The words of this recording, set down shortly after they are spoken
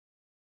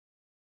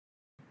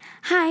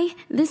Hi,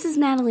 this is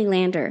Natalie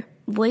Lander,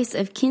 voice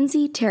of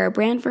Kinsey, Tara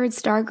Branford,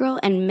 Stargirl,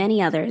 and many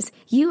others.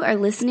 You are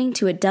listening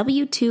to a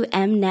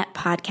W2M Net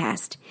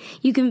podcast.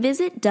 You can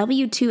visit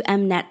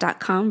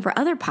W2Mnet.com for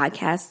other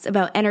podcasts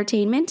about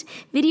entertainment,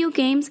 video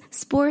games,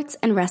 sports,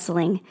 and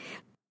wrestling.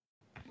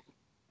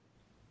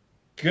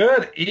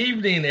 Good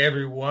evening,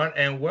 everyone,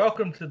 and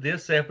welcome to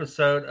this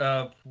episode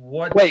of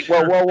What. Wait,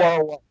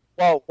 whoa.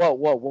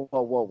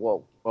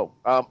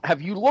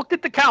 Have you looked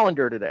at the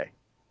calendar today?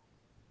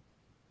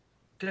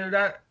 Dude,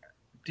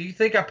 do you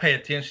think I pay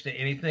attention to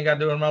anything I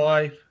do in my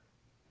life?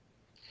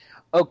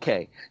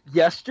 Okay,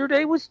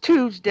 yesterday was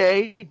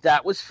Tuesday.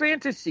 That was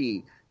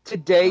fantasy.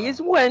 Today is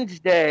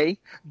Wednesday.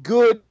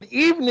 Good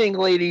evening,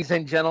 ladies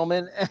and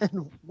gentlemen,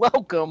 and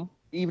welcome,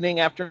 evening,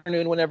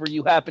 afternoon, whenever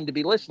you happen to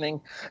be listening,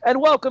 and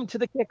welcome to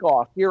the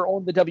Kickoff here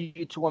on the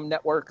W2M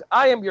Network.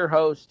 I am your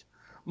host.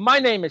 My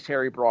name is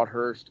Harry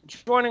Broadhurst.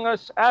 Joining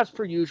us, as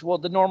per usual,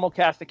 the normal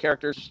cast of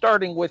characters,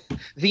 starting with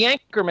the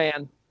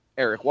anchorman,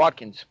 Erik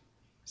Watkins.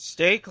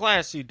 Stay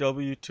classy,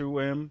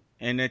 W2M,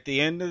 and at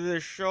the end of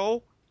this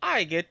show,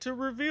 I get to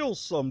reveal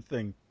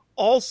something.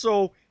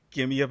 Also,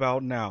 give me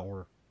about an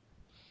hour.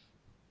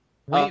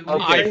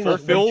 I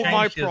fulfilled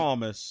my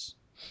promise.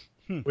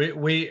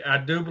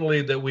 I do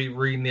believe that we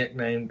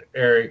re-nicknamed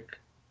Erik.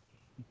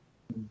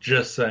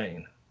 Just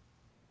saying.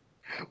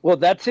 Well,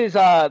 that's his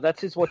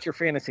what's your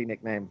fantasy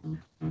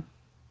nickname?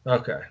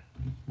 Okay,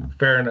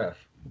 fair enough.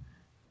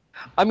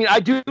 I mean, I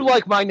do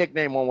like my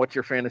nickname on What's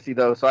Your Fantasy,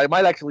 though, so I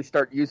might actually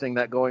start using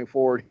that going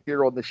forward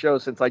here on the show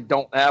since I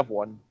don't have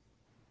one.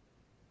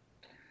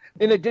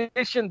 In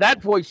addition,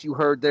 that voice you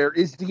heard there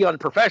is the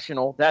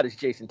unprofessional. That is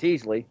Jason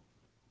Teasley.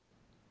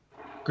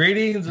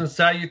 Greetings and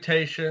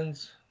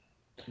salutations,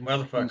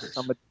 motherfuckers.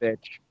 Son of a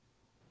bitch.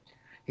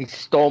 He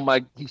stole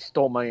my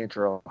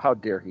intro. How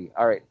dare he?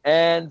 All right.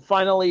 And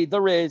finally,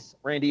 the Riz,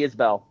 Randy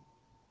Isbelle.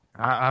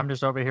 I'm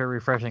just over here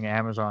refreshing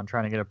Amazon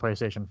trying to get a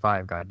PlayStation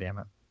 5,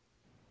 goddammit.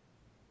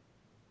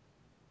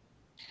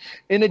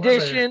 In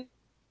addition,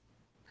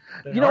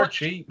 they are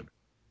cheap.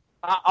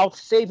 I'll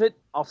save it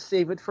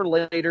for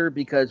later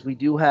because we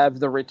do have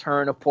the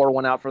return of Pour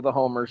One Out for the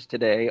Homers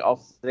today.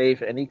 I'll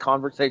save any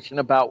conversation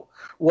about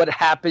what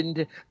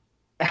happened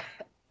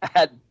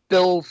at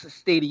Bills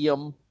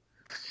Stadium.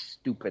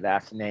 Stupid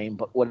ass name,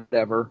 but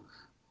whatever.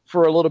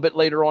 For a little bit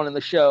later on in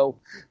the show.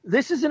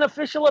 This is an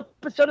official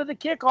episode of the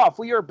Kickoff.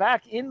 We are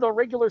back in the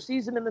regular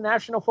season in the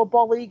National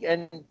Football League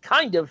and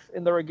kind of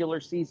in the regular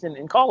season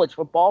in college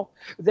football.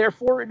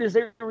 Therefore, it is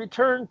a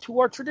return to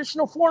our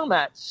traditional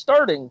format,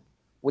 starting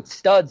with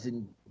studs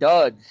and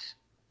duds.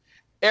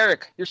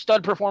 Erik, your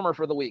stud performer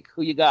for the week.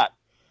 Who you got?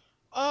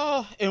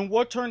 In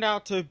what turned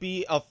out to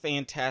be a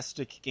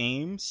fantastic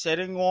game,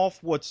 setting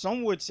off what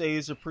some would say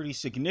is a pretty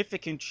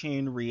significant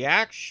chain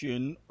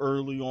reaction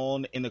early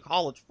on in the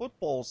college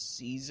football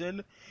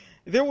season,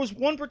 there was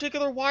one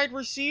particular wide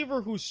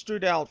receiver who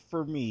stood out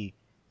for me.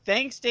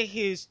 Thanks to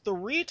his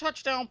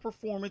 3-touchdown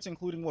performance,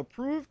 including what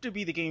proved to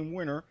be the game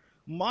winner,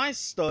 my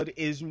stud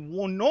is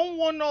no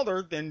one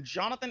other than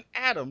Jonathan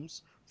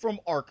Adams from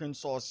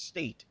Arkansas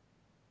State.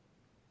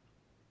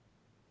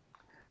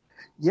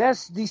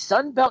 Yes, the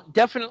Sun Belt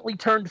definitely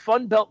turned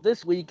Fun Belt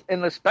this week,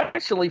 and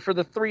especially for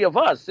the three of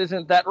us.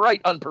 Isn't that right,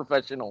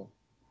 unprofessional?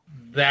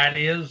 That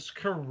is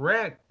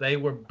correct. They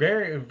were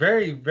very,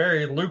 very,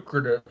 very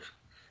lucrative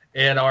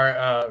in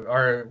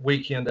our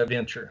weekend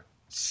adventure.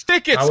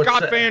 Stick it,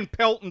 Scott Van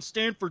Pelt and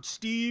Stanford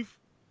Steve.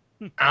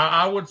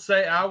 I would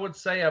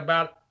say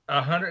about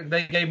 100.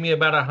 They gave me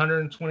about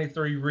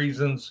 123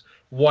 reasons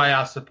why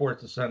I support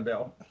the Sun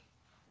Belt.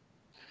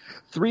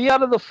 3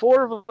 out of the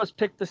 4 of us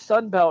picked the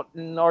Sun Belt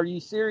in Are You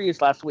Serious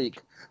last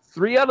week.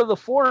 3 out of the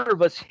 4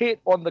 of us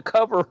hit on the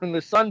cover in the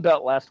Sun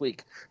Belt last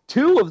week.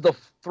 2 of the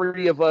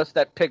 3 of us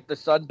that picked the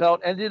Sun Belt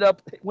ended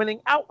up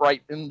winning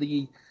outright in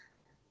the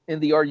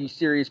Are You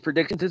Serious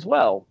predictions as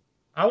well.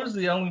 I was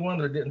the only one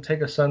that didn't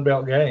take a Sun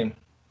Belt game.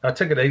 I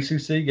took an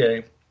ACC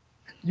game.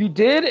 You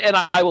did, and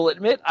I will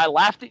admit I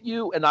laughed at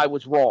you, and I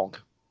was wrong.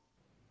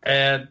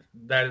 And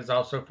that is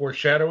also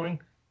foreshadowing.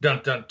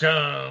 Dun dun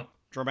dun.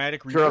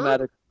 Dramatic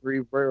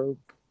reverb.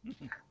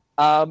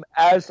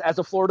 As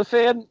a Florida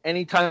fan,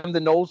 anytime the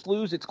Noles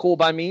lose, it's cool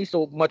by me,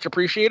 so much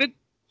appreciated.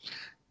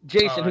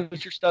 Jason,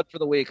 who's your stud for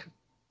the week?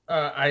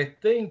 I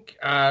think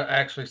I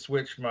actually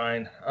switched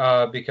mine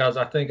because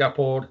I think I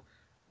pulled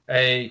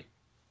a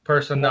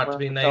person not to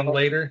be named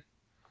later.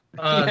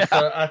 Yeah.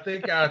 So I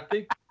think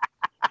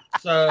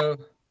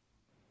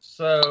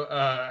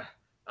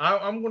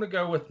I'm going to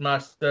go with my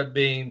stud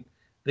being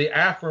the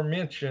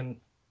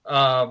aforementioned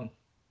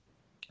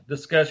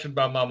discussion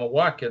by Mama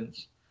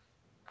Watkins.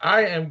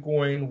 I am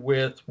going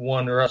with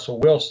one Russell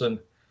Wilson,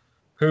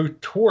 who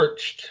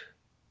torched,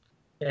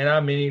 and I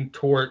mean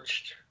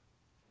torched,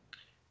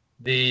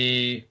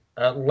 the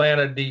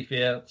Atlanta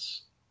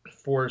defense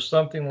for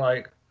something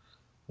like,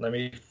 let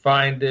me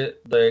find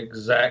it, the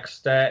exact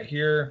stat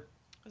here.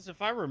 Because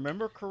if I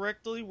remember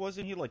correctly,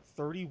 wasn't he like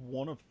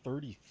 31 of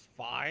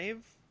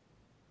 35?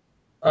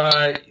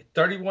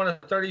 31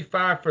 of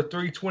 35 for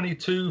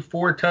 322,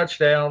 4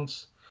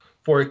 touchdowns,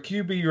 for a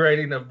QB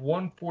rating of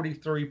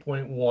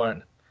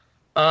 143.1.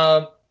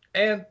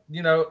 And,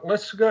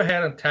 let's go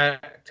ahead and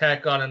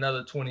tack on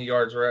another 29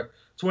 yards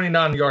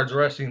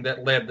rushing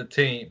that led the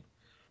team.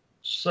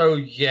 So,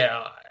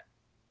 yeah,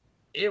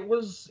 it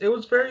was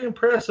very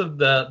impressive,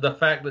 the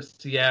fact that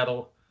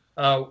Seattle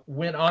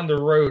went on the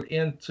road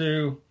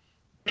into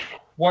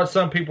what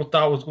some people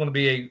thought was going to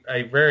be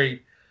a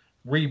very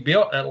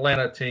rebuilt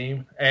Atlanta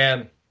team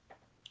and,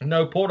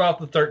 pulled off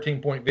the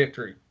 13-point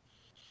victory.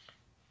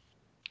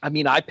 I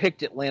mean, I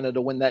picked Atlanta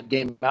to win that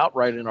game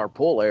outright in our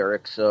poll,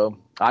 Eric, so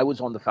I was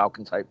on the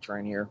Falcons hype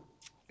train here.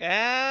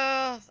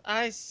 Yeah,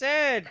 I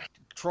said,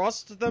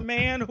 trust the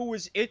man who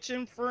was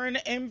itching for an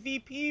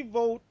MVP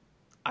vote.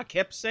 I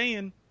kept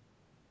saying.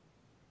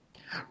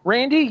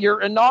 Randy,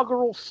 your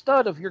inaugural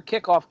stud of your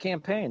kickoff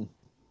campaign.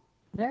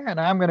 Yeah, and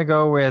I'm going to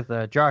go with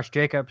Josh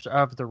Jacobs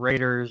of the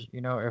Raiders.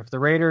 If the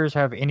Raiders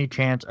have any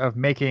chance of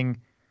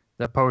making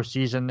the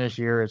postseason this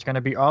year, it's going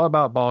to be all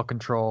about ball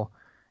control,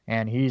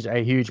 and he's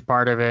a huge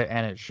part of it,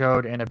 and it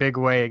showed in a big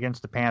way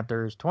against the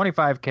Panthers.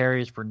 25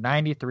 carries for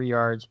 93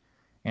 yards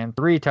and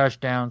 3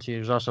 touchdowns. He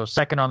was also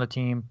second on the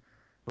team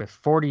with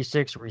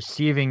 46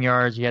 receiving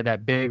yards. He had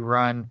that big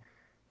run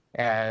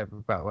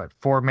about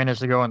 4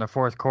 minutes ago in the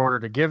fourth quarter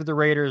to give the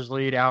Raiders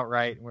lead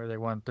outright, where they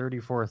won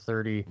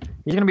 34-30.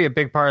 He's going to be a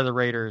big part of the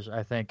Raiders,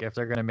 I think, if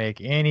they're going to make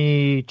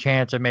any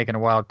chance of making a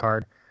wild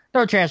card.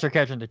 No chance they're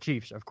catching the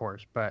Chiefs, of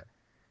course, but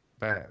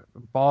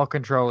ball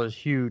control is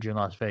huge in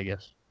Las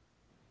Vegas.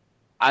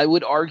 I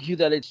would argue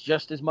that it's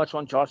just as much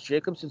on Josh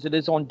Jacobs as it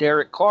is on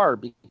Derek Carr,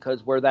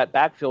 because where that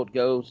backfield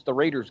goes, the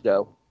Raiders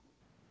go.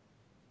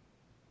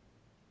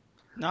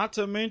 Not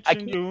to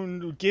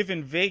mention,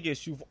 given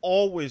Vegas, you've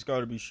always got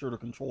to be sure to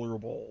control your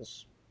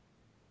balls.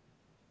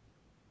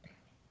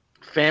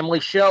 Family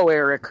show,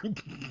 Eric.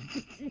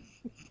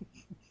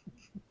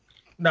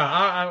 No,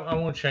 I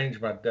won't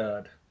change my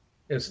dud.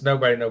 It's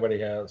nobody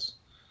has.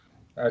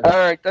 All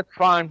right, that's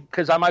fine,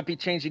 because I might be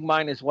changing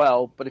mine as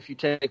well, but if you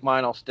take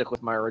mine, I'll stick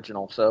with my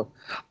original. So,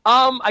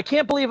 I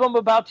can't believe I'm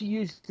about to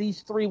use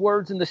these 3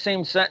 words in the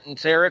same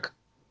sentence, Eric.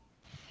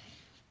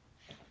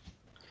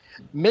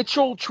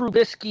 Mitchell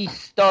Trubisky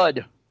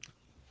stud.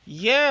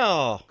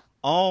 Yeah.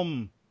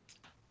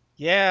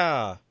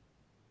 Yeah.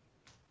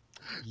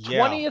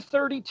 20 of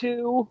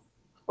 32,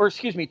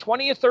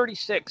 20 of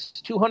 36,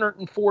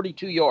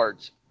 242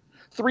 yards,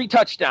 3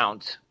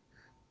 touchdowns.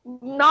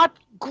 Not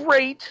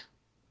great.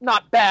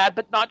 Not bad,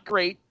 but not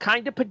great.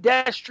 Kind of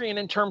pedestrian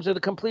in terms of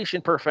the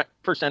completion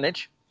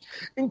percentage.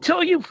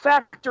 Until you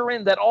factor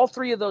in that all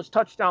 3 of those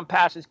touchdown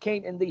passes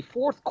came in the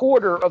fourth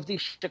quarter of the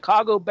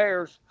Chicago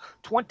Bears'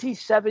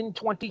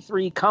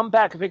 27-23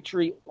 comeback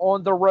victory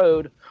on the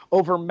road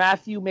over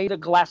Matthew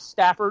Made-of-Glass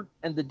Stafford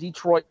and the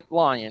Detroit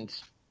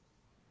Lions.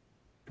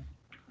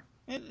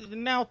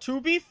 Now,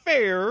 to be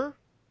fair,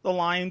 the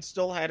Lions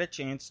still had a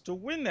chance to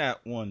win that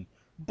one.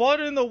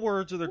 But in the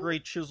words of the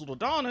great Chiseled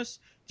Adonis,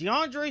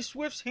 DeAndre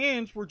Swift's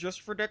hands were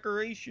just for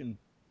decoration.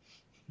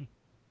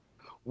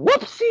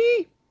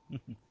 Whoopsie!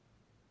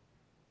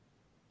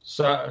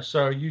 So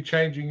are you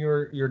changing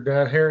your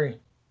dad, Harry?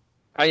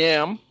 I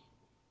am.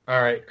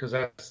 All right, because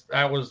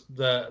that was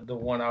the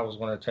one I was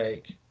going to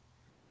take.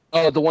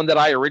 Oh, the one that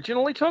I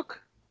originally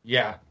took?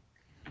 Yeah.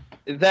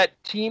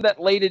 That team that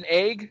laid an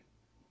egg?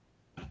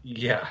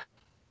 Yeah.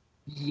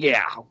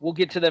 Yeah, we'll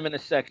get to them in a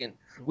second.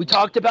 We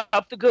talked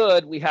about the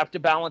good. We have to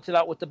balance it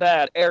out with the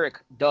bad.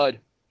 Eric, dud.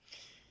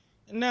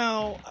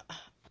 Now,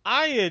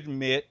 I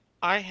admit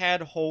I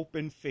had hope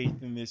and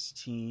faith in this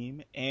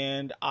team,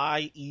 and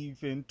I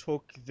even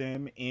took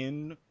them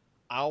in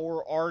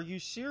our Are You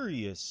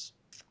Serious?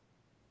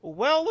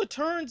 Well, it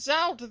turns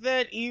out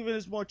that even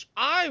as much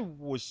I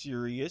was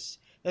serious,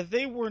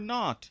 they were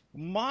not.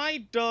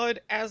 My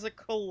dud as a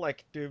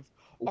collective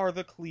are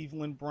the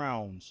Cleveland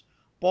Browns.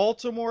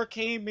 Baltimore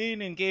came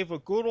in and gave a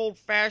good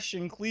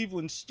old-fashioned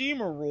Cleveland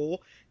steamroll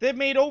that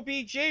made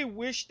OBJ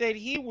wish that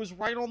he was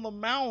right on the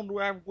mound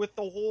with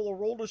the whole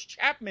Aroldis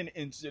Chapman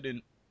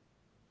incident.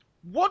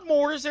 What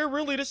more is there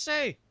really to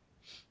say?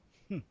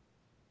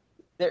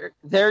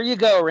 There you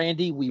go,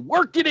 Randy. We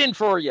worked it in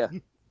for you.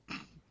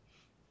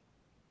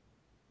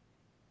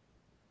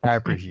 I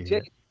appreciate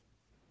it.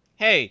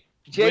 Hey,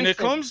 Jason. When it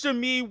comes to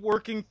me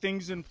working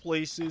things in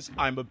places,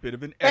 I'm a bit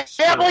of an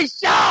expert. Family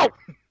show!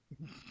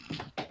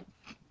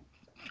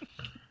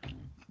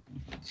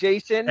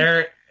 Jason?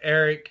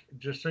 Eric,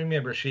 just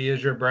remember, she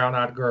is your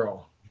brown-eyed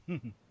girl.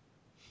 And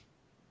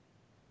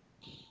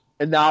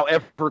now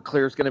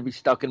Everclear is going to be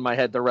stuck in my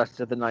head the rest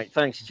of the night.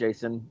 Thanks,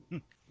 Jason.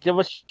 Give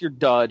us your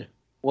dud.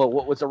 Well,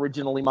 what was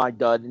originally my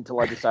dud until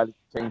I decided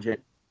to change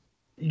it.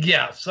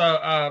 Yeah,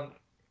 so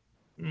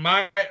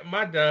my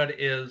dud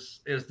is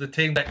the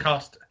team that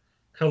cost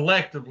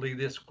collectively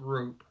this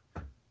group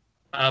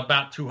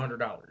about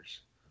 $200.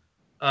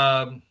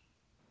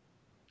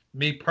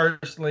 Me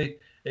personally,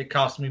 it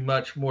cost me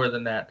much more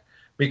than that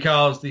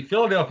because the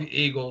Philadelphia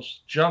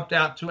Eagles jumped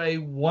out to a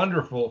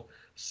wonderful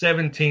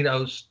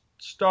 17-0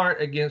 start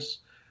against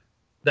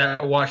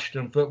that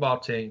Washington football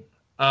team,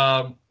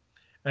 and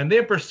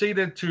then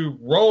proceeded to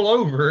roll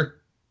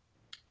over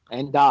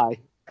And die.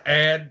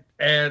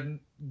 And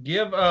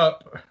give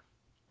up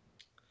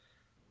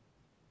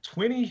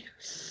 20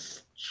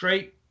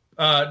 straight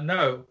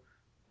 20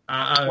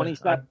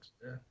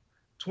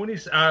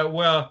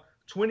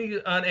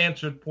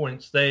 unanswered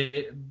points.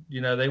 They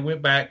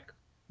went back.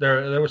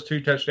 There was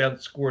 2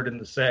 touchdowns scored in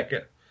the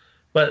second,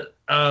 but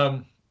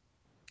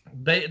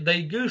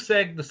they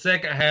goose-egged the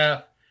second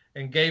half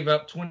and gave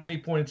up 20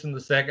 points in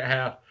the second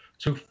half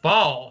to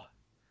fall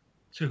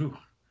to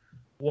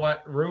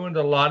what ruined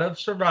a lot of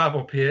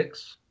survival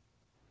picks,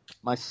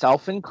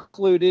 myself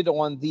included,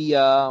 on the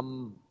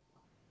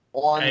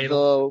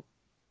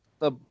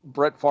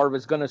Brett Favre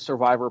is going to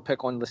survivor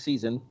pick on the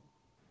season.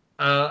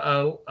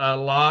 A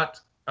lot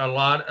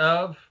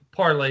of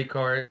parlay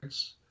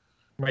cards.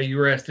 May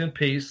you rest in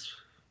peace.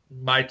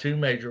 My 2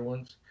 major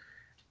ones,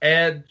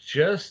 and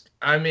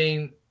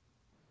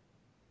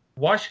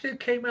Washington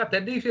came out.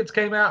 That defense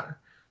came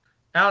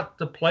out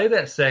to play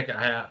that second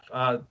half.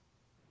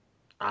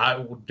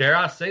 Dare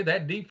I say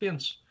that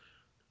defense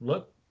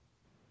looked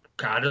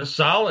kind of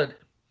solid.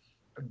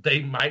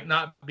 They might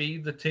not be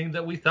the team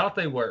that we thought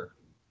they were.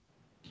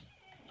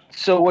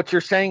 So what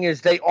you're saying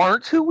is they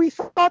aren't who we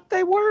thought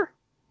they were?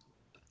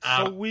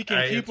 So we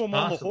can keep them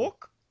on the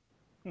hook?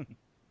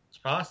 It's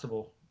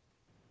possible.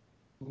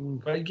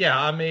 But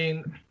yeah,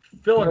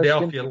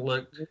 Philadelphia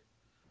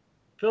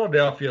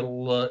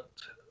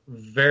looked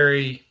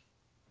very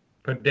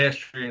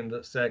pedestrian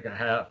the second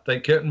half. They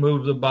couldn't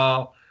move the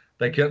ball.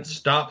 They couldn't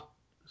stop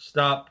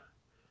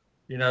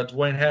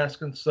Dwayne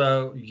Haskins.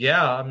 So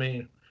yeah,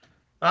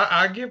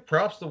 I give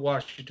props to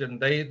Washington.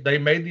 They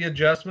made the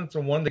adjustments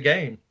and won the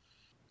game.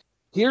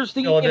 Here's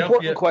the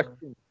important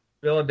question.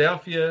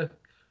 Philadelphia,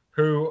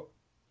 who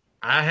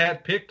I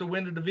had picked to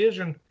win the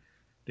division,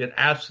 did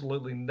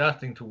absolutely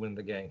nothing to win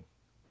the game.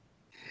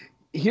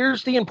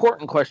 Here's the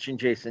important question,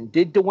 Jason.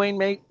 Did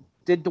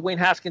Dwayne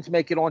Haskins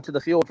make it onto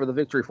the field for the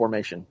victory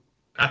formation?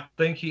 I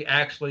think he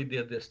actually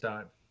did this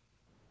time.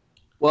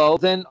 Well,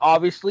 then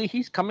obviously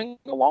he's coming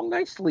along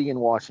nicely in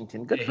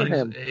Washington. Good for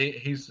him.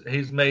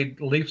 He's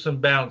made leaps and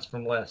bounds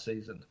from last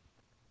season.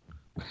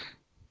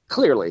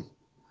 Clearly.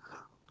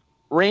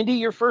 Randy,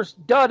 your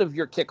first dud of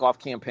your kickoff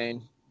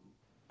campaign.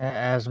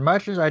 As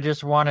much as I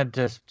just wanted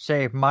to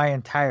save my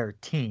entire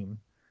team,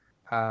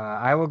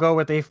 I will go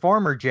with a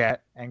former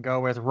Jet and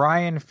go with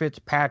Ryan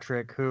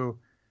Fitzpatrick, who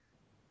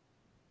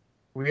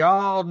we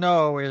all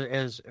know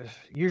is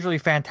usually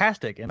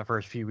fantastic in the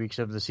first few weeks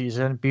of the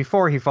season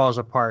before he falls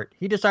apart.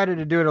 He decided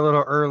to do it a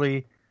little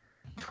early.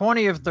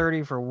 20 of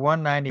 30 for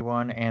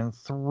 191 and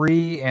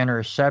 3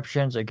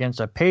 interceptions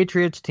against a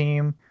Patriots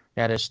team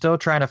that is still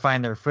trying to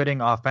find their footing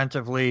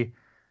offensively.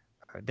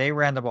 They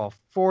ran the ball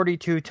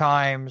 42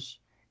 times,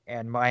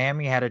 and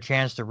Miami had a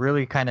chance to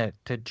really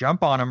to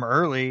jump on him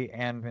early,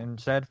 and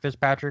instead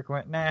Fitzpatrick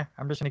went, nah,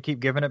 I'm just going to keep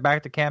giving it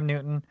back to Cam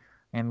Newton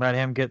and let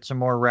him get some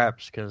more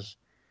reps, because,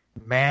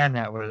 man,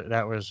 that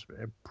was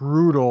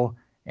brutal,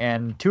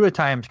 and 2 at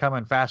times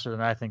coming faster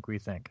than I think we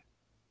think.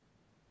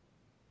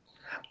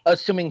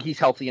 Assuming he's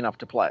healthy enough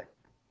to play.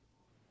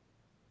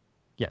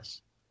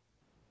 Yes.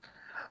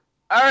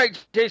 All right,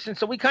 Jason,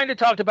 so we kind of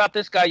talked about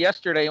this guy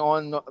yesterday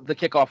on the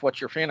Kickoff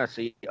What's Your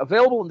Fantasy.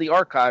 Available in the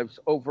archives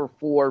over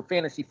for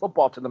Fantasy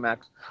Football to the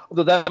Max,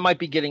 although that might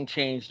be getting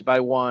changed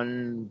by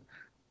one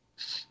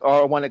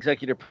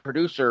executive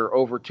producer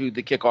over to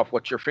the Kickoff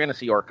What's Your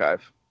Fantasy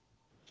archive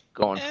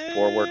going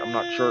forward. I'm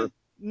not sure.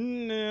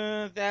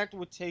 Nah, that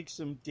would take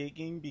some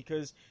digging,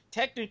 because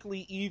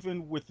technically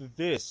even with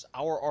this,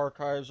 our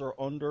archives are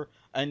under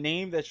a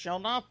name that shall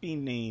not be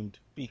named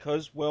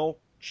because, well,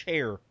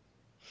 chair.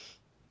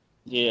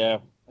 Yeah,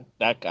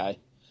 that guy.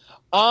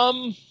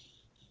 I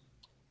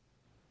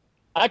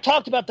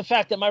talked about the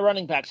fact that my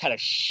running backs had a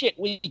shit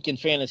week in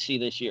fantasy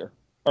this year,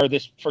 or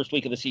this first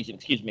week of the season,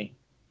 excuse me.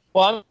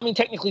 Well,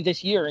 technically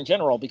this year in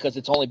general, because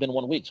it's only been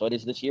 1 week, so it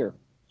is this year.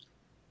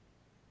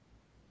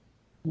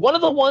 One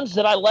of the ones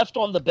that I left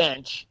on the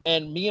bench,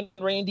 and me and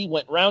Randy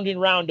went round and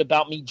round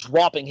about me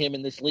dropping him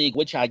in this league,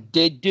 which I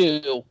did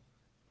do.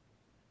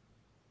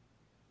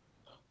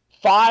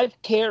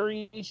 5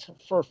 carries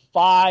for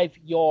 5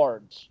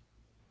 yards.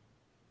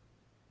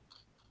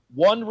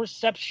 1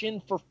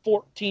 reception for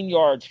 14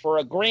 yards for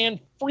a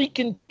grand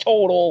freaking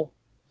total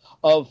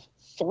of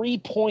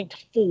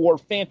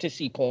 3.4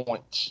 fantasy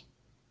points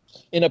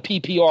in a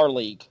PPR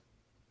league.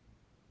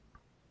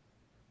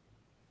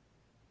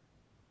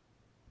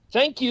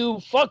 Thank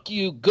you, fuck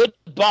you,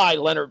 goodbye,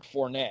 Leonard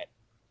Fournette.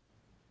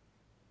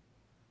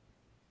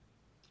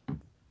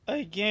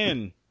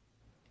 Again,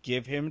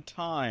 give him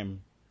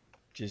time.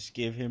 Just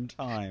give him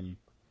time.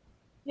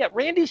 Yeah,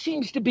 Randy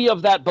seems to be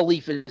of that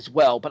belief as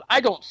well, but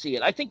I don't see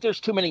it. I think there's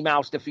too many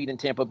mouths to feed in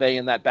Tampa Bay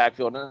in that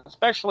backfield, and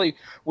especially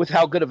with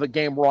how good of a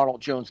game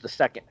Ronald Jones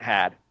II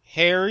had.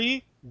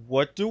 Harry,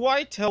 what do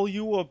I tell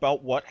you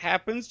about what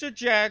happens to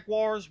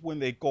Jaguars when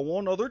they go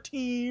on other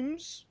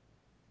teams?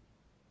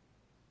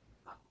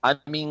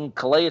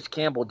 Calais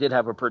Campbell did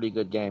have a pretty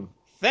good game.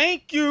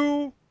 Thank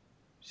you!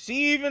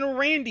 See, even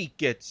Randy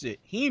gets it.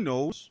 He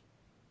knows.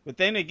 But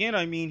then again,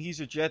 he's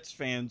a Jets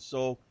fan,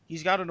 so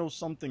He's got to know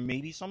something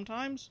maybe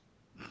sometimes.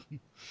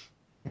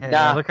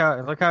 Yeah,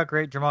 look how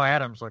great Jamal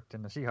Adams looked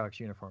in the Seahawks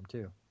uniform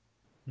too.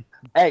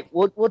 Hey,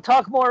 we'll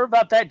talk more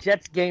about that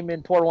Jets game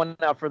and pour one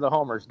out for the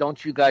homers.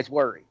 Don't you guys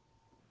worry.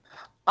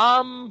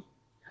 So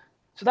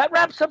that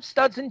wraps up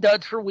studs and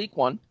duds for week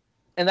 1,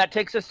 and that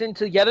takes us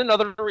into yet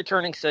another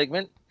returning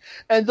segment,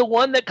 and the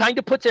one that kind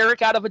of puts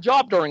Erik out of a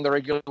job during the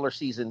regular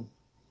season.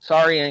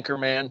 Sorry,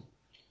 Anchorman.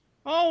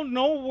 Oh,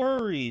 no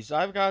worries.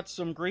 I've got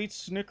some great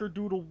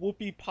snickerdoodle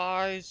whoopie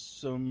pies,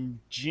 some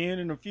gin,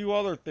 and a few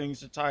other things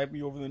to tide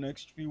me over the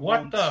next few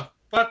months. What the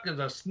fuck is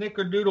a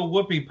snickerdoodle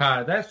whoopie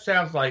pie? That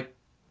sounds like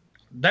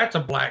that's a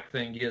black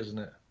thing, isn't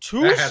it?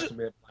 That has to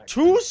be a black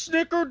two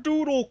thing.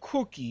 snickerdoodle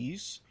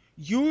cookies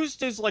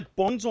used as like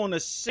buns on a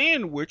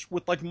sandwich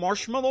with like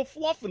marshmallow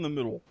fluff in the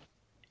middle.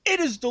 It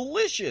is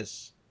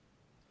delicious.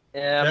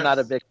 Yeah, I'm not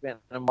a big fan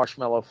of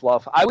marshmallow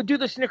fluff. I would do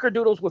the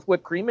snickerdoodles with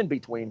whipped cream in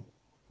between.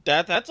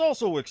 That's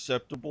also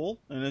acceptable,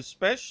 and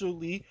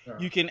especially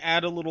you can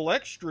add a little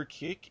extra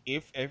kick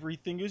if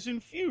everything is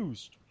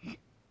infused,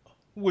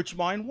 which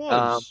mine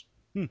was.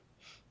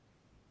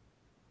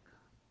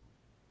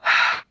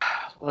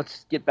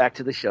 Let's get back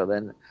to the show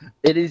then.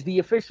 It is the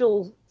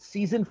official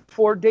season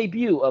 4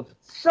 debut of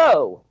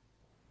So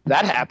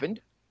That Happened.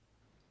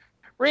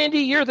 Randy,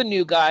 you're the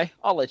new guy.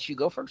 I'll let you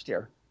go first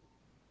here.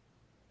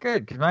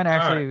 Good, because mine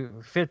actually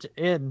fits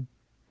in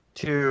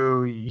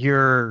to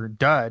your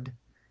dud.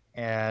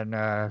 And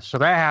so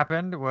that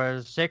happened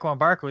was Saquon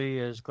Barkley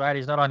is glad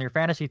he's not on your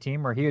fantasy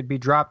team or he would be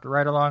dropped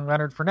right along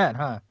Leonard Fournette,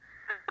 huh?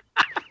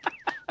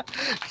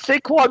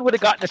 Saquon would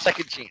have gotten a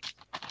second chance.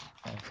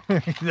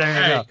 There you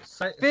go.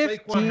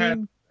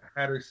 Saquon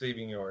had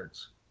receiving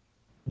yards.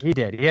 He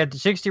did. He had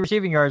 60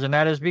 receiving yards, and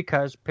that is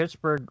because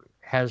Pittsburgh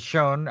has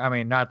shown, I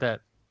mean, not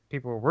that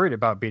people were worried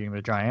about beating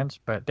the Giants,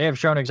 but they have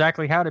shown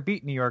exactly how to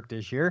beat New York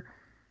this year.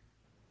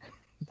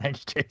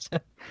 Thanks,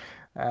 Jason.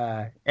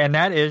 And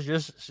that is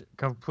just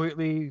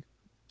completely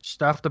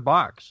stuffed the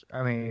box.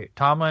 I mean,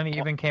 Tomlin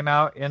even came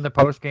out in the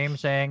post game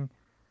saying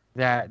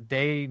that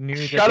they knew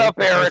that they put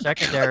their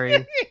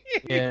secondary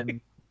in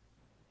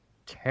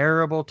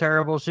terrible,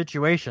 terrible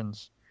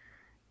situations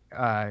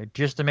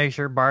just to make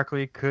sure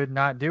Barkley could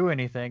not do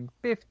anything.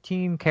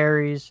 15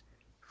 carries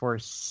for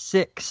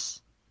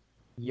 6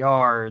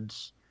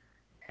 yards.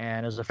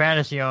 And as a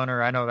fantasy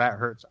owner, I know that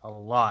hurts a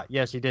lot.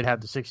 Yes, he did have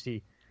the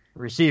 60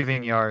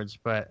 receiving yards,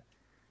 but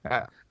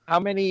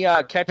how many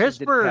catches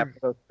Pittsburgh, did he have for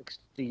those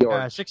 60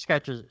 yards? 6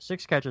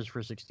 catches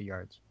for 60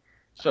 yards.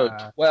 So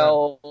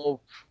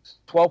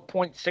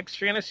 12.6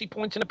 fantasy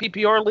points in a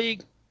PPR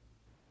league?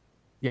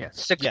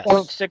 Yes.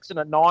 6.6 in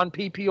a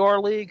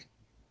non-PPR league?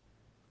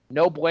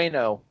 No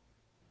bueno.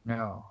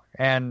 No.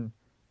 And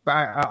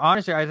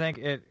honestly, I think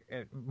it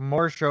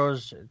more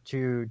shows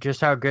to just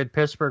how good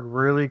Pittsburgh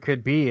really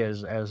could be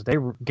as they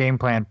game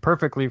plan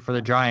perfectly for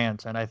the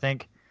Giants. And I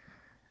think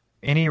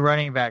any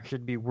running back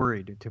should be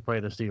worried to play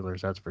the Steelers,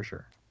 that's for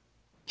sure.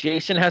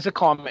 Jason has a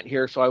comment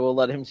here, so I will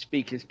let him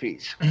speak his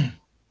piece.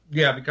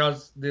 Yeah,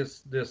 because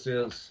this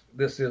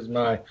is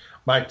my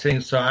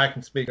team, so I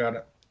can speak on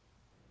it.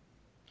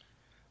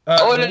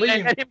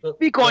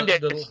 Speak on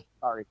this.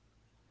 Sorry.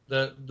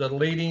 The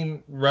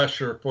leading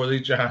rusher for the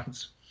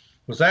Giants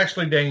was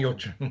actually Daniel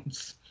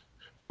Jones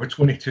for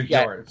 22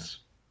 yards.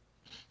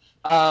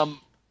 I'm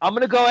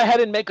going to go ahead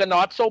and make a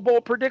not so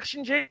bold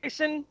prediction,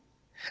 Jason.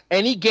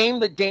 Any game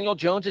that Daniel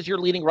Jones is your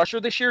leading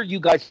rusher this year, you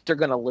guys are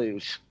going to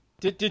lose.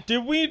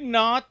 Did we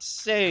not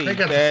say I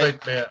got that? the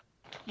safe bet.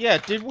 Yeah,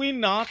 did we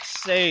not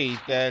say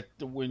that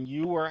when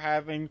you were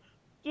having,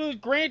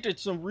 granted,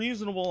 some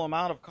reasonable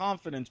amount of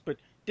confidence, but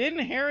didn't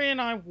Harry and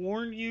I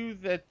warn you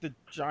that the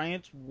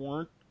Giants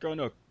weren't going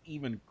to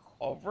even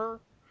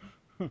cover?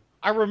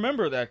 I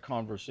remember that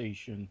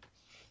conversation.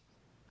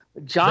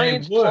 The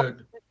Giants they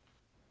would,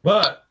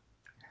 but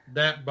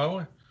that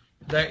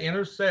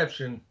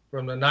interception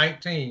from the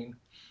 19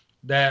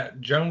 that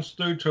Jones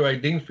threw to a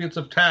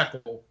defensive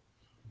tackle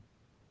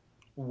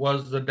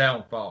was the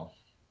downfall.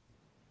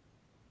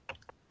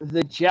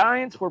 The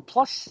Giants were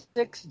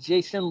 +6.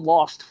 Jason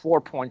lost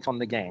 4 points on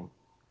the game.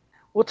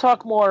 We'll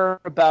talk more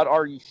about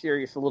Are You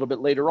Serious a little bit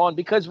later on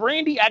because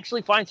Randy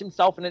actually finds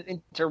himself in an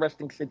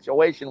interesting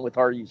situation with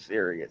Are You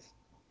Serious.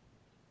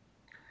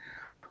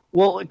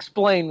 We'll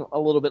explain a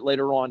little bit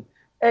later on.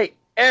 Hey,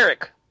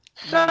 Erik,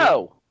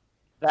 so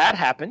that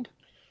happened.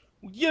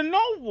 You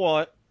know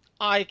what?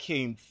 I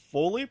came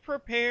fully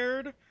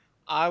prepared.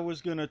 I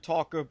was going to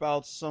talk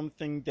about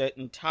something that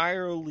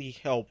entirely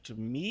helped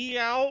me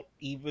out,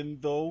 even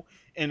though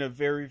in a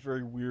very,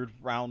 very weird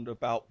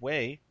roundabout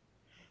way.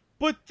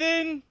 But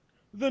then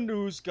the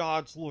news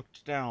gods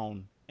looked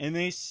down and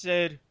they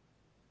said,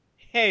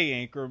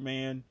 "Hey,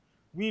 Anchorman,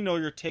 we know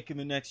you're taking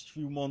the next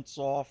few months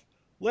off.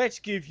 Let's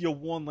give you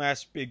one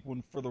last big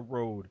one for the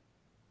road."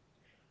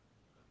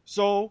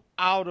 So,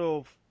 out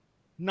of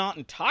not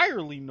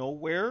entirely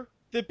nowhere,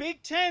 the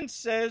Big Ten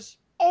says,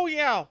 "Oh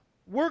yeah,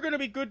 we're going to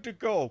be good to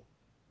go.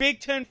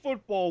 Big Ten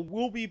football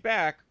will be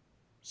back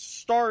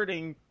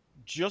starting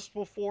just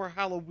before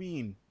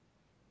Halloween."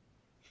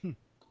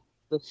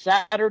 the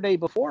Saturday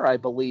before, I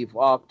believe,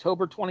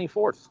 October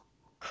 24th.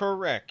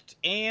 Correct.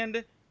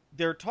 And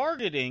they're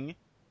targeting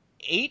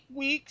 8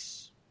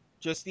 weeks,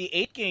 just the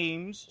 8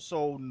 games,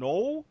 so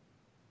no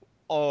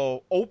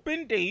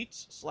open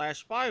dates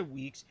 / bye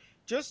weeks,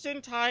 just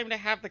in time to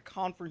have the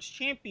conference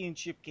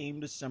championship game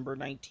December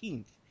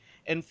 19th.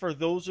 And for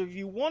those of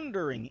you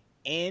wondering,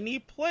 any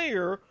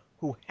player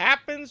who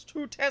happens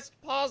to test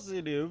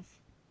positive,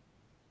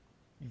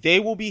 they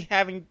will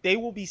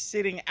be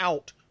sitting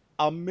out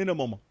a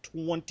minimum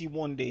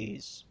 21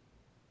 days.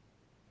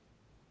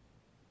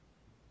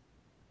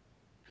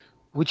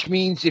 Which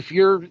means if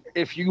you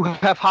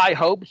have high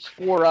hopes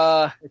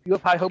for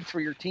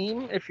your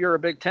team, if you're a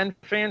Big Ten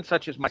fan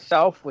such as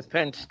myself with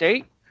Penn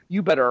State,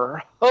 you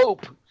better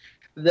hope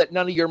that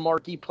none of your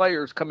marquee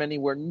players come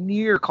anywhere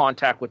near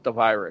contact with the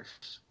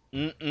virus.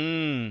 I'm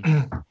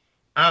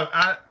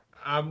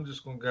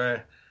just going to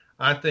go.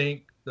 I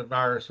think the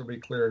virus will be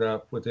cleared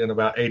up within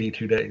about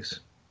 82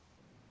 days.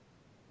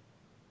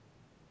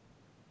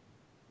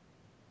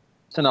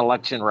 It's an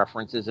election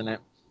reference, isn't it?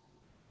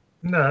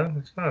 No,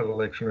 it's not an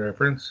election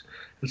reference.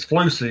 It's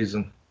flu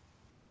season.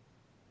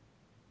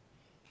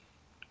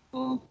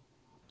 I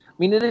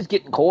mean, it is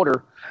getting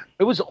colder.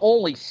 It was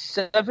only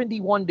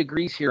 71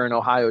 degrees here in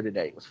Ohio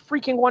today. It was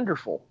freaking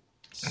wonderful.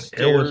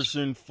 Stairs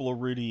in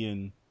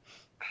Floridian.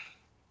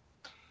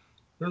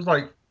 It was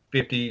like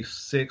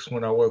 56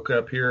 when I woke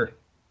up here.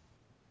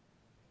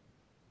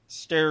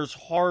 Stairs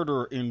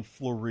harder in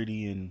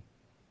Floridian.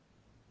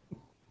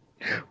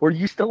 Were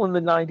you still in the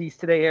 90s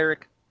today,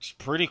 Eric? It's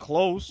pretty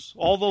close.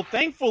 Although,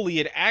 thankfully,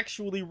 it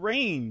actually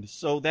rained,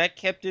 so that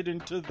kept it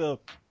into the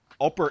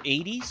upper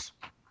 80s.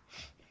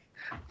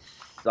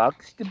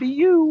 Sucks to be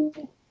you.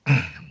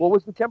 What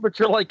was the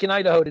temperature like in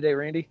Idaho today,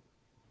 Randy?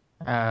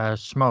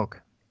 Smoke.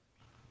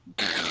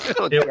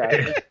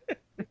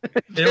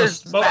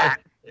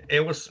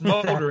 It was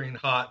smoldering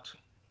hot.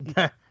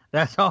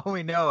 That's all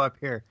we know up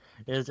here.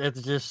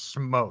 It's just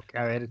smoke.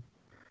 I mean,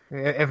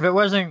 if it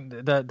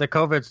wasn't the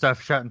COVID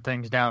stuff shutting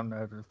things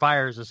down,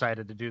 fires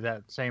decided to do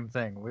that same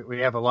thing. We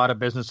have a lot of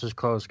businesses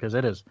closed because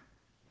it is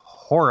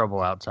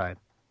horrible outside.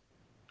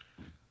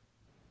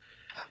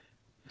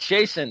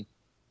 Jason,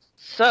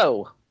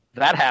 so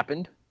that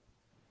happened.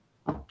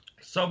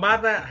 So by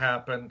that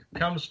happened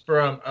comes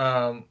from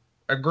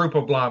a group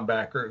of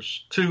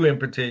linebackers, 2 in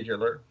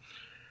particular,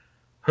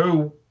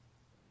 who,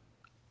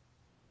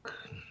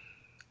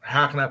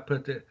 how can I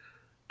put it?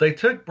 They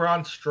took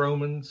Braun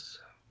Strowman's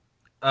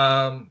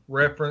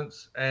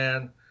reference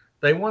and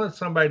they wanted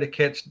somebody to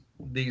catch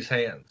these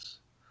hands.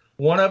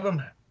 One of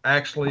them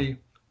actually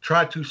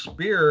tried to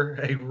spear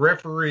a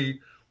referee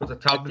with the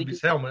top of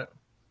his helmet.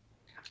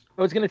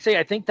 I was going to say,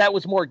 I think that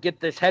was more get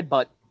this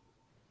headbutt.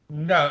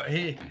 No,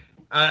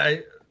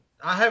 I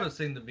haven't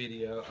seen the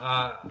video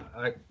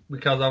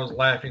because I was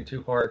laughing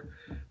too hard,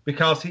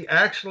 because he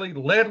actually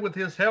led with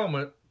his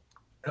helmet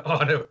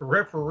on a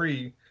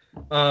referee.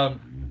 The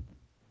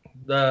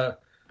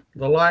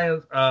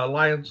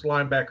Lions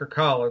linebacker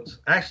Collins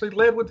actually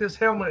led with his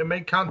helmet and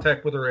made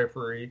contact with a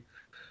referee,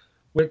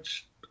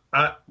 which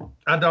I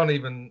don't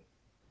even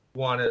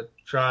want to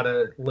try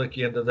to look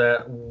into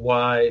that.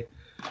 Why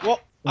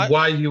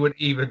you would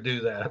even do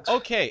that?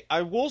 Okay,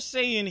 I will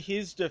say in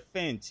his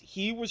defense,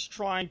 he was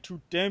trying to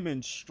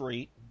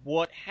demonstrate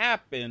what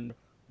happened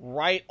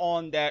right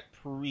on that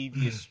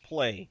previous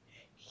play.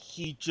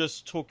 He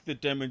just took the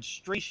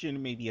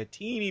demonstration maybe a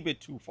teeny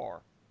bit too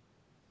far.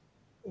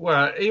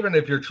 Well, even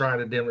if you're trying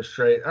to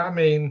demonstrate, I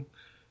mean,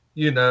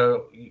 you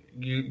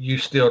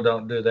still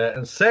don't do that.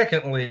 And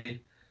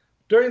secondly,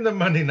 during the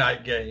Monday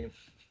night game,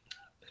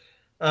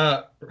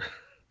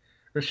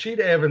 Rashid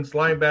Evans,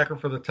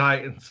 linebacker for the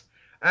Titans,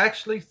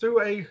 actually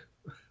threw a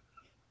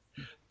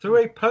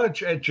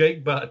punch at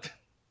Jake Butt.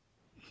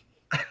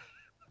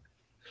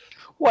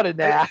 What an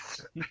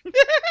ass.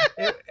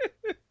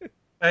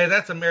 Hey,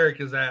 that's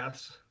America's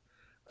ass.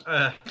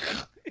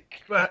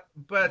 But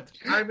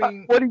I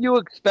mean, what do you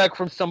expect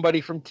from somebody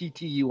from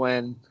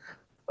TTUN?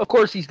 Of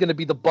course, he's going to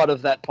be the butt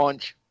of that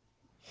punch.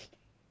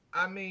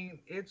 I mean,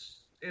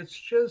 it's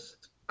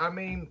just. I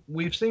mean,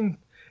 we've seen.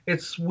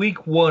 It's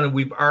week 1 and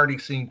we've already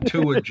seen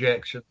 2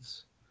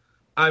 ejections.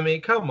 I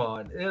mean, come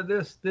on.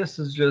 This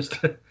is just.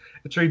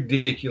 It's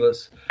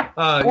ridiculous.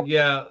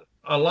 Yeah,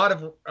 a lot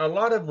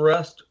of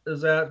rust is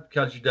that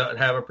because you don't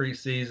have a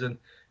preseason.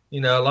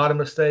 A lot of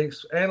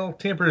mistakes and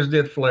tempers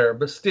did flare,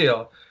 but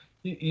still.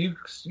 You're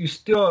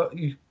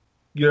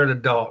an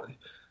adult.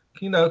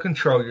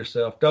 Control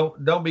yourself.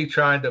 Don't be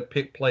trying to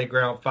pick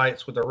playground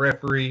fights with a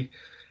referee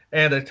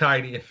and a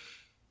tight end,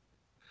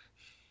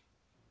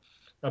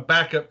 a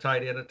backup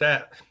tight end at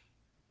that.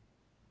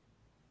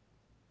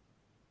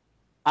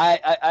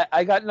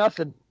 I got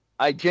nothing.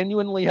 I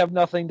genuinely have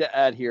nothing to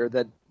add here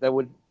that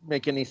would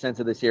make any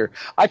sense of this here.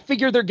 I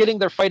figure they're getting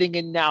their fighting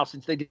in now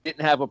since they didn't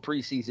have a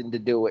preseason to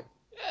do it.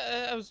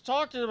 I was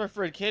talking to my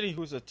friend Kenny,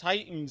 who's a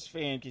Titans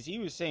fan, because he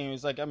was saying, it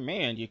was like,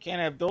 man, you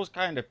can't have those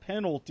kind of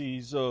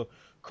penalties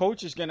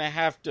coach is going to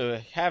have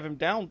him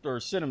down or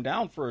sit him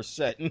down for a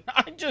set. And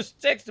I just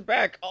texted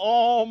back,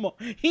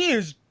 he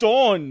is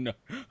done.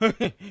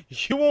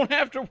 You won't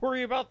have to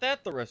worry about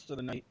that the rest of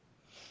the night.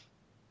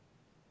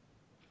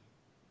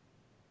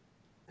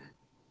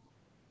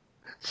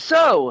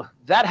 So,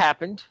 that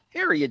happened,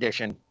 Harry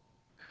edition.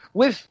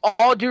 With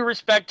all due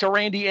respect to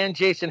Randy and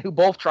Jason, who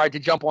both tried to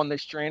jump on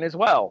this train as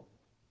well.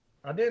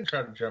 I didn't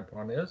try to jump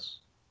on this.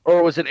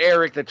 Or was it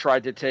Erik that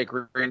tried to take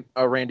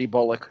Randy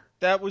Bullock?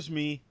 That was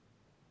me.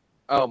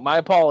 Oh, my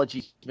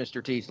apologies,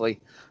 Mr.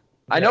 Teasley.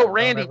 Yeah, I know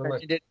Randy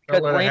mentioned it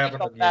because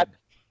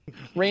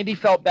Randy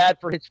felt bad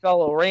for his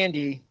fellow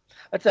Randy.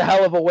 That's a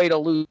hell of a way to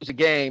lose a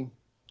game.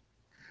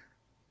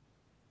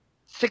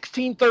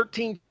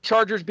 16-13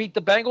 Chargers beat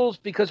the Bengals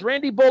because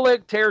Randy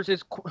Bullock tears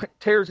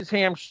his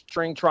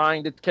hamstring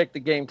trying to kick the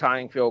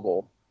game-tying field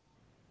goal.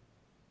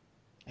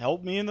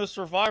 Helped me in the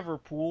survivor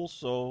pool,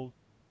 so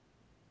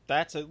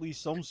that's at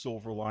least some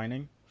silver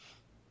lining.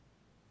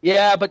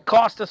 Yeah, but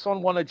cost us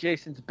on one of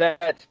Jason's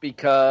bets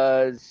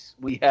because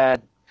we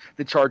had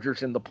the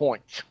Chargers in the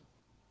points.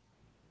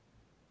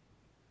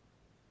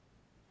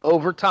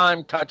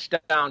 Overtime,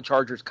 touchdown,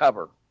 Chargers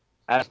cover,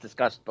 as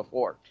discussed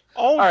before.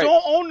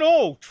 Oh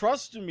no,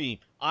 trust me.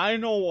 I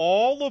know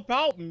all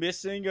about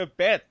missing a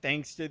bet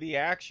thanks to the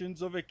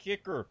actions of a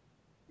kicker.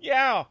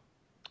 Yeah,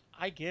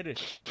 I get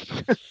it.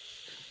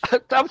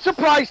 I'm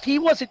surprised he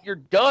wasn't your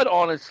dud,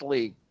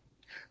 honestly.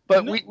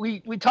 But No.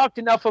 we talked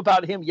enough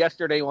about him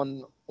yesterday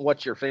on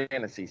What's Your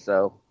Fantasy,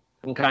 so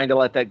I can kind of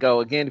let that go.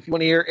 Again, if you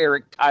want to hear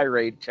Erik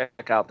tirade,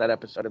 check out that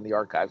episode in the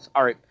archives.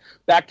 All right,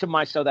 back to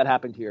my So That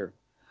Happened here.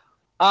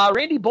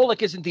 Randy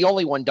Bullock isn't the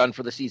only one done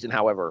for the season,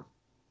 however.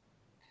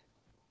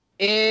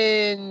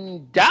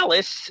 In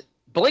Dallas,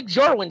 Blake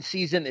Jarwin's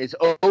season is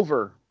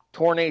over,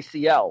 torn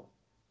ACL.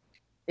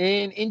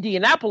 In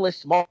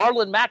Indianapolis,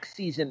 Marlon Mack's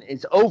season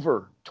is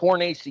over, torn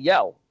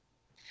ACL.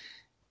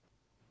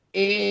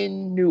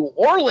 In New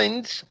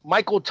Orleans,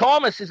 Michael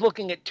Thomas is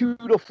looking at 2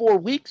 to 4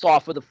 weeks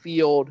off of the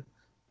field,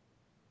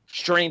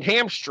 strained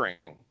hamstring.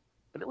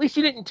 But at least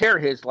he didn't tear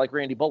his like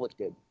Randy Bullock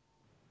did.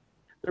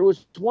 There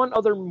was one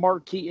other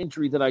marquee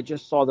injury that I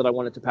just saw that I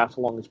wanted to pass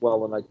along as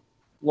well, and I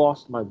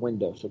lost my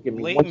window. So give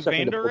me Leighton 1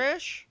 second. Vander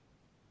Esch?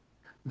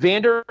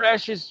 Vander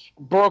Esch is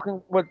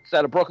broken. What's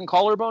that? A broken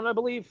collarbone, I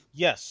believe.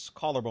 Yes,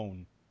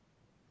 collarbone.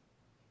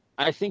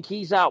 I think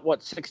he's out.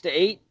 6 to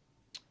 8.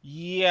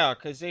 Yeah,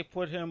 because they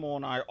put him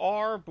on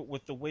IR, but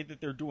with the way that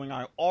they're doing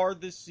IR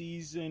this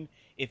season,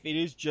 if it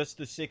is just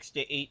the 6 to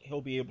 8,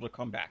 he'll be able to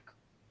come back.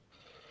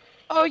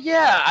 Oh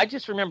yeah, I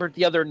just remembered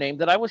the other name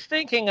that I was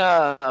thinking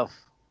of.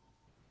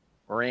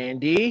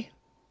 Randy.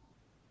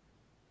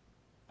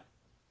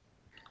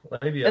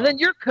 Maybe. And then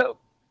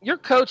your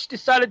coach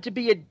decided to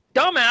be a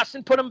dumbass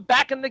and put him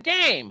back in the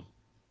game.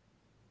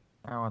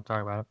 I don't want to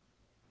talk about it.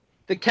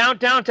 The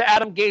countdown to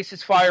Adam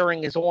Gase's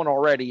firing is on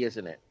already,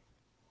 isn't it?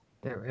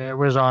 It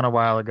was on a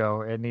while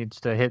ago. It needs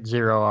to hit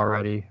 0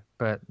 already.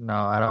 But no,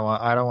 I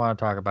don't want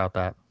to talk about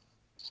that.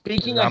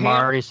 I'm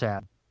already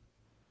sad.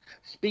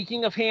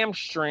 Speaking of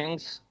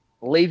hamstrings,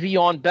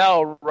 Le'Veon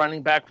Bell,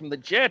 running back from the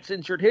Jets,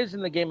 injured his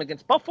in the game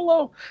against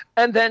Buffalo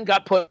and then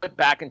got put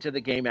back into the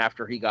game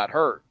after he got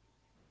hurt.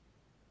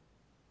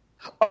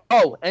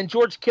 Oh, and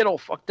George Kittle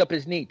fucked up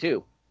his knee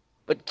too.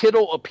 But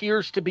Kittle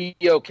appears to be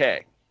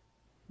okay.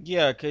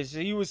 Yeah, because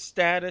he was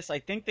status. I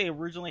think they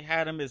originally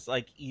had him as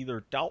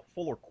either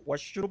doubtful or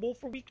questionable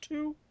for week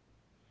 2.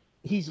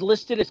 He's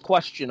listed as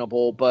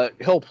questionable, but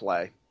he'll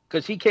play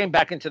because he came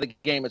back into the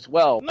game as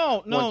well.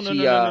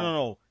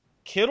 No.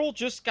 Kittle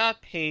just got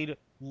paid.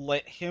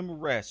 Let him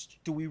rest.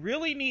 Do we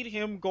really need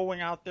him going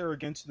out there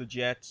against the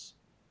Jets?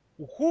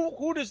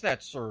 Who does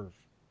that serve?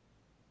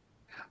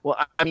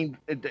 Well, I mean,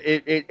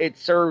 it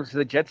serves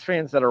the Jets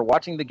fans that are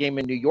watching the game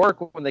in New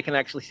York when they can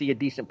actually see a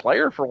decent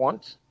player for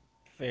once.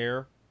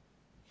 Fair.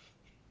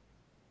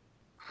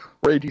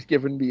 Brady's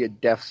giving me a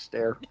death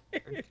stare.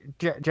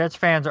 Jets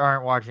fans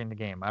aren't watching the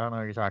game. I don't know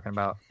what you're talking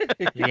about.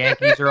 The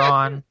Yankees are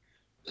on.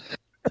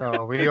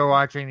 So we are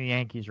watching the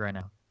Yankees right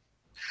now.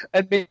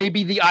 And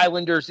maybe the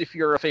Islanders if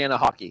you're a fan of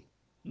hockey.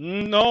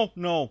 No.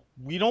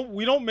 We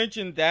don't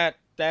mention that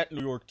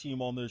New York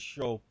team on this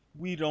show.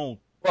 We don't.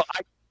 Well,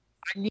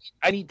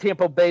 I need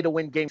Tampa Bay to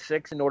win Game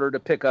 6 in order to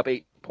pick up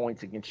 8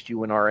 points against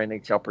you in our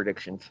NHL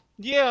predictions.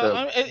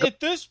 Yeah, so, at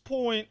this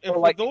point,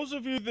 for those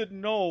of you that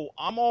know,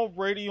 I'm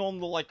already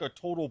on a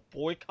total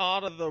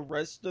boycott of the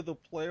rest of the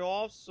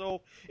playoffs.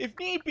 So if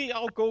need be,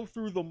 I'll go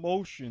through the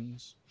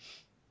motions.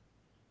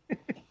 All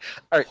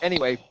right.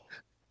 Anyway,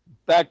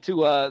 back to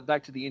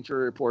the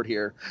injury report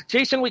here.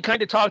 Jason, we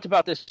kind of talked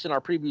about this in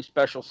our preview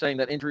special, saying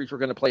that injuries were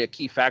going to play a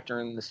key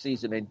factor in the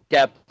season, and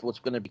depth was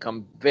going to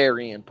become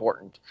very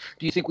important.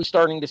 Do you think we're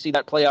starting to see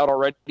that play out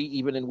already,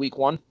 even in week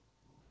 1?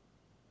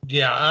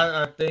 Yeah,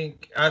 I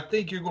think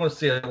you're going to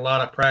see a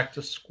lot of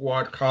practice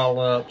squad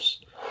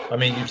call-ups. I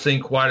mean, you've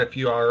seen quite a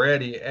few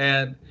already,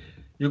 and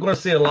you're going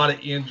to see a lot of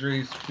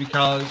injuries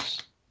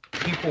because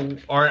people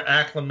aren't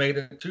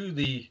acclimated to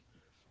the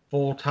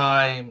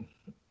full-time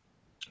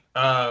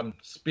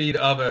speed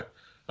of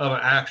of an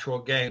actual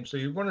game. So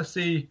you're going to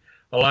see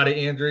a lot of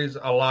injuries,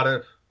 a lot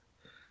of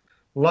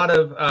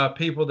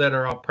people that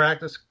are on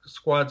practice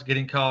squads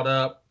getting called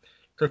up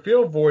to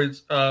fill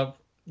voids of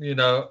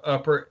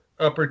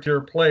upper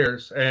tier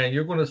players, and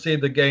you're going to see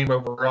the game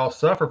overall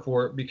suffer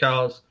for it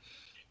because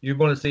you're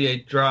going to see a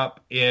drop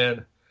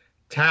in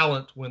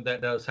talent when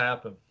that does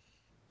happen.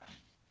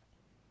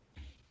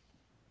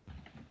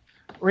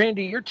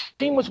 Randy, your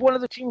team was one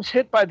of the teams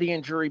hit by the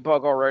injury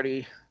bug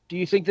already. Do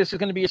you think this is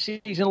going to be a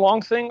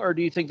season-long thing, or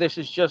do you think this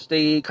is just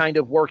a kind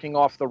of working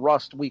off the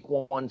rust week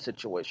one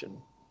situation?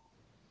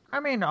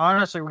 I mean,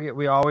 honestly,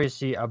 we always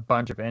see a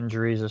bunch of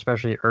injuries,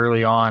 especially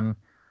early on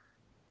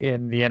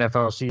in the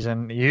NFL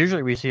season.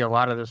 Usually we see a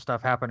lot of this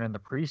stuff happen in the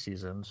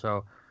preseason,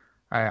 so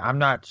I'm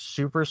not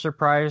super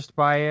surprised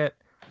by it.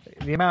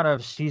 The amount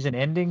of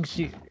season-ending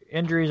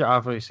injuries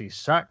obviously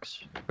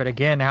sucks, but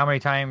again, how many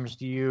times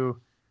do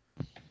you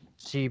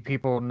see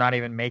people not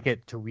even make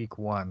it to week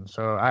one?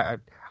 So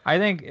I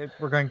think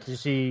we're going to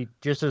see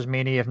just as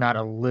many, if not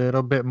a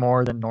little bit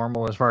more than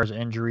normal as far as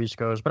injuries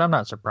goes, but I'm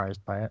not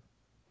surprised by it.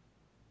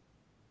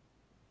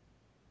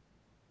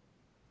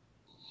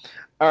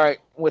 All right,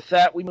 with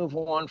that, we move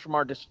on from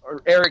our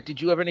Eric,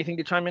 did you have anything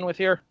to chime in with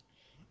here?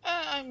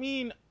 I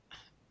mean,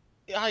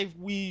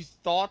 we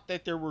thought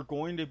that there were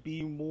going to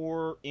be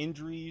more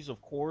injuries,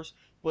 of course,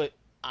 but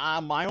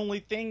my only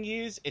thing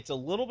is it's a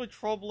little bit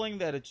troubling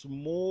that it's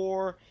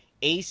more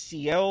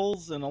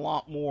ACLs and a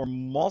lot more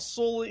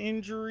muscle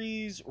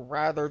injuries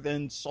rather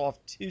than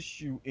soft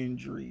tissue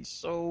injuries.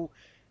 So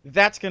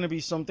that's going to be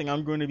something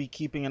I'm going to be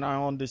keeping an eye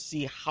on to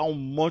see how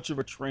much of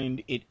a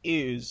trend it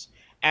is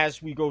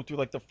as we go through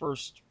like the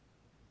first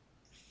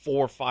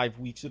 4 or 5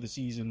 weeks of the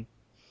season.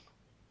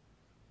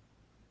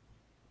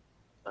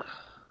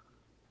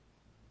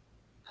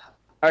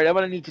 All right, I'm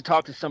going to need to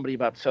talk to somebody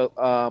about,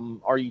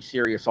 Are You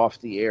Serious off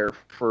the air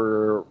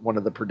for one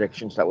of the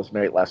predictions that was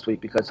made last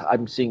week, because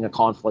I'm seeing a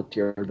conflict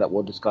here that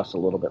we'll discuss a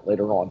little bit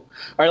later on. All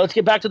right, let's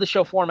get back to the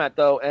show format,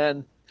 though.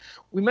 And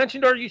we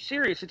mentioned Are You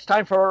Serious? It's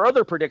time for our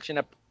other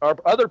prediction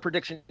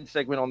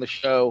segment on the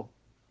show.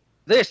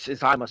 This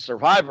is I'm a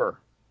Survivor.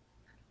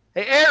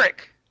 Hey,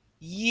 Eric.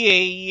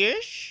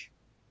 Yeah-ish?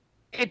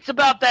 It's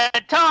about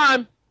that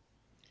time.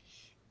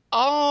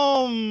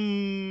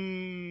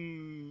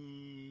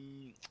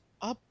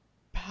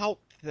 About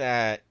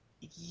that,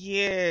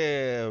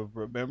 yeah.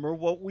 Remember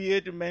what we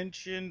had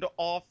mentioned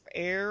off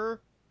air?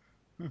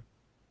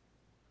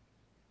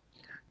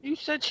 You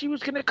said she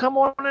was going to come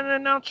on and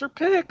announce her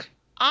pick.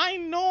 I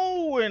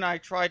know, and I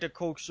tried to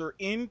coax her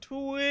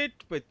into it,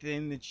 but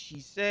then she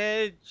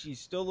said she's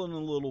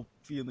still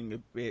feeling a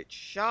bit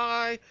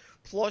shy.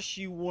 Plus,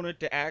 she wanted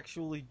to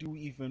actually do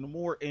even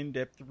more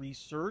in-depth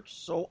research,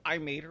 so I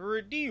made her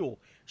a deal.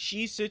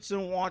 She sits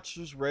and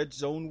watches Red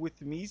Zone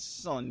with me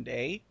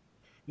Sunday.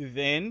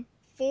 Then,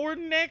 for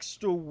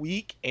next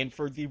week, and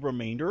for the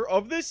remainder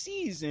of the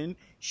season,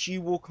 she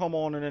will come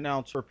on and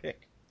announce her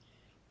pick.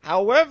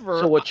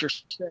 However...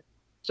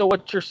 So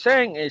what you're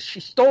saying is she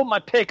stole my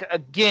pick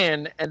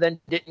again and then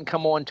didn't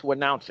come on to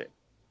announce it.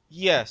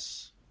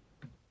 Yes.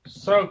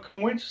 So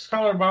can we just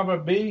call her Mama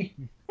B?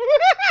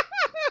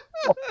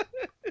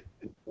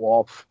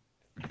 Wolf.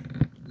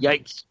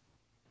 Yikes.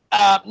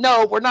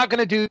 No, we're not going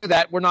to do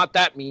that. We're not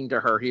that mean to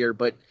her here,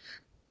 but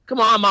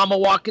come on, Mama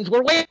Watkins.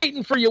 We're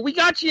waiting for you. We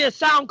got you a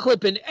sound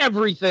clip and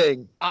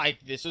everything.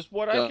 This is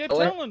what I kept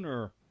telling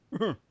her.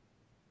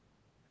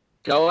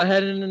 Go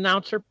ahead and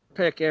announce her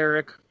pick,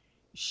 Eric.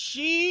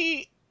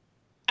 She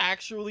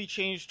actually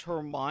changed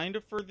her mind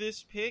for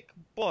this pick,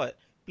 but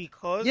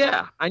because...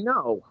 Yeah, I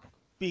know.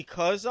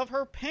 Because of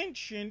her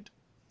penchant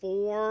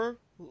for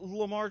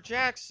Lamar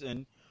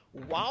Jackson,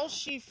 while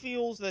she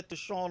feels that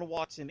Deshaun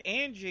Watson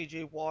and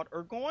J.J. Watt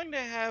are going to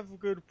have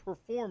good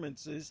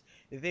performances,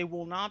 they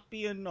will not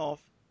be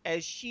enough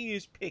as she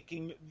is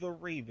picking the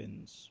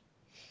Ravens.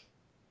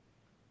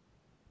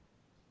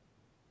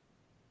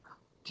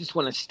 Just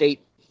want to state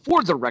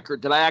for the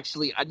record that I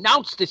actually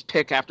announced this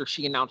pick after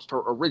she announced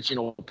her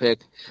original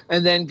pick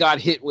and then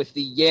got hit with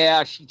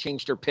she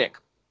changed her pick.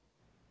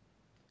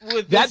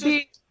 Well, this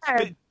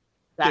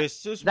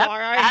is why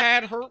I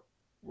had her...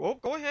 Well,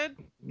 go ahead.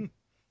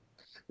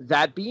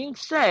 That being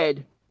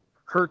said,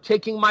 her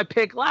taking my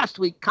pick last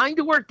week kind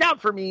of worked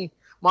out for me.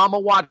 Mama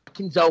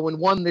Watkins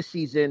 0-1 this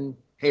season,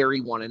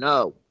 Harry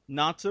 1-0.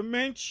 Not to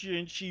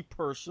mention, she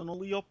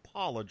personally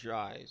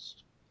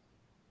apologized.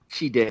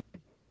 She did.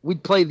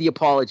 We'd play the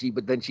apology,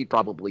 but then she'd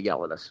probably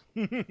yell at us.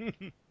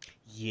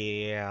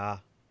 Yeah.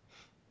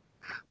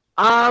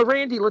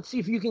 Randy, let's see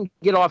if you can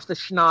get off the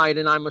schneid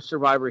and I'm a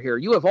Survivor here.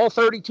 You have all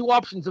 32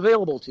 options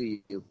available to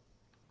you.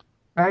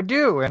 I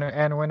do,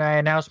 and when I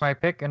announced my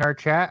pick in our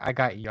chat, I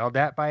got yelled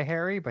at by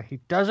Harry, but he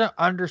doesn't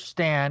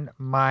understand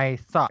my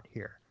thought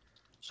here.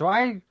 So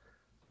I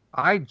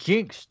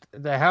jinxed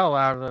the hell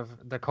out of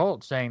the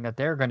Colts saying that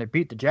they're going to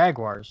beat the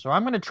Jaguars. So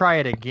I'm going to try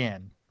it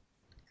again.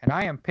 And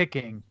I am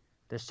picking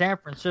the San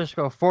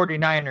Francisco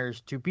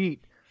 49ers to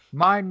beat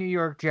my New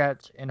York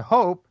Jets in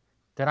hope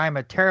that I'm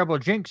a terrible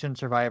jinx in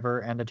Survivor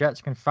and the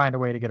Jets can find a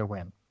way to get a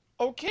win.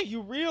 Okay,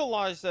 you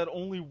realize that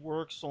only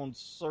works on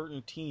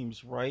certain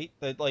teams, right?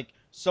 That, like,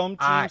 some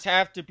teams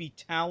have to be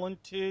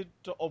talented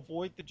to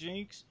avoid the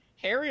jinx.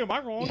 Harry, am I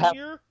wrong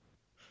here?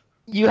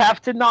 You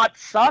have to not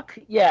suck?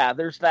 Yeah,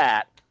 there's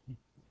that.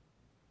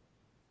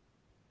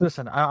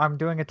 Listen, I'm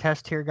doing a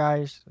test here,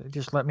 guys.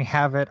 Just let me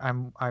have it.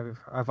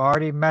 I've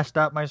already messed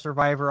up my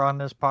Survivor on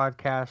this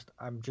podcast.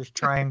 I'm just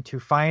trying to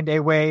find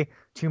a way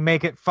to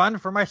make it fun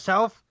for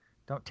myself.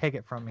 Don't take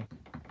it from me.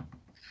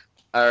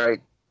 All right.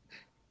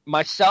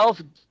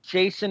 Myself,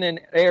 Jason, and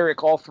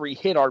Eric, all three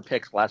hit our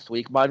picks last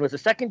week. Mine was a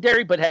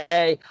secondary, but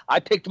hey, I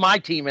picked my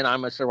team and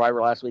I'm a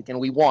Survivor last week, and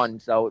we won,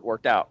 so it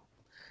worked out.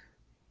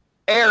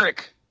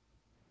 Eric,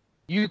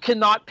 you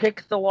cannot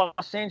pick the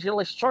Los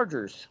Angeles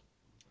Chargers.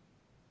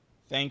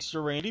 Thanks to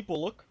Randy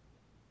Bullock.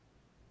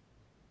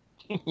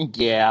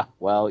 Yeah,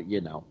 well,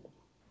 you know.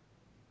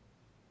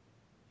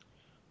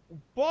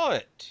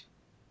 But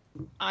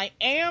I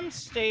am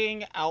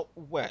staying out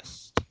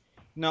west.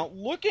 Now,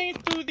 looking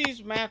through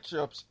these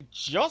matchups,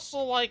 just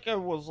like I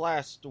was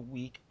last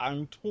week,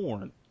 I'm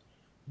torn.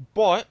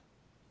 But,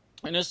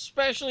 and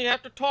especially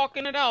after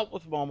talking it out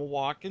with Mama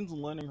Watkins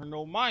and letting her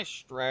know my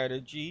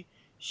strategy,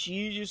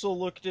 she just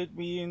looked at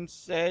me and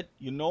said,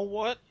 you know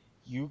what?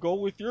 You go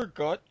with your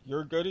gut.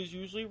 Your gut is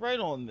usually right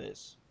on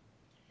this.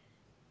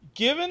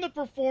 Given the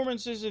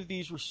performances of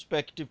these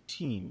respective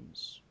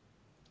teams,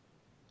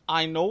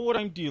 I know what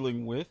I'm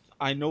dealing with.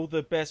 I know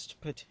the best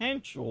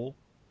potential.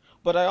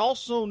 But I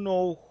also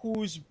know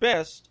who's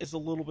best is a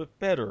little bit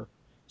better.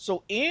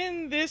 So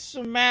in this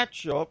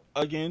matchup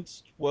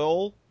against,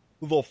 well,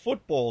 the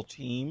football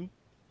team,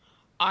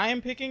 I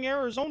am picking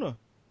Arizona.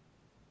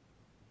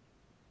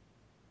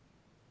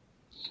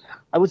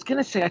 I was going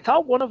to say, I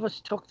thought one of us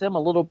took them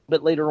a little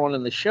bit later on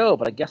in the show,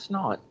 but I guess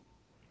not.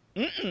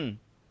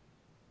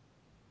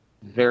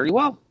 Very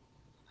well.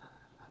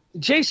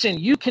 Jason,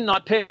 you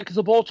cannot pick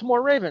the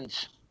Baltimore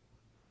Ravens.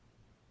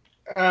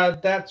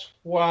 That's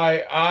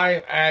why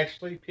I'm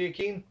actually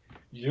picking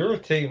your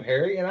team,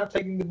 Harry, and I'm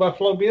taking the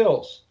Buffalo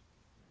Bills.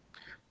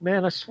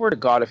 Man, I swear to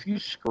God, if you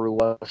screw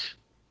us.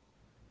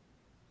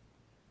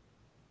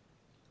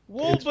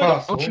 Well, it's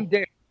possible. Don't you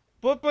dare.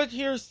 But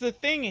here's the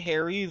thing,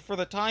 Harry. For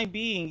the time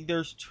being,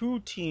 there's two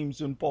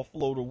teams in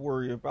Buffalo to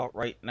worry about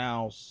right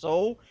now.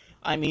 So,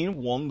 I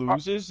mean, one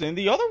loses, and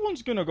the other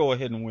one's going to go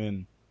ahead and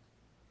win.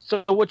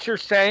 So what you're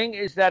saying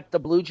is that the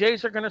Blue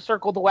Jays are going to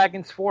circle the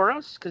wagons for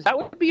us? Because that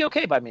would be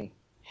okay by me.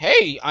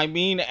 Hey, I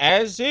mean,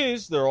 as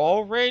is, they're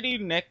already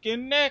neck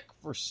and neck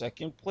for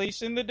second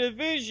place in the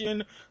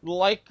division,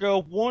 like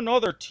one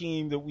other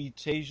team that we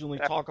occasionally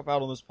talk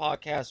about on this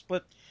podcast.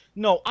 But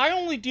no, I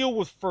only deal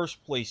with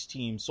first place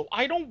teams, so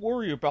I don't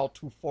worry about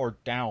too far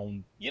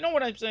down. You know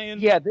what I'm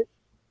saying? Yeah,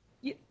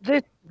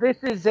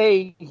 this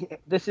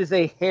is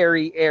a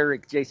Harry,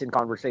 Eric, Jason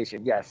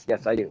conversation. Yes,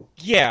 I do.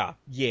 Yeah.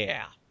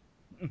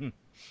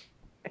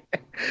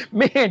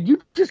 Man,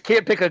 you just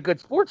can't pick a good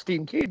sports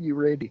team, can you,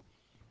 Randy?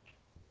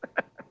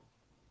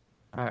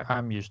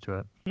 I'm used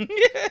to it.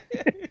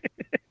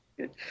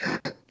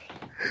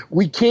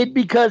 We kid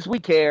because we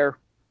care.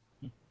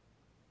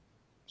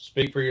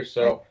 Speak for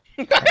yourself.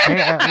 Hey,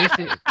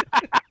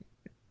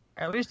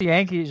 at least the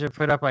Yankees have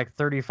put up like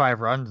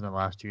 35 runs in the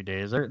last 2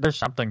 days. There's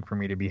something for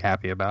me to be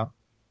happy about.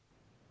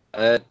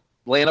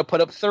 Atlanta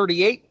put up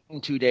 38 in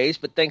 2 days,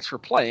 but thanks for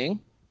playing.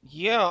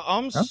 Yeah,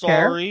 I'm Don't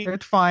sorry. care.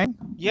 It's fine.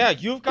 Yeah,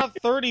 you've got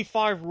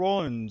 35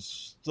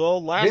 runs. The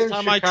last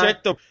time I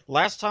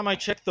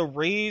checked, the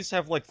Rays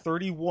have like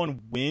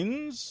 31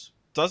 wins.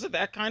 Doesn't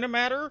that kind of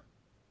matter?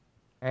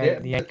 And Yeah,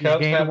 the Yankees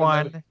gained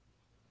one.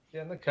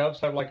 Yeah, and the Cubs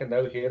have like a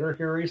no-hitter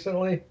here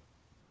recently.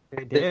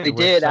 They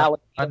did,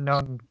 Alex.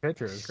 Unknown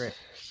pitcher. It was great.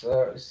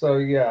 So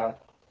yeah.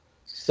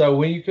 So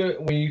when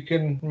you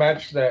can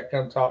match that,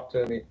 come talk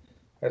to me.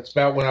 That's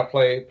about when I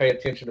pay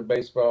attention to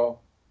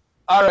baseball.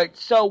 All right,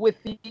 so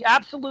with the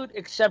absolute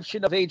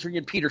exception of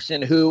Adrian Peterson,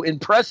 who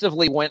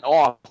impressively went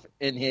off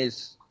in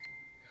his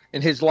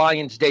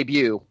Lions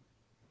debut,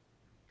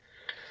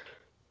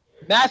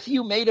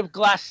 Matthew Made of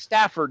Glass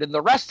Stafford and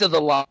the rest of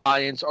the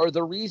Lions are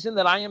the reason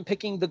that I am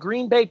picking the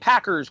Green Bay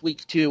Packers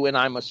week 2 and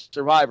I'm a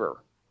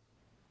survivor.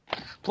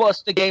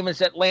 Plus, the game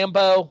is at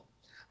Lambeau.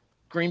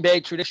 Green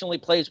Bay traditionally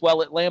plays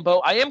well at Lambeau.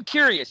 I am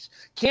curious,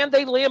 can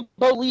they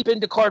Lambeau leap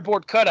into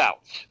cardboard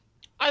cutouts?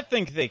 I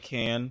think they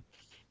can.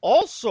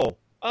 Also,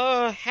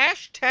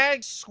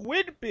 hashtag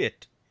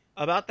Squidbit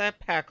about that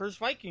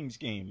Packers-Vikings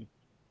game.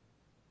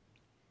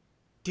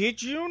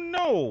 Did you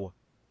know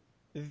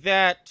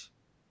that,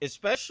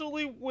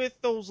 especially with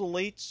those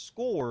late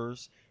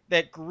scores,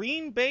 that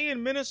Green Bay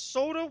and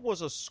Minnesota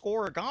was a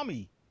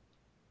scoregami?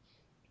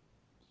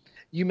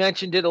 You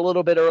mentioned it a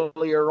little bit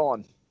earlier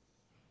on.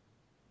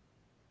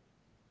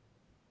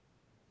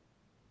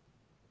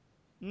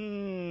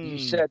 You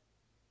said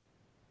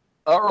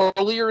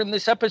earlier in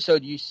this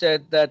episode, you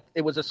said that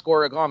it was a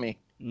scoregami.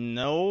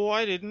 No,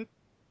 I didn't.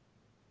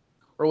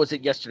 Or was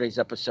it yesterday's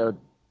episode?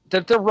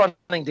 They're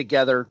running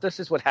together. This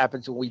is what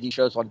happens when we do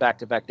shows on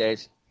back-to-back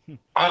days.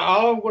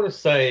 All I want to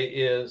say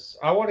is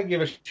I want to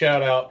give a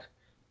shout out.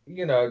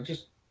 You know,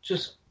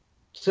 just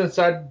since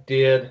I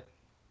did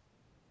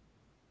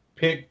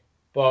pick,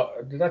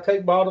 did I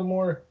take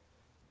Baltimore?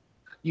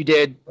 You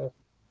did.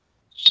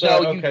 So,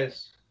 No, okay.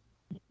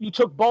 You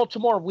took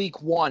Baltimore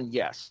week 1,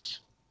 yes.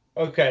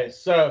 Okay,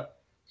 so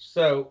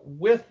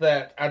with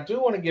that, I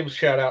do want to give a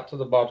shout out to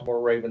the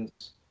Baltimore Ravens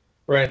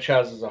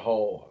franchise as a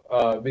whole,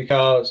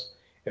 because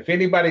if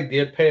anybody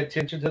did pay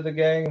attention to the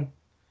game,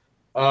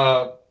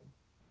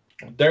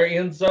 their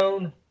end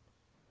zone,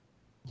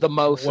 the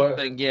most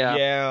thing, yeah.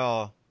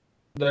 Yeah.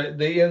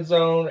 The end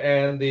zone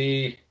and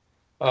the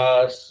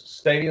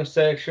stadium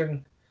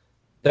section,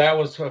 that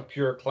was a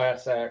pure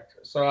class act.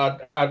 So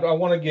I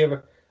want to give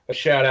a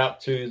shout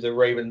out to the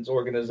Ravens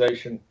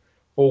organization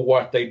for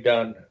what they've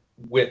done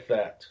with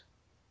that.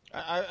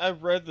 I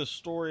read the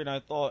story and I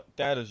thought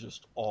that is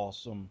just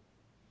awesome.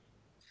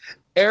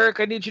 Eric,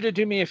 I need you to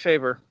do me a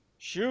favor.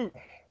 Shoot.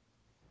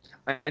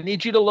 I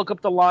need you to look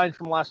up the line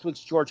from last week's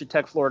Georgia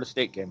Tech Florida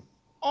State game.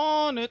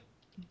 On it.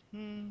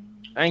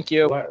 Thank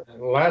you.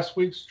 Last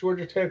week's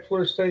Georgia Tech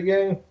Florida State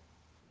game?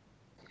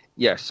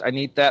 Yes, I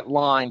need that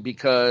line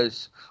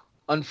because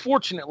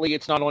unfortunately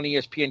it's not on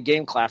ESPN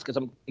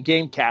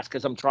Gamecast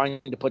because I'm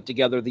trying to put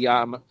together the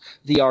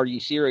Are You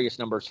Serious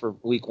numbers for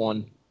week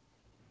 1.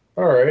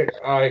 All right,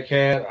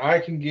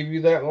 I can give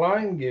you that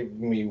line. Give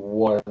me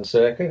 1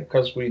 second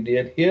because we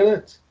did hit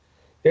it.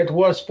 It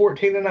was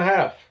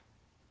 14.5.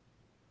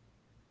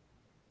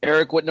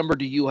 Eric, what number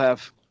do you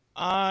have?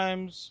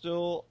 I'm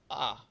still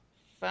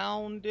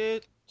found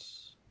it.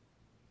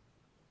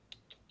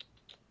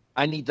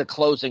 I need the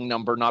closing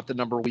number, not the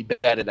number we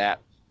betted at.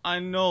 I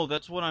know,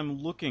 that's what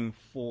I'm looking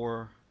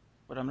for,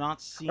 but I'm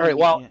not seeing All right,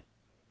 well,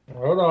 it.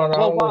 Hold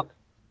on.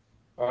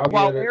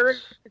 While Eric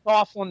is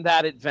off on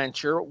that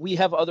adventure, we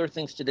have other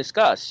things to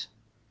discuss.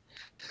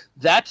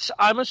 That's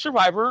I'm a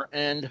Survivor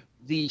and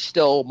the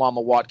still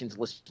Mama Watkins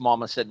list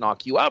Mama said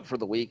knock you out for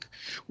the week.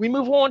 We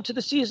move on to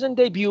the season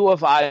debut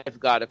of I've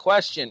Got a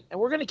Question, and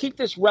we're going to keep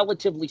this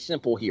relatively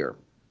simple here.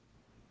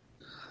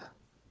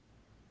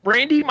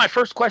 Randy, my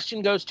first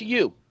question goes to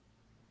you.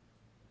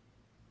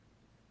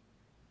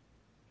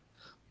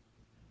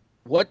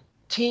 What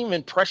team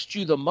impressed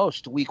you the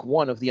most week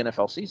 1 of the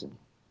NFL season?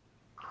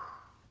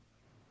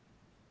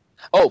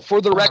 Oh,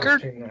 for the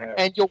record,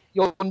 and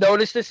you'll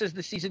notice this as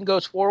the season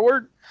goes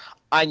forward,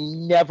 I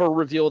never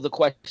reveal the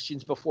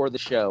questions before the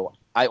show.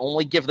 I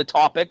only give the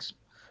topics,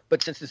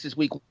 but since this is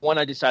week 1,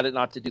 I decided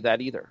not to do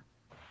that either.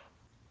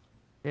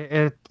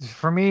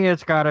 For me,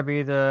 it's got to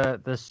be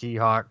the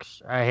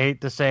Seahawks. I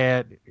hate to say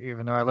it,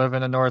 even though I live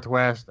in the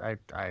Northwest.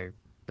 I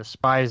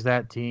despise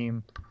that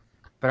team,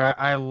 but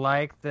I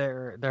like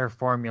their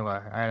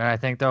formula, and I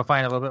think they'll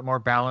find a little bit more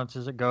balance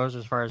as it goes.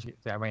 As far as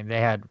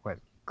they had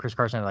Chris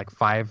Carson had like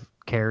 5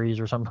 carries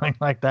or something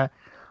like that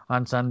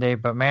on Sunday,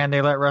 but man,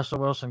 they let Russell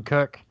Wilson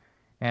cook,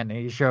 and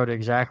he showed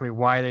exactly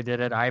why they did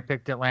it. I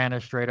picked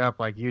Atlanta straight up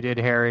like you did,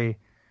 Harry,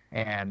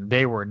 and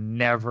they were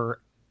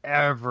never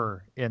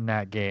ever in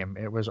that game.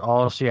 It was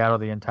all Seattle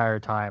the entire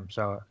time.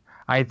 So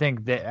I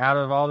think that out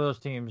of all those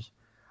teams,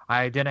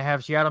 I didn't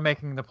have Seattle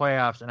making the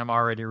playoffs, and I'm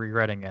already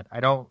regretting it.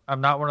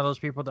 I'm not one of those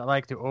people that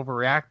like to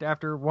overreact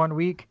after 1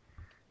 week,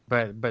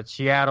 but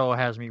Seattle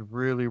has me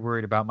really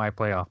worried about my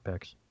playoff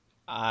picks.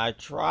 I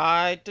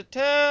tried to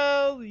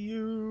tell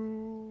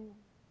you.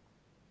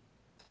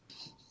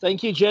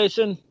 Thank you,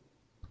 Jason.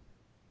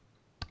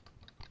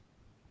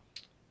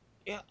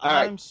 Yeah,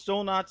 right. I'm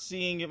still not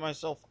seeing it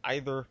myself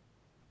either.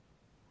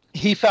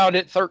 He found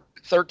it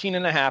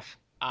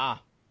 13.5.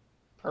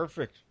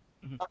 Perfect.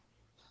 All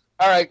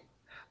right.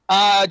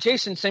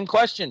 Jason, same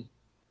question.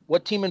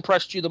 What team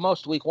impressed you the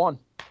most week 1?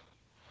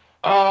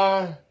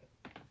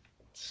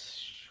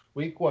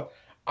 Week 1.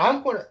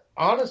 I'm going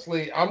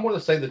to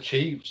say the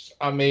Chiefs.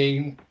 I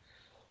mean,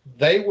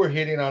 they were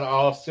hitting on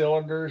all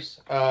cylinders.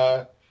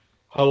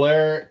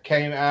 Hilaire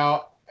came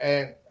out,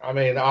 and I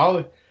mean,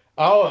 I'll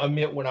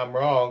admit when I'm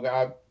wrong.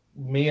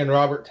 Me and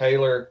Robert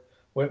Taylor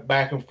went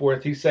back and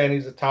forth. He's saying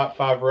he's a top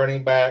 5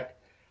 running back.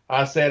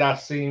 I said I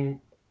see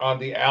him on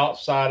the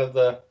outside of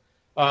the,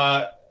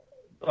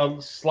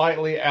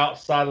 slightly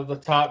outside of the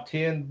top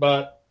 10.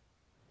 But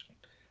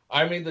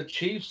I mean, the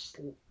Chiefs.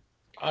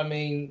 I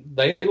mean,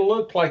 they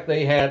looked like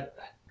they had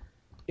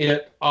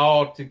it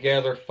all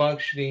together,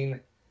 functioning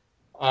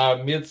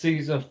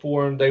mid-season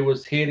form. They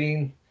was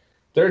hitting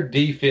their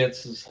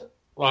defenses.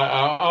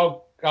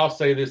 I'll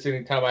say this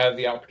anytime I have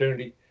the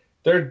opportunity.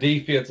 Their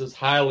defense is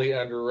highly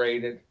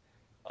underrated,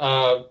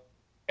 and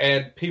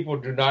people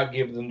do not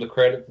give them the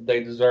credit that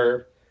they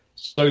deserve.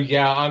 So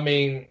yeah, I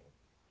mean,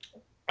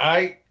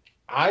 I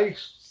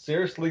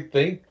seriously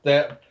think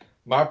that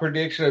my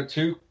prediction of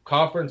 2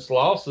 conference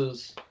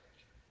losses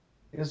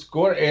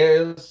could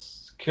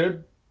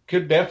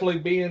definitely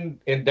be in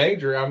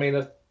danger. I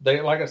mean, they,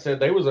 like I said,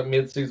 they was a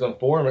mid-season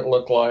form, it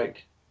looked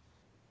like.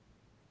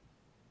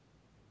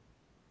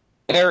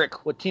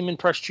 Eric, what team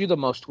impressed you the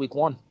most week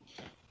 1?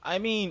 I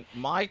mean,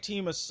 my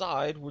team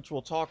aside, which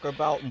we'll talk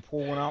about and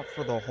pull one out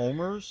for the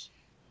homers,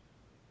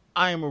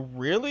 I'm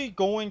really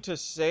going to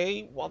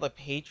say, while the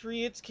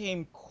Patriots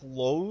came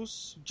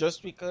close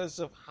just because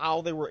of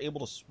how they were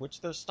able to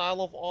switch their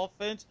style of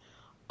offense,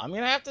 I'm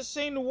going to have to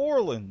say New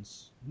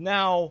Orleans.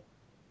 Now,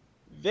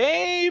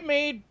 they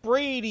made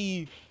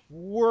Brady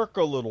work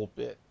a little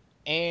bit,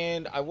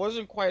 and I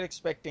wasn't quite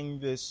expecting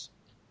this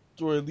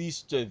to at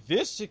least to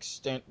this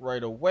extent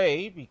right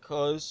away,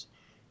 because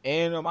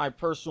in my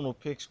personal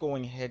picks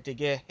going head to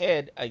get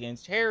head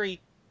against Harry,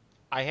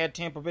 I had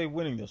Tampa Bay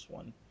winning this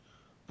one.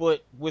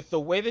 But with the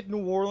way that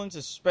New Orleans,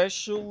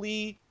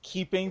 especially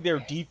keeping their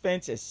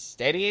defense as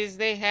steady as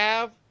they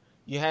have,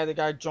 you had the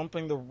guy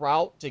jumping the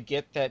route to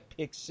get that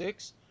pick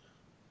six.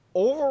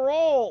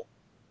 Overall,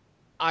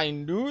 I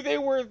knew they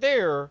were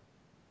there.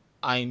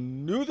 I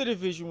knew the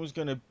division was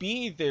going to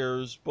be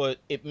theirs, but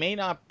it may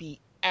not be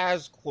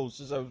as close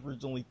as I was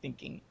originally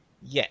thinking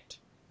yet.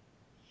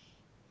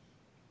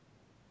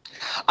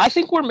 I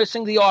think we're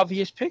missing the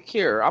obvious pick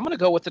here. I'm going to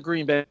go with the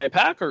Green Bay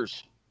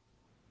Packers.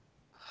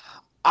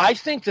 I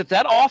think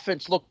that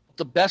offense looked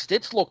the best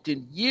it's looked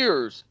in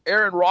years.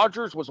 Aaron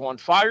Rodgers was on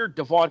fire.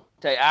 Devontae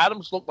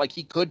Adams looked like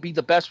he could be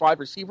the best wide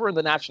receiver in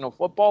the National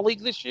Football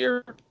League this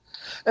year.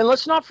 And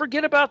let's not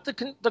forget about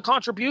the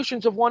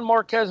contributions of one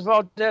Marquez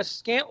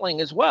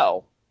Valdez-Scantling as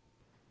well.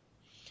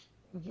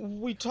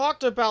 We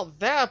talked about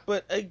that,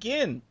 but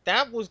again,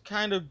 that was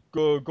kind of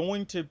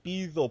going to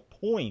be the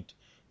point.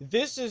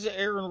 This is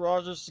Aaron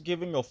Rodgers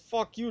giving a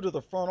fuck you to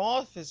the front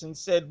office and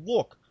said,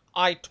 look,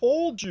 I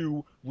told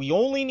you we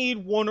only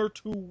need one or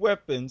two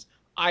weapons.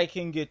 I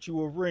can get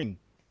you a ring.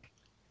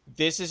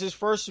 This is his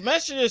first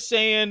message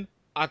saying,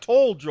 I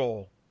told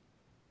y'all.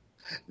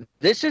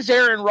 This is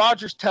Aaron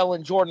Rodgers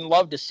telling Jordan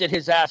Love to sit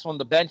his ass on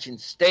the bench and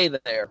stay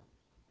there.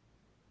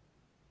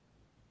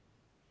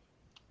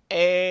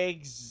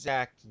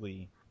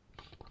 Exactly.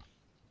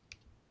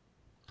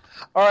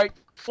 All right,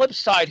 flip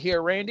side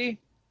here, Randy.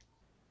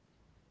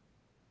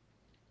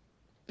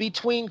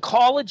 Between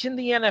college and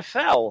the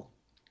NFL,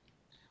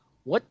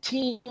 what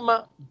team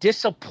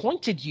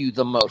disappointed you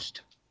the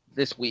most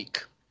this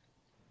week?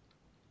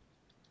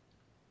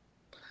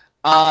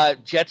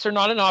 Jets are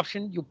not an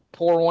option. You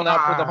pour one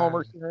out for the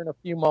homers here in a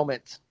few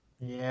moments.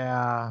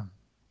 Yeah.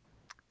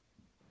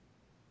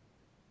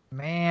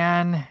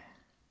 Man.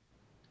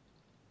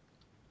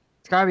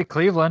 It's got to be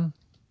Cleveland.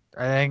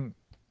 I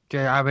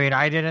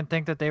didn't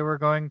think that they were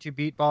going to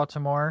beat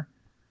Baltimore,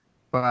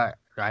 but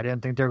I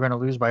didn't think they were going to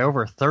lose by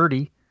over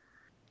 30.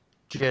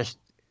 Just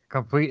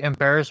complete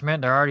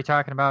embarrassment. They're already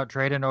talking about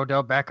trading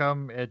Odell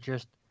Beckham. It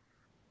just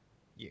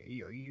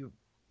you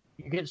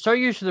get so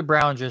used to the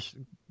Browns just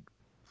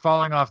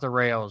falling off the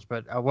rails,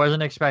 but I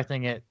wasn't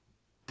expecting it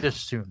this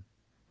soon,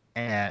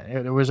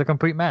 and it was a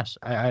complete mess.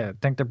 I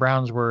think the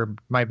Browns were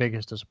my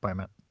biggest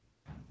disappointment.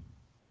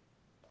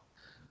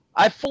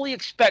 I fully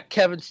expect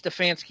Kevin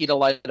Stefanski to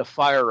light a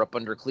fire up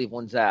under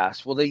Cleveland's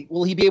ass. Will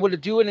he be able to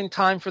do it in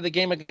time for the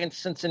game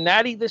against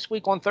Cincinnati this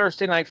week on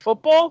Thursday Night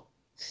Football?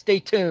 Stay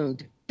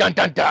tuned. Dun,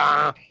 dun,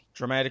 dun.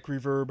 Dramatic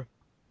reverb.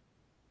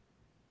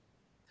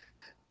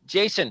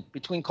 Jason,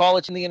 between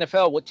college and the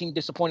NFL, what team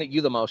disappointed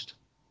you the most?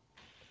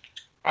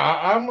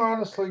 I'm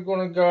honestly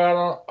going to go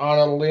out on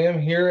a limb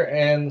here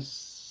and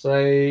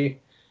say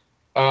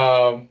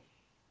a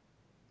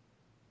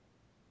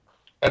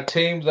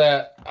team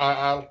that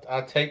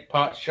I take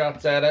pot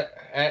shots at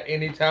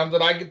any time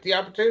that I get the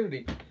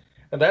opportunity.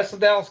 And that's the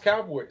Dallas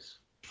Cowboys.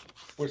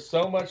 With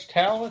so much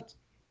talent,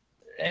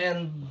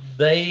 and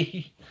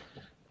they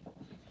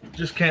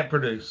just can't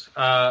produce.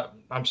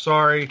 I'm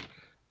sorry.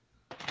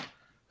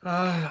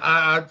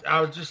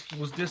 I just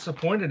was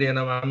disappointed in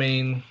them. I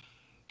mean,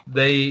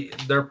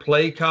 their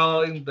play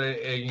calling,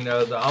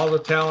 all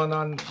the talent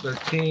on their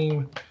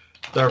team,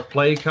 their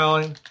play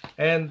calling,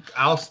 and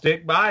I'll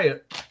stick by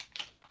it.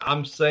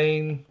 I'm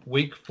saying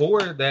week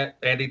 4 that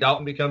Andy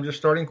Dalton becomes your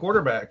starting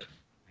quarterback.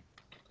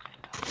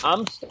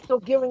 I'm still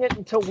giving it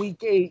until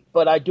week 8,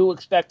 but I do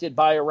expect it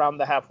by around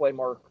the halfway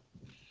mark.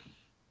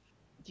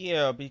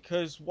 Yeah,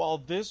 because while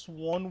this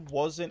one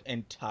wasn't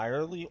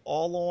entirely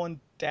all on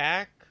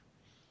Dak,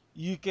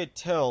 you could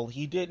tell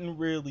he didn't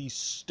really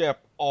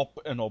step up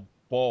and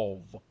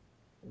above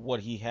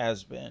what he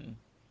has been.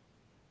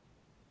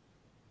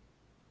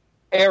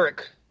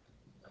 Erik,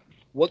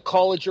 what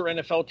college or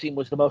NFL team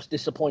was the most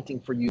disappointing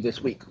for you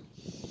this week?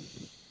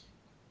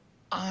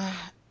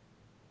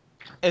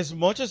 As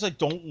much as I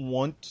don't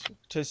want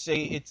to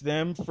say it's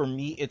them, for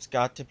me, it's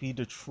got to be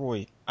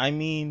Detroit. I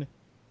mean,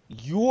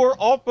 you're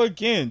up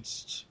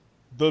against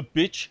the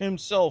bitch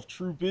himself,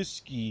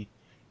 Trubisky,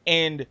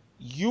 and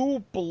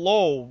you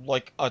blow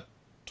like a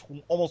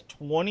almost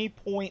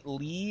 20-point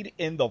lead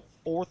in the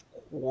fourth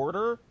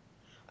quarter.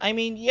 I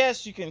mean,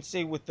 yes, you can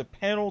say with the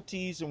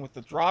penalties and with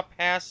the drop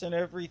pass and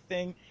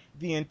everything,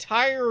 the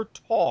entire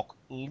talk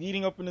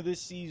leading up into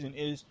this season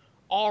is,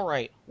 all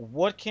right,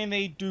 what can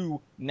they do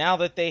now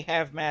that they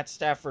have Matt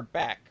Stafford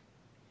back?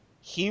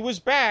 He was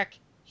back.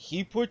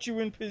 He put you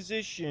in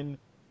position.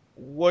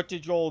 What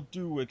did y'all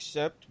do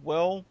except,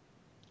 well,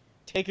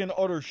 take an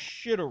utter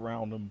shit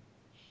around him?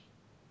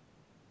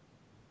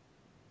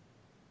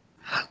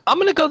 I'm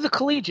going to go the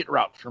collegiate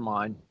route for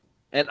mine.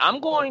 And I'm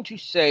going to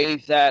say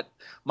that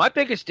my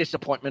biggest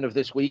disappointment of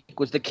this week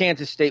was the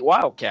Kansas State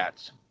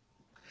Wildcats.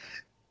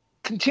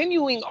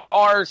 Continuing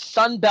our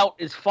Sun Belt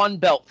is Fun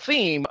Belt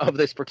theme of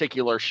this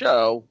particular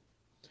show,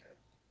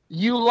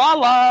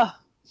 ULala,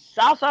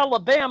 South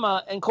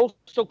Alabama, and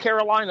Coastal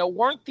Carolina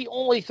weren't the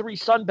only three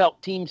Sun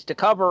Belt teams to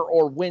cover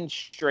or win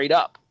straight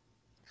up.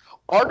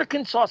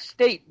 Arkansas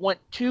State went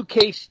to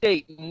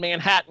K-State in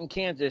Manhattan,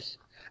 Kansas,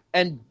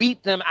 and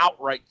beat them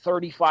outright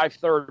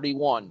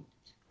 35-31.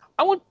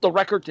 I want the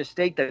record to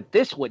state that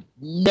this would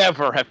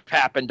never have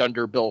happened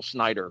under Bill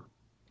Snyder.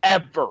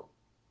 Ever.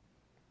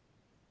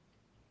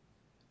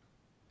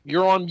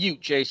 You're on mute,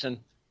 Jason.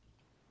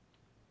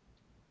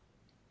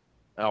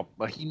 Oh,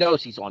 but he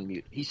knows he's on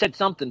mute. He said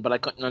something, but I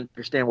couldn't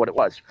understand what it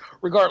was.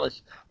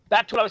 Regardless,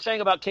 back to what I was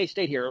saying about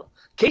K-State here.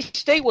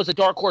 K-State was a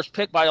dark horse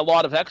pick by a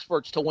lot of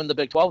experts to win the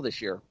Big 12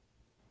 this year.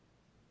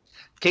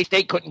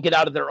 K-State couldn't get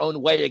out of their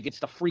own way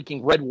against the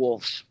freaking Red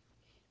Wolves.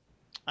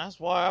 That's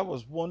why I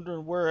was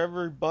wondering where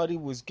everybody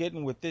was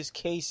getting with this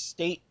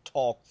K-State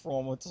talk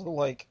from. It's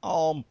like,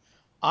 I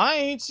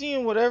ain't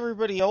seeing what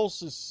everybody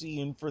else is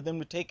seeing for them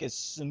to take a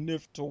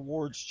sniff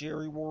towards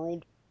Jerry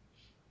World.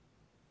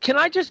 Can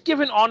I just give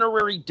an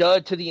honorary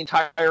dud to the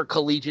entire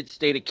collegiate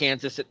state of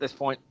Kansas at this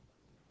point?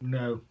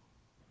 No.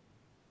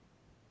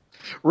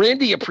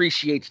 Randy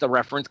appreciates the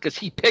reference because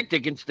he picked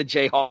against the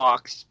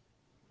Jayhawks.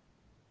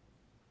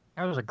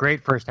 That was a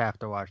great first half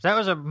to watch. That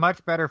was a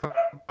much better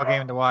football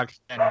game to watch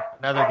than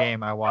another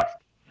game I watched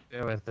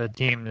with the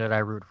team that I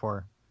root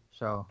for.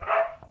 So,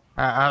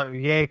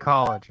 yay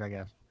college, I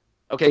guess.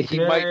 Okay,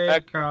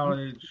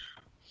 college.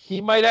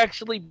 He might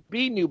actually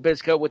be New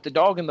Bisco with the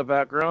dog in the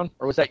background.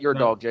 Or was that your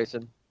dog,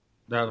 Jason?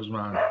 That was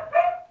mine.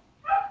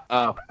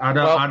 Oh, I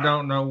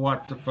don't know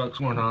what the fuck's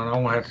going on.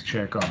 I'm gonna have to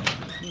check on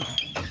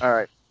it. All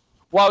right.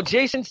 While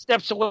Jason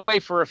steps away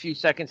for a few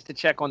seconds to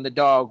check on the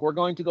dog, we're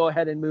going to go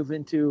ahead and move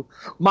into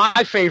my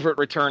favorite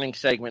returning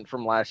segment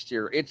from last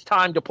year. It's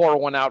time to pour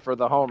one out for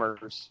the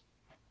homers.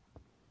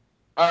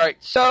 All right,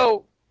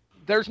 so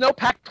there's no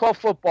Pac-12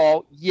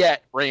 football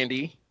yet,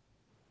 Randy.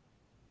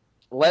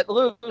 Let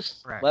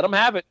loose. Right. Let them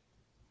have it.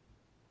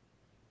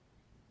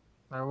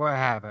 What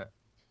have it?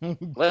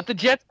 Let the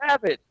Jets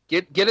have it.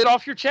 Get it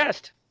off your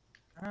chest.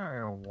 I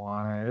don't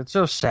want it. It's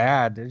so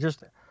sad.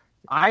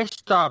 I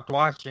stopped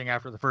watching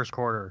after the first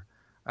quarter.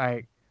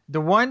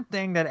 The one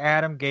thing that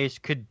Adam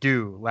Gase could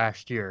do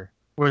last year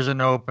was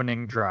an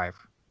opening drive.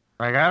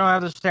 I don't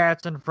have the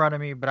stats in front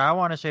of me, but I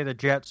want to say the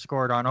Jets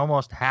scored on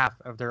almost half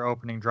of their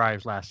opening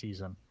drives last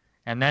season,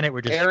 and then it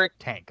would just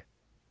tank.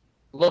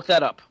 Look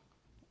that up.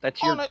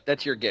 That's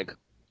your gig.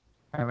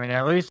 I mean,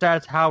 at least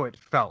that's how it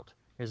felt,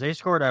 is they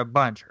scored a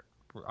bunch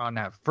on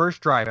that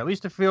first drive, at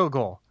least a field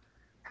goal.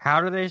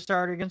 How do they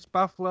start against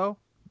Buffalo?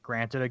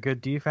 Granted, a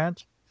good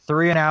defense.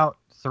 3 and out,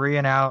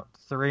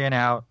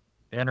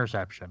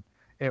 interception.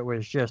 It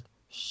was just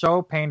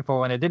so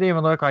painful, and it didn't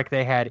even look like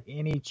they had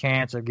any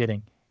chance of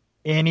getting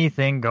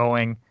anything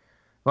going.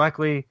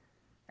 Luckily,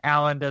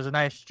 Allen does a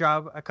nice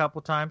job a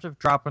couple times of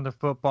dropping the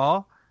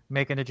football,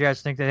 making the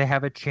Jets think that they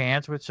have a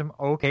chance with some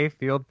okay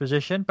field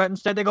position, but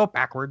instead they go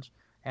backwards,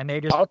 and they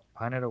just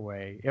punt it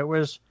away. It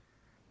was,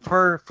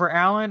 for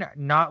Allen,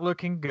 not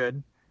looking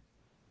good.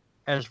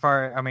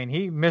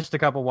 He missed a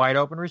couple wide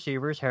open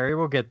receivers. Harry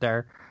will get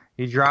there.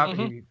 He dropped.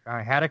 He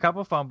had a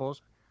couple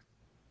fumbles.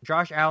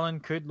 Josh Allen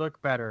could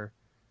look better.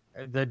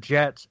 The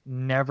Jets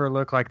never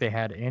looked like they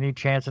had any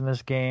chance in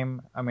this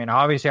game. I mean,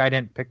 obviously, I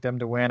didn't pick them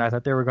to win. I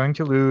thought they were going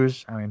to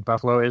lose. I mean,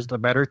 Buffalo is the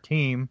better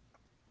team.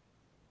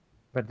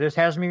 But this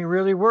has me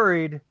really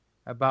worried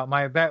about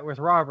my bet with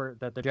Robert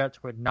that the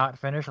Jets would not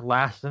finish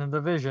last in the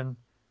division.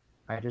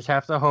 I just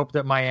have to hope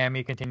that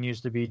Miami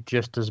continues to be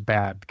just as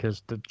bad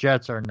because the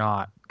Jets are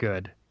not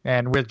good.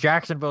 And with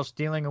Jacksonville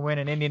stealing a win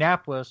in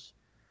Indianapolis,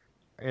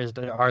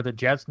 are the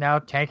Jets now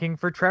tanking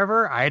for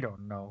Trevor? I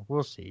don't know.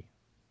 We'll see.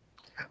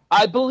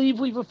 I believe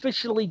we've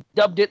officially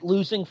dubbed it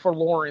losing for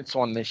Lawrence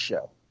on this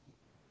show.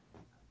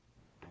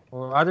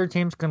 Well, other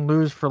teams can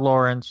lose for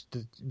Lawrence.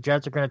 The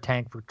Jets are going to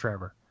tank for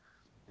Trevor.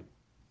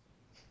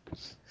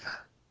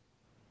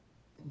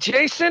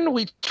 Jason,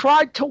 we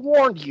tried to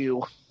warn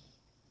you.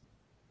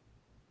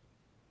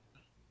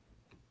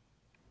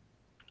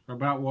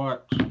 About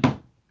what?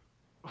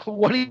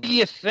 What do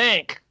you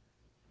think?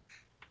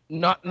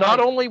 Not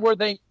only were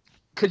they,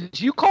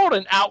 because you called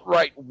an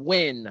outright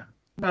win.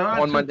 No,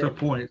 I took the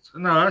points.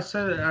 No, I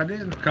said I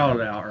didn't call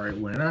it an outright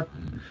win.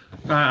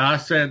 I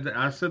said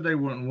they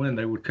wouldn't win;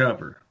 they would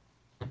cover.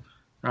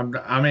 I'm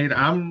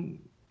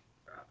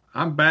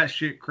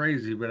batshit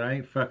crazy, but I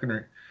ain't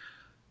fucking,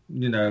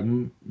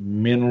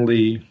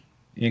 mentally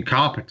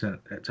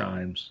incompetent at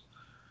times.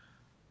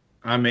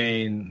 I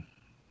mean,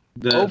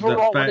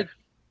 overall,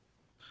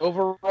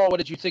 what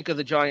did you think of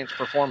the Giants'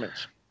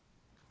 performance?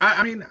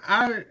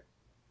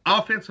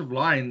 Offensive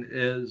line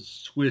is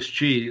Swiss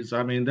cheese.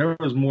 I mean, there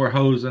was more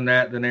hoes in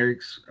that than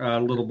Eric's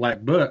little black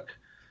book.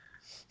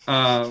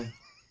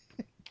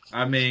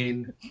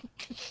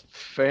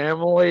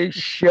 Family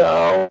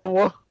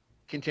show.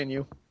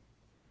 Continue.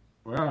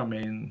 Well, I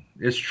mean,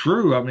 it's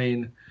true. I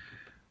mean,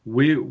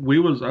 we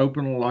was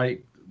open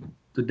like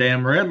the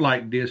damn red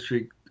light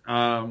district.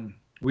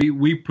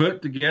 We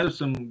put together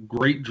some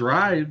great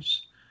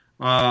drives.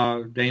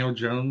 Daniel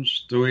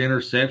Jones threw an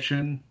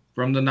interception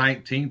from the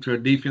 19 to a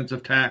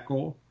defensive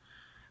tackle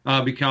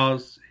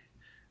because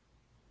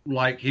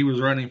like he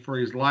was running for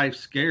his life,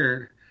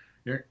 scared.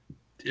 It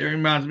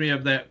reminds me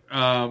of that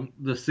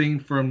the scene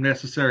from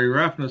Necessary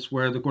Roughness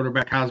where the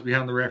quarterback hides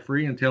behind the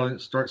referee until it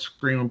starts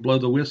screaming, blow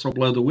the whistle,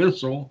 blow the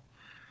whistle.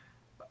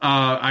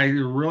 I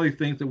really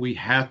think that we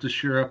have to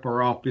shore up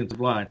our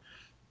offensive line.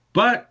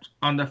 But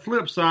on the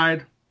flip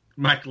side,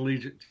 my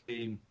collegiate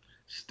team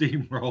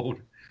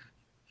steamrolled.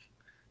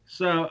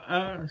 So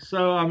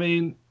I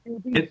mean, To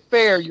be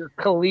fair, your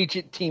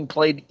collegiate team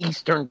played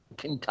Eastern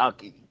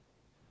Kentucky.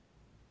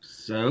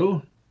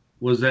 So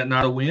was that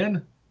not a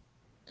win?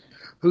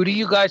 Who do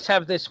you guys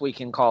have this week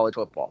in college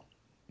football?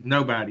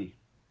 Nobody.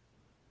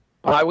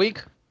 Bye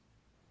week?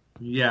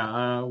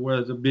 Yeah,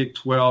 where the Big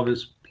 12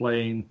 is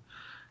playing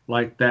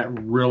like that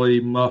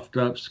really muffed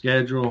up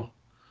schedule.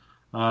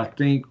 I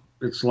think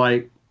it's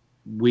like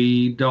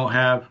we don't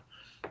have.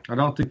 I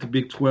don't think the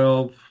Big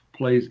 12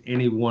 plays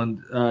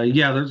anyone.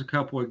 Yeah, there's a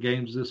couple of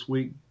games this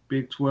week,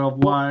 Big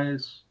 12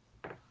 wise.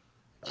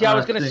 Yeah, I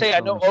was going to say, I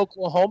know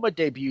Oklahoma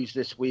debuts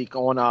this week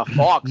on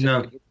Fox.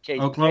 No,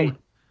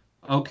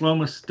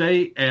 Oklahoma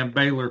State and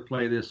Baylor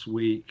play this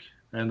week,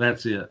 and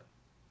that's it.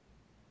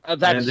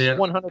 That's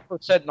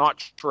 100% not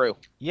true.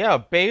 Yeah,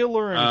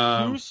 Baylor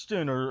and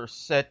Houston are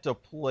set to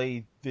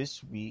play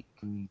this week.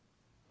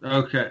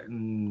 Okay,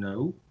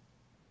 no.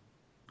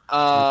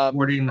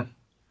 According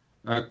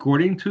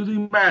to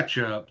the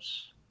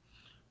matchups,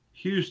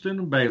 Houston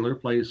and Baylor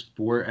plays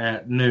 4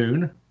 at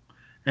noon,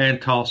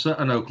 and Tulsa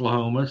and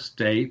Oklahoma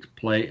State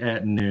play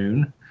at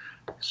noon,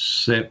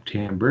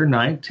 September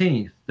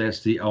 19th.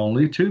 That's the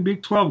only 2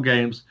 Big 12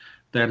 games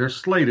that are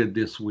slated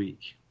this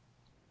week.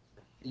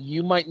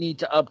 You might need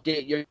to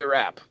update your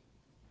app.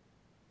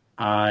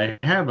 I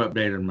have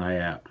updated my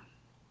app.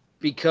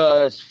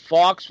 Because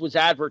Fox was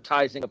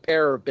advertising a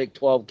pair of Big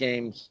 12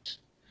 games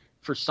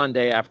for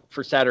Saturday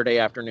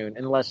afternoon.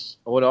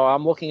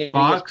 I'm looking at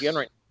Fox? ESPN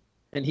right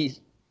now, and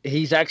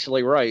he's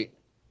actually right.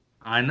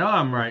 I know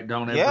I'm right.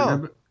 Don't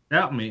ever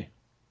doubt me.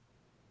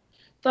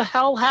 The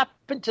hell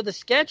happened to the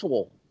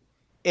schedule?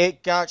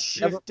 It got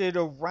shifted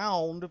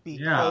around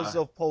because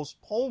of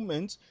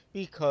postponements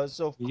because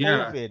of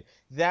COVID. Yeah.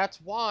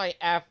 That's why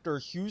after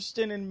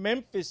Houston and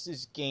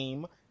Memphis's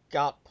game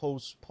got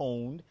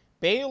postponed,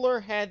 Baylor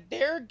had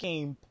their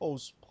game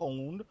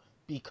postponed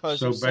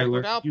because of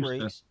separate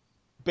outbreaks. Houston.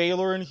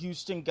 Baylor and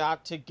Houston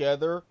got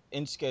together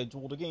and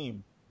scheduled a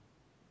game.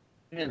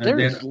 And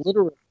there's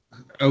literally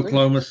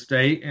Oklahoma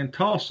State and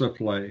Tulsa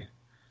play.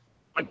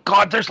 My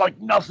God, there's like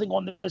nothing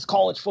on this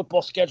college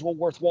football schedule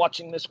worth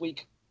watching this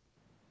week.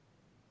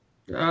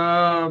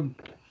 No.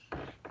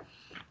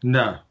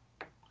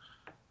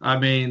 I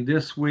mean,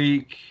 this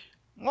week.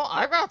 Well,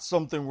 I got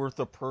something worth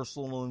a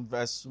personal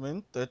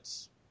investment.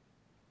 That's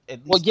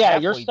at least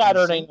your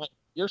Saturday night.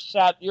 Your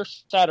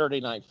Saturday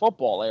night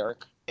football,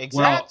 Eric.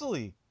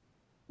 Exactly.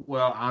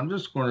 Well, I'm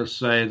just going to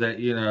say that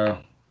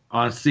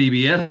on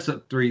CBS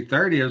at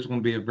 3:30 is going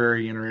to be a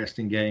very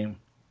interesting game.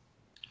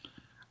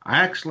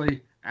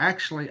 Actually,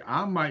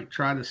 I might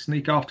try to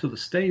sneak off to the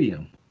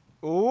stadium.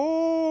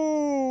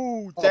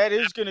 Ooh, that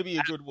is going to be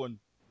a good one.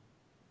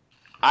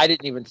 I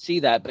didn't even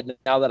see that, but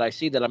now that I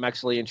see that, I'm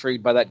actually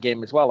intrigued by that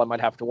game as well. I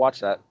might have to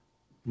watch that.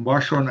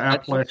 Marshall and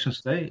Appalachian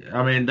State.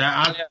 I mean,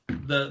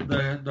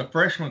 the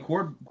freshman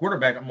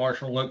quarterback at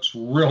Marshall looks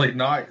really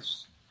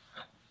nice.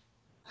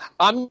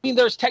 I mean,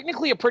 there's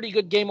technically a pretty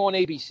good game on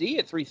ABC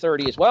at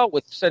 3:30 as well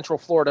with Central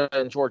Florida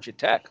and Georgia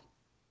Tech.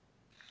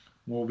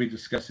 We'll be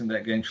discussing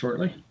that game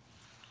shortly.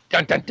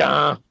 Dun, dun,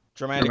 dun.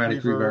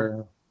 Dramatic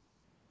reverb.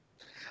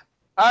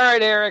 All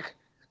right, Eric.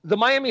 The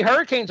Miami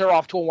Hurricanes are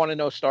off to a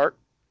 1-0 start.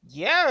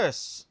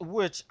 Yes,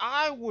 which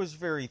I was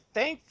very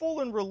thankful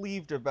and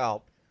relieved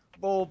about.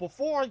 But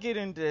before I get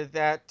into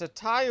that,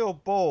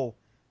 Tatayo Bo,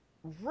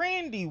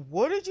 Randy,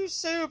 what did you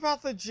say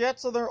about the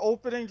Jets on their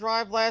opening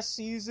drive last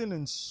season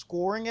and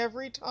scoring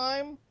every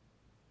time?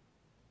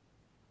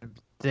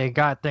 They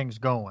got things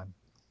going.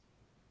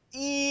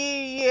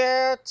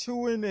 Yeah,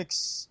 to an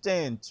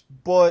extent,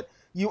 but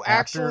you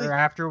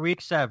after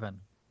week 7.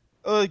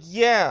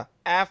 Yeah,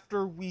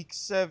 after week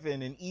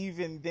 7, and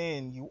even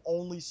then, you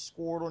only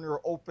scored on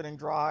your opening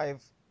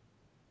drive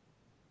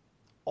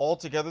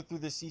altogether through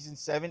the season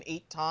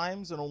 7-8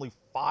 times, and only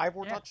 5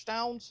 were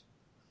touchdowns.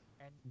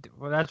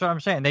 Well, that's what I'm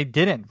saying. They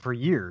didn't for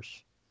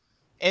years.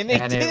 And they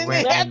didn't.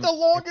 They had the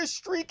longest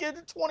streak in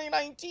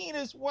 2019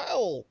 as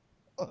well.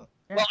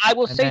 Well, I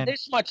will say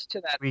this much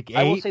to that. Week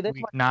 8,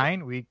 week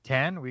 9, week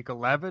 10, week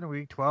 11,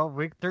 week 12,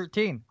 week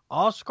 13.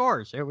 All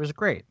scores. It was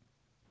great.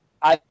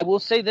 I will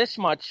say this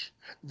much.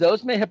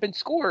 Those may have been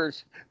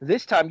scores.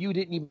 This time you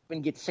didn't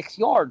even get 6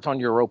 yards on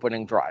your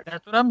opening drive.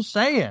 That's what I'm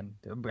saying.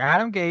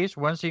 Adam Gase,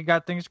 once he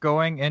got things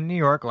going in New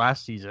York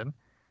last season,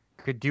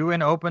 could do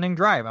an opening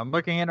drive. I'm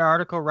looking at an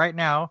article right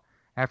now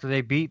after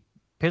they beat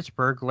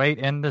Pittsburgh late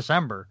in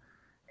December.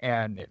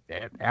 And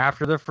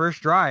after the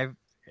first drive,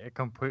 it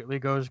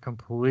goes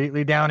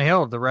completely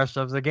downhill the rest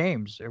of the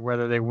games,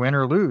 whether they win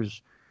or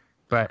lose.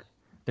 But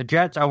the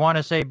Jets, I want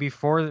to say,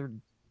 before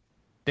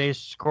they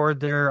scored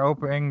their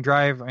opening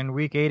drive in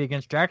Week 8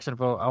 against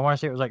Jacksonville, I want to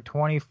say it was like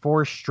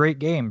 24 straight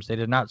games they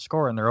did not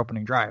score in their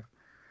opening drive.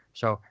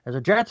 So, as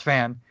a Jets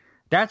fan,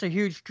 that's a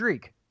huge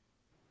streak.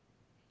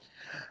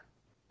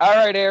 All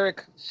right,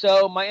 Eric.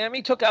 So,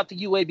 Miami took out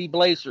the UAB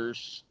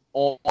Blazers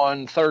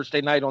on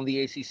Thursday night on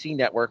the ACC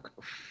network.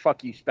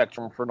 Fuck you,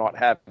 Spectrum, for not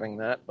having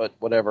that, but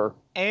whatever.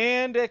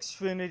 And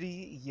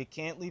Xfinity. You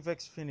can't leave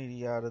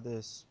Xfinity out of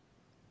this.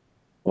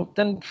 Well,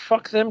 then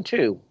fuck them,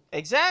 too.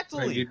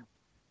 Exactly.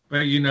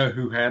 But you know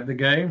who had the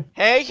game?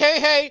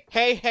 Hey.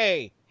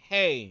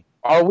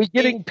 Are we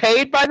getting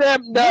paid by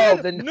them? No,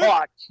 then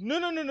not.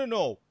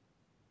 No.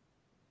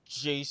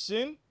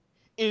 Jason,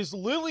 is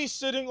Lily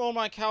sitting on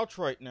my couch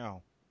right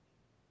now?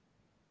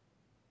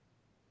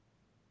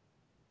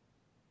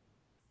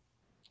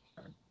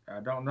 I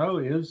don't know.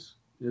 Is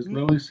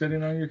Lily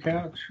sitting on your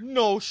couch?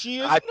 No, she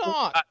is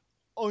not.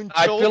 I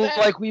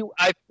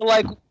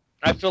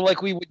feel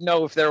like we would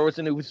know if there was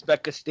an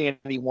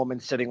Uzbekistani woman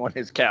sitting on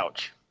his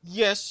couch.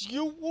 Yes,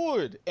 you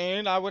would.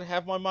 And I would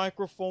have my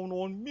microphone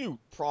on mute,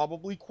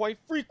 probably quite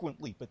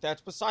frequently. But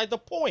that's beside the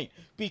point,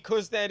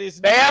 because that is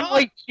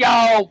Family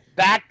show!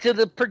 Back to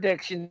the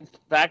predictions.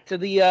 Back to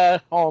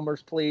the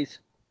homers, please.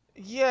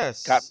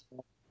 Yes. Got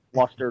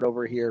flustered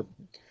over here.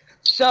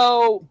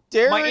 So,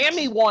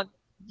 Miami won.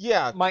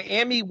 Yeah.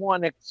 Miami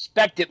won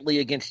expectantly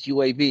against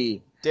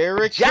UAB.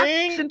 Derek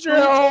King, 2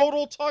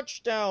 total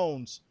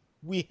touchdowns.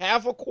 We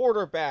have a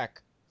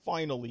quarterback,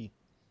 finally.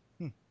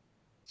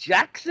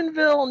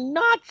 Jacksonville,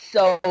 not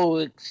so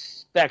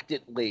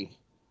expectantly.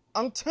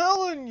 I'm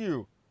telling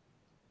you.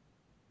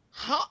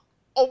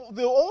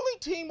 The only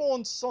team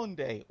on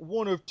Sunday,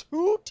 one of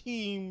 2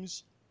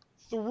 teams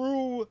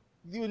through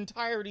the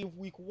entirety of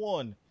Week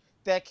 1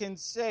 that can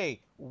say,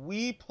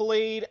 we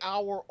played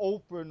our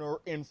opener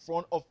in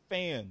front of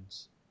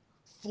fans.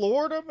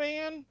 Florida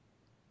man,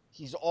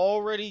 he's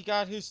already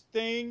got his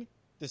thing.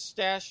 The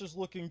stash is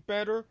looking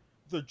better.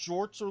 The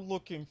jorts are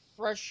looking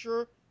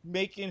fresher,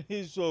 making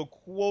his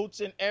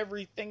quotes and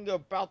everything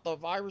about the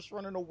virus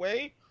running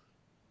away.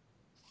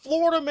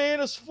 Florida man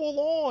is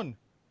full on.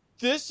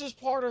 This is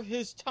part of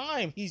his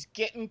time. He's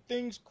getting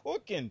things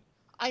cooking.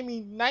 I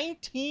mean,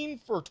 19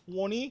 for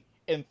 20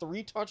 and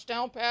 3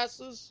 touchdown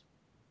passes.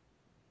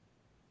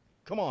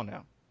 Come on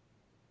now.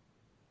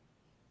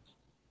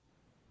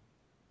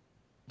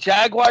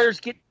 Jaguars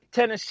get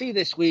Tennessee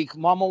this week.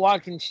 Mama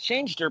Watkins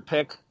changed her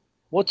pick.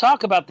 We'll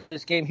talk about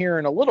this game here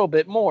in a little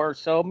bit more,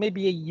 so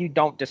maybe you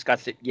don't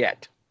discuss it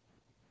yet.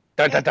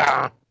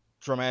 Da-da-da.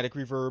 Dramatic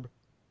reverb.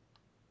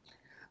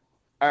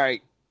 All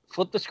right.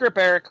 Flip the script,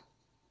 Eric.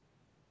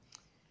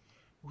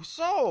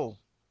 So,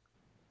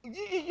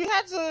 you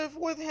had to,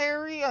 with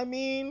Harry, I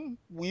mean,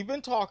 we've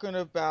been talking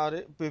about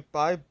it bit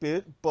by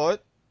bit,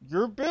 but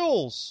your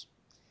Bills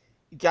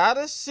got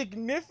a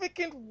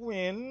significant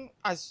win.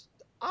 I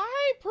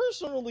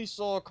personally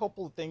saw a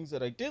couple of things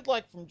that I did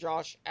like from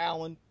Josh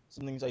Allen,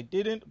 some things I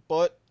didn't,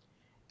 but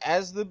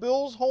as the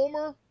Bills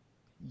homer,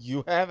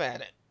 you have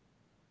at it.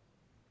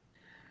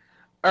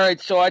 All right,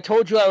 so I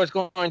told you I was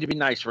going to be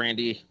nice,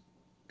 Randy.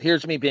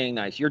 Here's me being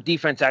nice. Your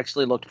defense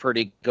actually looked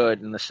pretty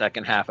good in the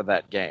second half of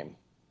that game.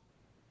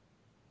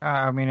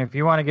 I mean, if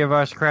you want to give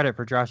us credit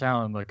for Josh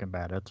Allen looking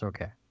bad, that's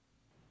okay.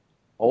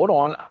 Hold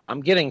on.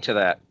 I'm getting to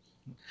that.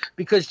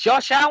 Because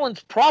Josh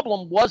Allen's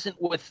problem wasn't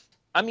with...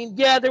 I mean,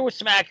 yeah, there was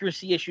some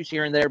accuracy issues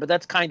here and there, but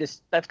that's kind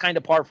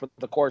of par for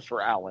the course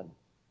for Allen.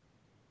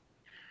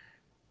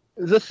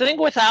 The thing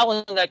with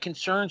Allen that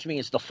concerns me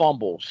is the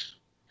fumbles.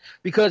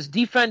 Because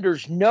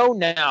defenders know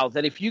now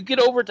that if you get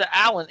over to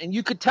Allen, and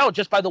you could tell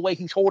just by the way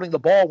he's holding the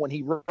ball when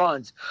he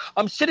runs.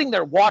 I'm sitting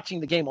there watching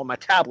the game on my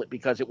tablet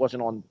because it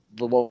wasn't on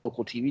the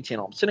local TV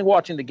channel. I'm sitting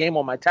watching the game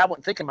on my tablet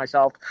and thinking to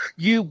myself,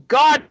 you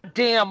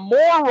goddamn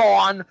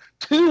moron,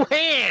 2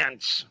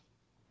 hands.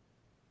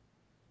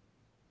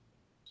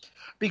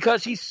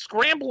 Because he's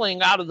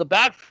scrambling out of the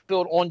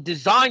backfield on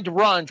designed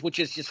runs, which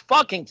is just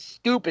fucking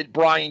stupid,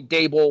 Brian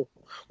Dable,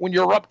 when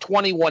you're up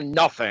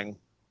 21-0.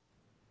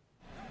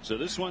 So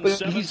this one's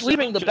he's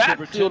leaving the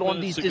backfield on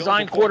these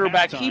designed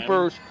quarterback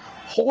keepers,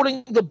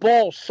 holding the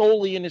ball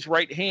solely in his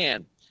right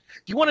hand.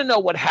 Do you want to know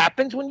what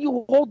happens when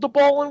you hold the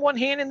ball in one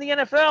hand in the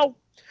NFL?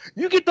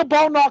 You get the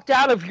ball knocked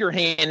out of your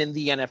hand in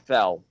the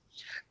NFL.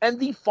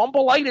 And the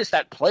fumbleitis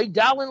that plagued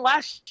Allen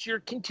last year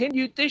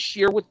continued this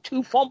year with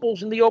 2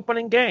 fumbles in the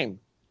opening game.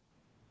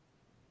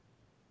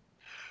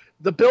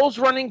 The Bills'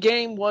 running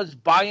game was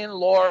by and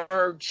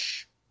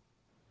large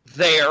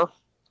there.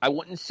 I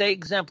wouldn't say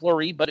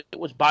exemplary, but it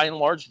was by and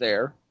large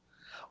there.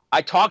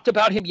 I talked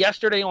about him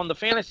yesterday on the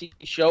fantasy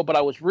show, but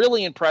I was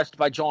really impressed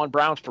by John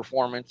Brown's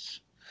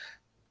performance.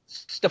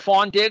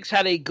 Stephon Diggs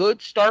had a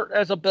good start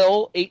as a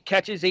Bill, 8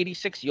 catches,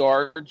 86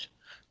 yards.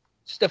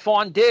 That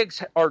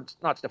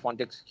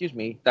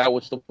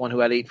was the one who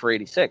had 8 for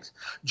 86.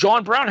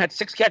 John Brown had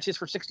 6 catches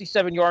for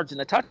 67 yards and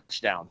a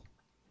touchdown.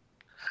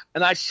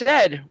 And I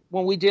said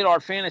when we did our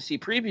fantasy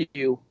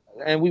preview,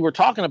 and we were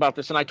talking about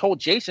this, and I told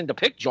Jason to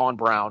pick John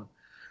Brown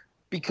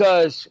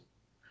because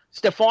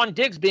Stephon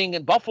Diggs being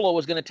in Buffalo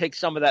was going to take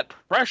some of that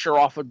pressure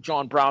off of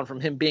John Brown from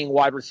him being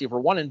wide receiver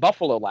 1 in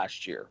Buffalo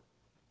last year.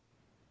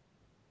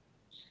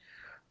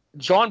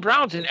 John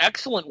Brown's an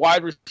excellent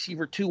wide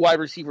receiver 2, wide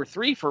receiver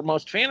 3 for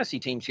most fantasy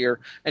teams here,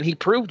 and he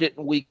proved it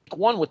in week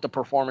 1 with the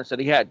performance that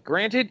he had.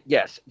 Granted,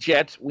 yes,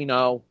 Jets, we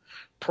know,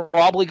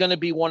 probably going to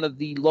be one of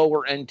the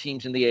lower-end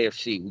teams in the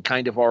AFC. We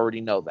kind of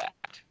already know that.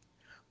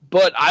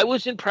 But I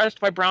was impressed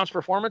by Brown's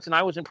performance, and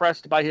I was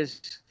impressed by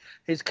his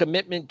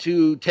commitment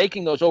to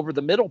taking those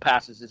over-the-middle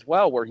passes as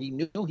well, where he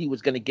knew he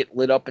was going to get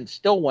lit up and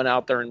still went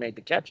out there and made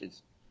the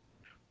catches.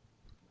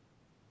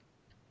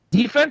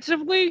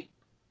 Defensively,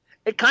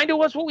 it kind of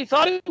was what we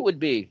thought it would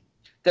be.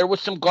 There was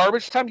some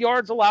garbage time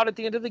yards allowed at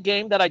the end of the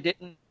game that I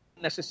didn't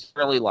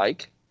necessarily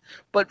like.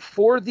 But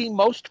for the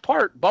most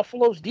part,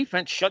 Buffalo's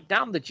defense shut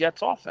down the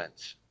Jets'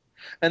 offense.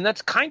 And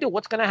that's kind of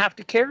what's going to have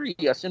to carry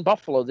us in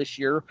Buffalo this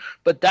year.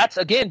 But that's,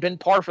 again, been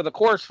par for the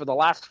course for the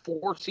last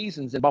 4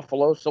 seasons in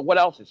Buffalo. So what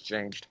else has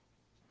changed?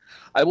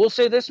 I will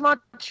say this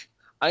much.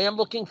 I am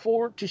looking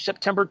forward to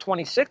September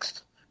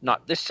 26th.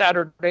 Not this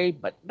Saturday,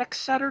 but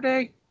next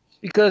Saturday.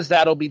 Because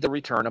that'll be the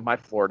return of my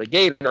Florida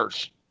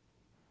Gators.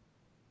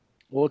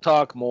 We'll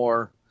talk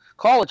more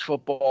college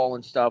football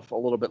and stuff a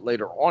little bit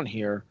later on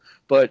here.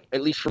 But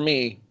at least for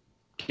me,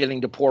 getting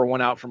to pour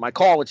one out for my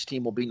college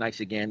team will be nice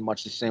again,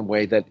 much the same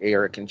way that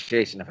Erik and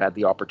Jason have had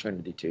the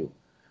opportunity to.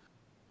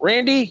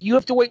 Randy, you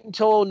have to wait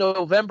until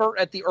November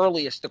at the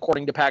earliest,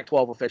 according to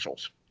Pac-12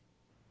 officials.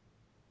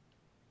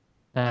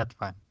 That's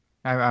fine.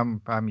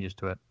 I'm used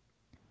to it.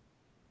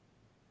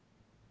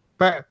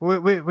 But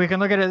we can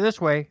look at it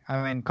this way.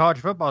 I mean, college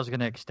football is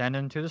going to extend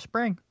into the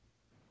spring.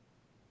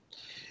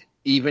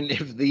 Even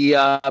if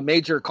the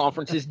major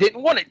conferences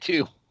didn't want it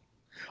to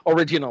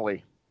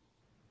originally.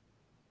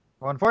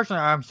 Well,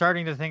 unfortunately, I'm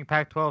starting to think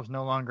Pac-12 is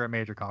no longer a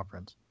major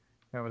conference.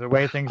 You know, the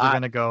way things are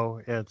going to go,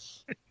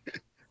 it's...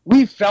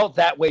 We felt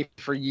that way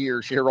for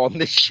years here on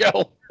this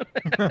show.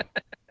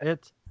 It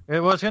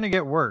was going to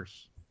get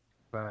worse.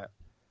 But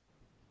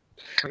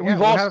yeah,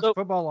 we'll have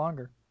football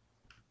longer.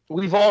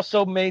 We've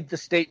also made the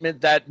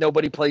statement that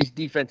nobody plays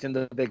defense in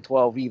the Big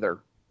 12 either.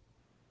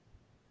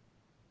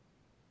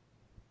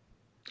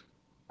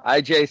 Hi,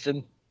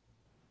 Jason.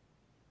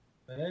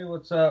 Hey,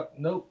 what's up?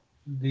 Nope.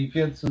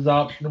 Defense is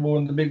optional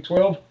in the Big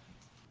 12.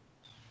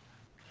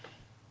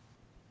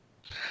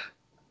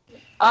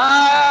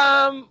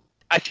 I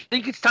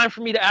think it's time for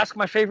me to ask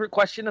my favorite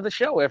question of the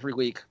show every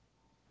week.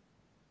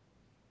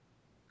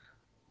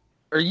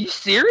 Are you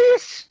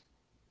serious?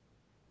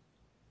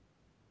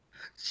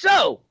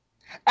 So,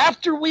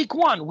 after week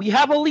 1, we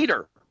have a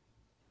leader.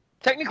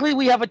 Technically,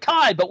 we have a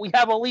tie, but we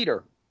have a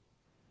leader.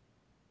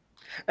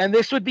 And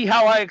this would be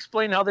how I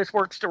explain how this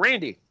works to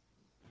Randy.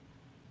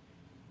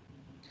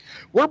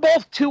 We're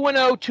both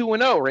 2-0,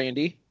 2-0,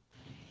 Randy.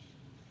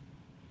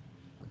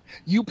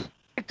 You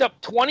picked up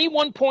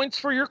 21 points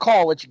for your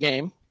college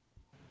game.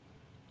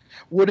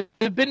 Would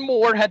have been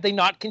more had they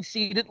not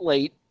conceded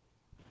late.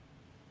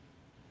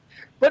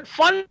 But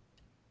fun.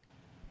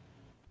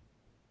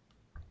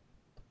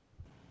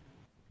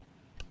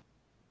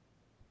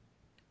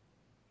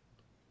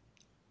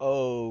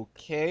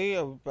 Okay,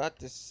 I'm about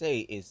to say,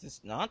 is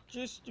this not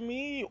just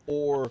me,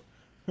 or...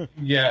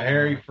 Yeah,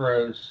 Harry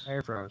froze.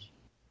 Harry froze.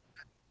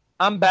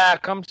 I'm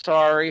back. I'm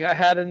sorry. I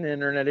had an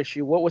internet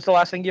issue. What was the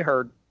last thing you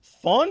heard?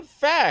 Fun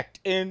fact,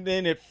 and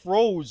then it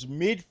froze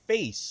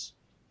mid-face.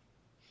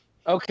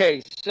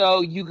 Okay,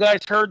 so you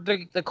guys heard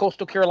the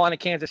Coastal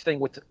Carolina-Kansas thing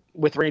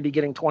with Randy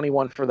getting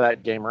 21 for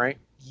that game, right?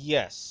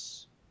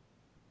 Yes.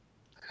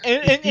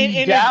 And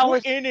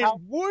it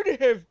would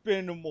have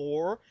been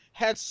more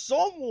had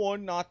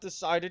someone not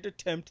decided to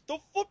tempt the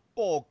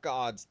football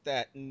gods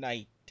that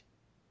night.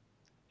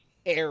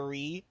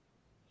 Harry.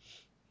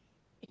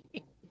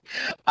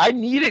 I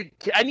needed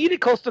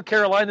Coastal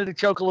Carolina to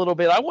choke a little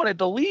bit. I wanted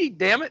to lead,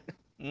 damn it.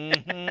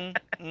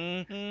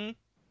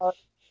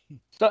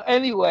 So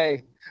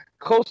anyway,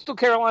 Coastal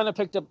Carolina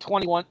picked up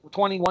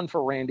 21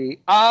 for Randy.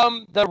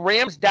 The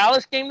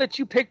Rams-Dallas game that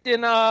you picked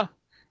in Are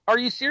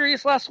You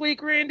Serious last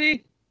week,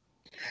 Randy?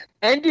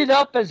 Ended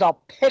up as a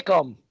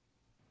pick'em.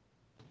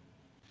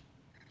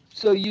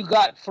 So you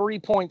got 3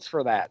 points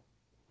for that.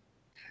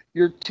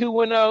 You're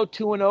 2-0,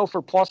 2-0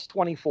 for plus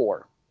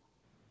 24.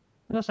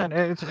 Listen,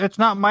 it's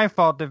not my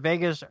fault that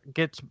Vegas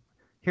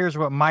here's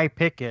what my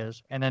pick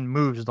is, and then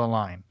moves the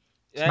line.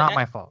 It's not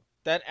my fault.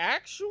 That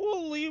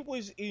actually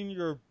was in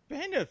your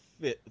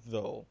benefit,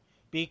 though,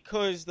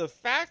 because the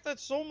fact that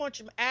so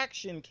much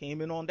action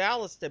came in on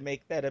Dallas to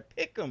make that a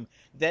pick'em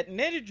that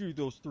netted you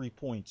those 3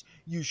 points.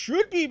 You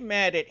should be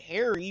mad at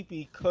Harry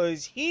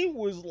because he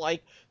was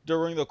like,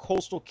 during the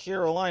Coastal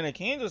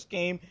Carolina-Kansas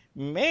game,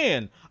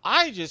 man,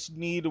 I just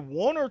need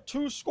 1 or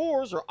 2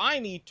 scores, or I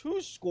need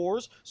 2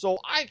 scores so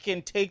I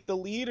can take the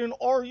lead, and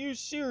are you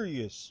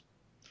serious?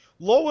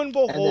 Lo and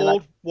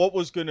behold, what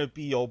was going to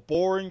be a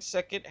boring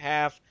second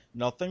half,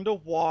 nothing to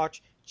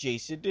watch,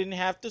 Jason didn't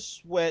have to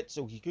sweat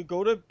so he could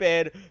go to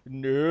bed.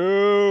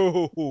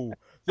 No.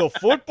 The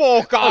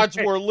football gods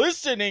were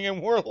listening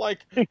and were like,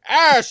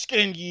 ask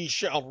and ye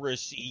shall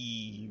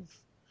receive.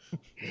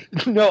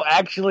 No,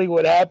 actually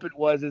what happened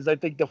was I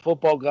think the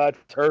football gods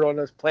heard on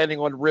us planning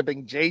on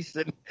ribbing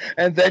Jason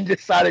and then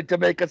decided to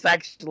make us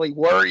actually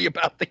worry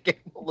about the game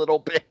a little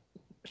bit.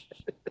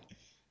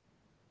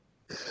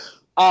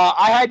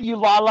 I had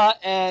Ulala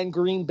and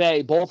Green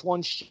Bay, both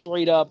won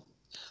straight up.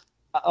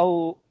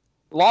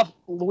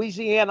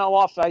 Louisiana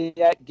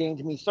Lafayette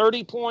gained me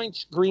 30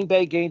 points. Green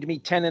Bay gained me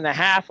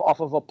 10.5 off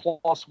of a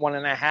plus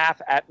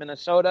 1.5 at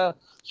Minnesota.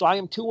 So I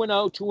am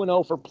 2-0,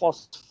 2-0 for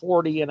plus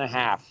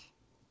 40.5.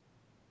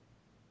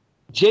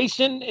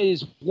 Jason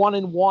is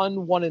 1-1,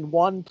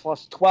 1-1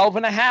 plus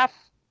 12.5.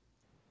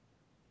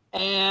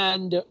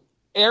 And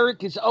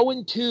Erik is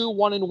 0-2,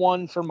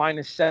 1-1 for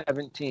minus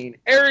 17.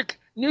 Erik,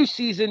 new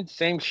season,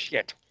 same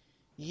shit.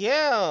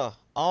 Yeah,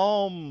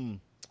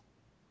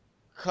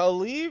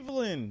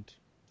 Cleveland.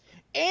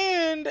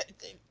 And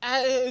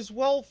as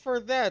well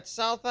for that,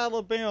 South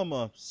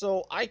Alabama.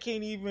 So I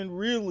can't even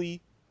really...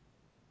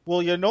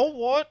 Well, you know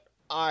what?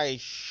 I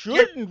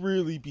shouldn't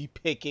really be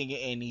picking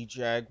any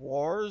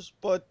Jaguars,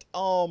 but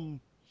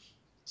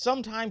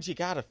sometimes you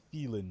got a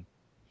feeling.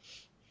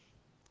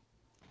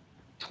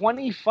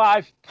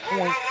 25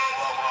 points.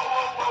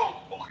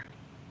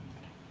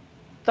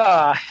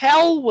 The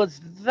hell was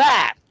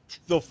that?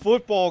 The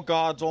football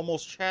gods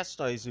almost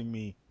chastising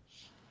me.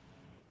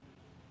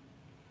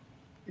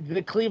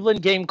 The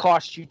Cleveland game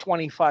cost you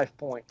 25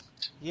 points.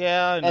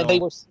 Yeah, I know. And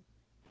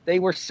they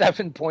were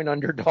 7-point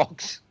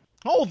underdogs.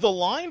 Oh, the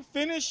line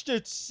finished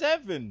at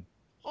 7.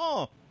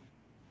 Huh.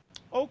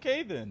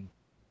 Okay, then.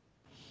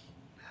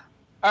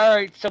 All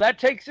right, so that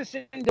takes us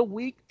into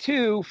week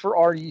 2 for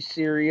Are You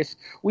Serious?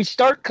 We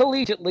start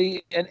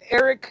collegiately, and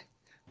Erik,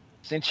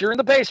 since you're in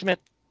the basement,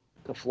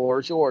 the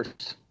floor is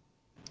yours.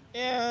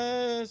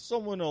 Yeah,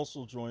 someone else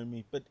will join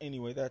me, but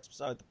anyway, that's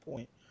beside the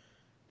point.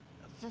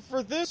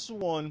 For this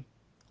one,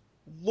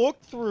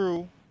 looked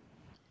through,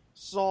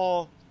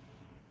 saw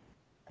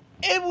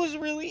it was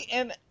really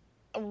an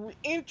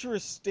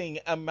interesting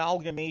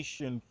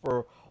amalgamation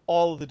for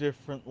all of the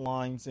different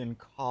lines in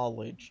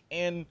college.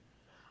 And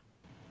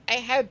I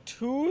had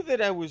 2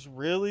 that I was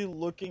really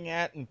looking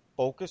at and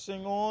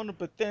focusing on,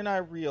 but then I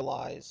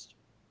realized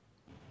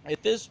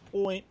at this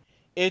point,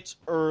 it's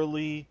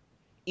early.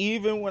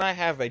 Even when I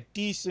have a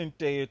decent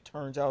day, it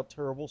turns out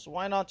terrible. So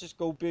why not just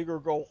go big or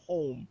go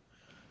home?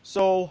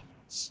 So,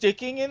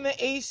 sticking in the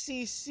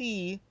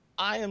ACC,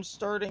 I am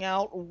starting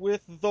out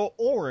with the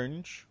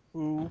Orange,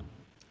 who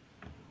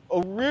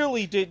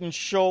really didn't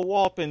show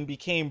up and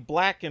became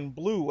black and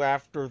blue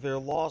after their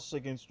loss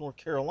against North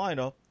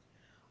Carolina.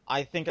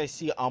 I think I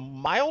see a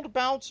mild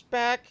bounce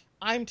back.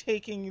 I'm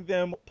taking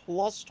them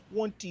plus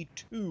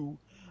 22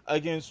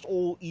 against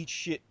old Eat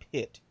Shit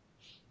Pitt.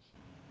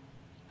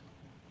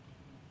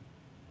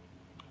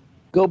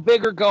 Go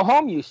big or go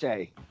home, you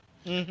say?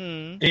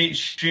 Mm-hmm. Eat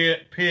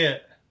shit,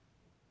 Pitt.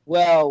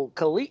 Well,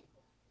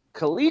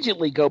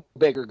 collegiately, go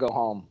big or go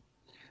home.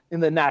 In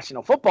the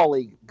National Football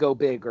League, go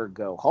big or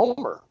go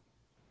homer.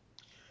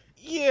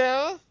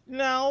 Yeah,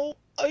 now,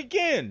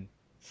 again,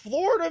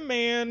 Florida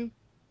man,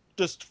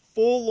 just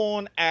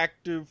full-on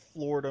active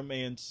Florida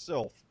man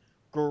self.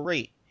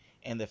 Great.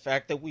 And the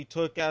fact that we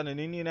took out an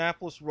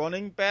Indianapolis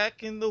running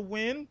back in the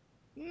win,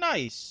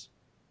 nice.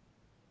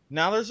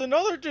 Now there's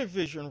another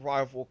division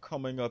rival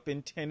coming up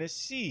in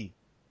Tennessee.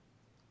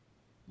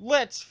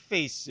 Let's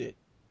face it,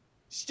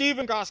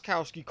 Stephen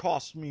Gostkowski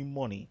cost me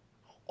money.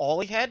 All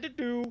he had to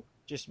do,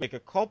 just make a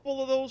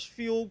couple of those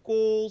field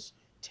goals.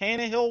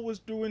 Tannehill was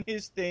doing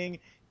his thing.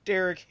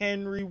 Derrick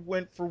Henry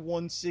went for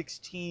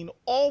 116.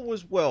 All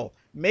was well.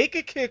 Make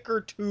a kick or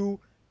 2.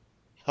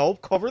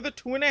 Help cover the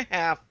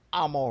 2.5.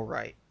 I'm all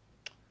right.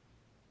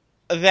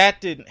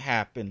 That didn't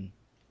happen.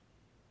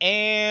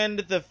 And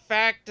the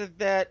fact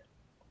that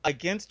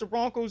against the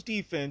Broncos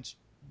defense,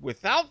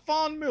 without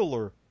Von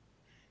Miller,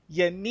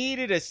 you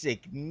needed a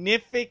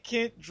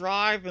significant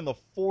drive in the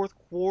fourth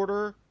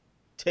quarter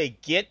to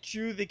get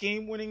you the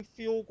game-winning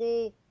field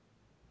goal.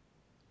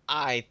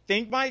 I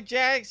think my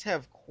Jags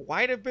have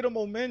quite a bit of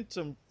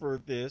momentum for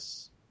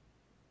this.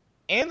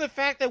 And the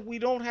fact that we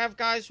don't have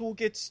guys who will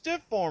get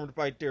stiff-armed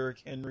by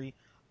Derrick Henry,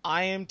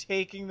 I am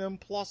taking them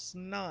plus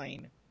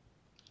 9.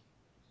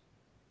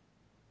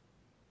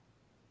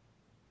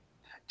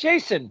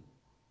 Jason,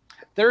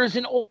 there is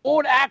an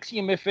old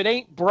axiom, if it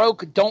ain't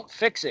broke, don't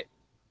fix it.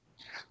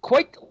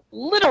 Quite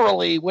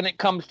literally when it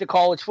comes to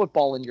college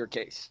football in your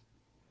case.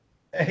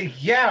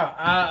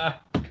 Yeah,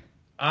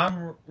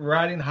 I'm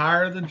riding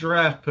higher than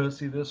draft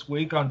pussy this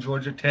week on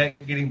Georgia Tech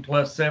getting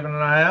plus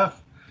 7.5.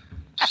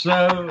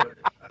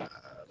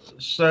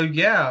 So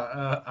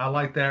yeah, I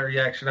like that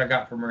reaction I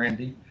got from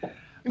Randy.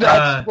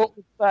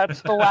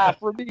 That's the laugh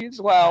for me as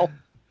well.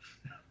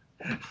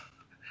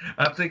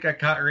 I think I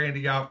caught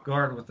Randy off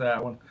guard with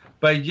that one.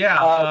 But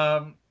yeah,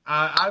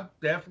 I'm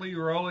definitely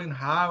rolling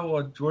high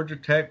with Georgia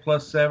Tech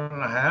plus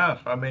 7.5.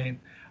 I mean,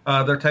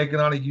 they're taking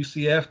on a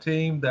UCF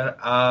team that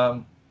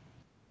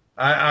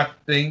I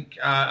think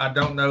I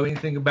don't know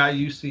anything about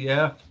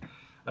UCF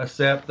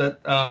except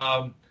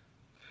that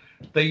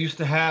they used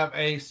to have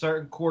a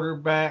certain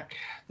quarterback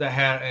that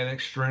had an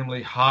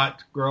extremely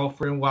hot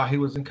girlfriend while he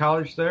was in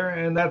college there,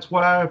 and that's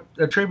what I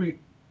attribute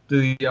to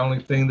the only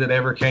thing that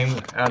ever came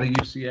out of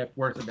UCF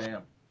worth a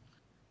damn.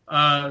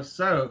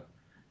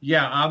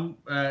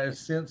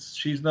 Since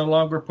she's no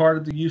longer part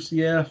of the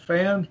UCF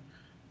fan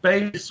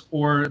base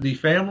or the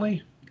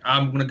family,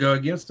 I'm going to go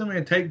against them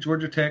and take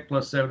Georgia Tech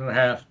plus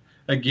 7.5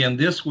 again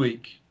this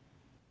week.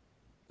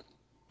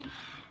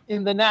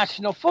 In the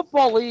National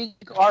Football League,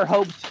 our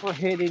hopes for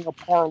hitting a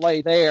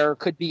parlay there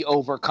could be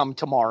overcome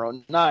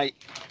tomorrow night.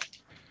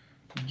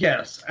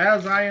 Yes,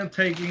 as I am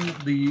taking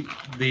the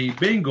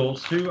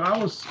Bengals, who I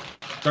was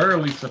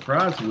thoroughly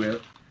surprised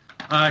with,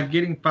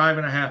 getting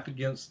 5.5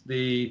 against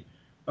the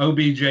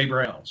OBJ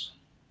Browns.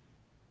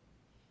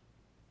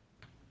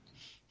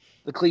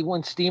 The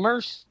Cleveland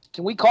Steamers.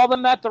 Can we call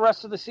them that the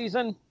rest of the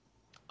season?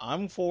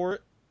 I'm for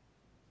it.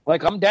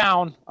 Like, I'm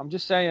down. I'm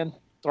just saying,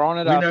 throwing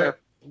it out there.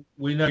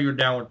 We know you're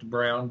down with the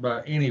Brown,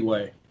 but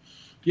anyway.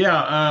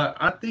 Yeah,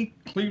 I think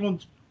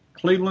Cleveland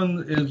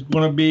is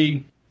going to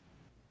be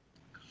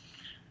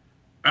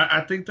 – I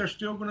think they're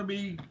still going to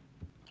be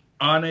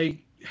on a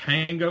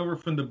hangover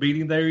from the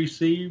beating they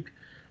received.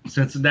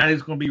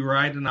 Cincinnati's going to be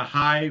riding a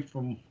high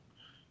from,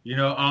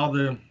 all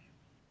the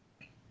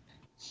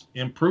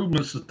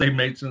improvements that they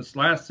made since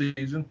last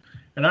season.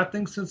 And I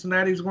think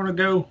Cincinnati's going to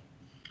go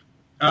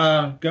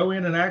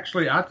in and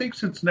actually – I think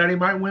Cincinnati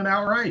might win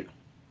outright.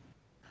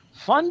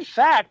 Fun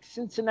fact,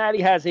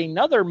 Cincinnati has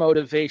another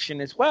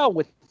motivation as well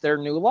with their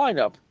new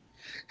lineup.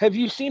 Have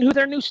you seen who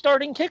their new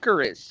starting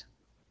kicker is?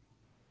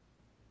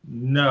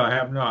 No, I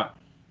have not.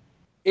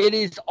 It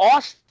is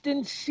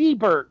Austin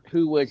Siebert,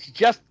 who was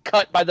just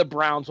cut by the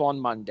Browns on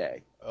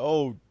Monday.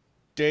 Oh,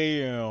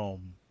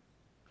 damn.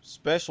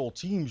 Special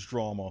teams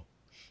drama.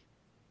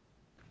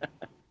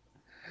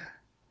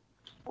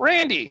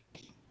 Randy,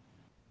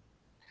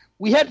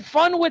 we had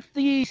fun with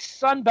the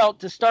Sun Belt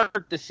to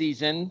start the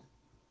season.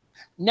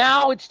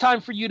 Now it's time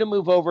for you to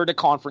move over to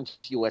Conference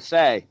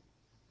USA.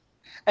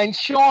 And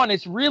Sean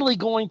is really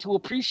going to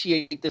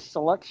appreciate this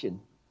selection.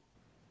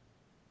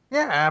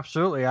 Yeah,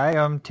 absolutely. I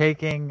am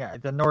taking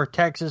the North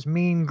Texas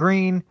Mean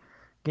Green,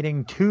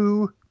 getting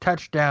 2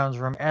 touchdowns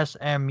from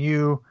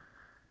SMU.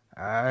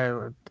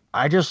 I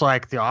just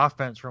like the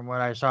offense from what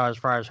I saw as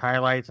far as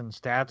highlights and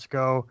stats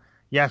go.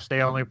 Yes,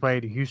 they only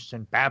played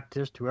Houston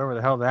Baptist, whoever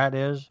the hell that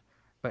is.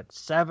 But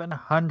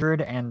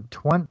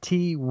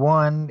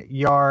 721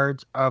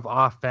 yards of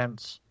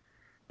offense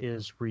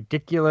is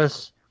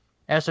ridiculous.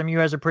 SMU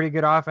has a pretty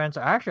good offense.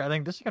 Actually, I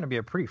think this is going to be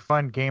a pretty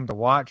fun game to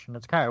watch, and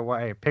that's kind of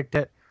why I picked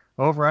it.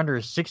 Over-under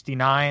is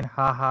 69.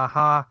 Ha, ha,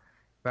 ha.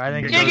 But I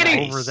think it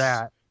goes over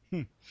that.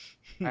 I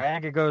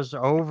think it goes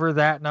over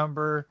that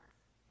number.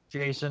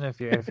 Jason, if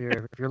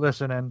you're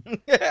listening,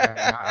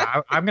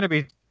 I'm going to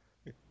be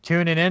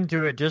tuning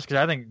into it just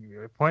because I think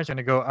points are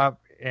going to go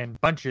up in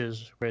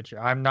bunches, which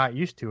I'm not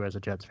used to as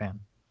a Jets fan.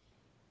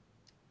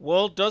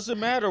 Well, it doesn't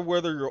matter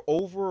whether you're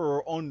over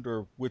or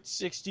under. With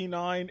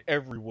 69,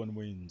 everyone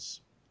wins.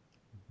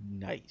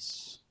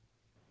 Nice.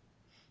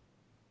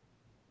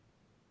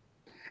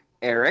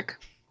 Eric?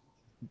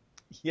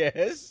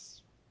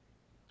 Yes?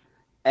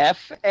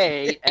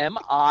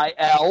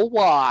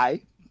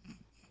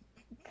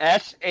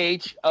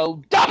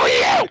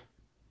 FAMILYSHOW!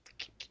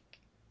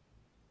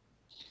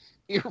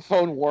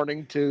 Earphone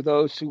warning to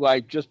those who I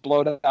just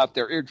blowed out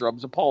their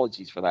eardrums.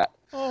 Apologies for that.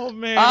 Oh,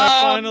 man,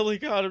 I finally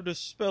got him to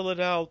spell it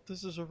out.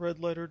 This is a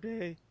red letter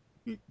day.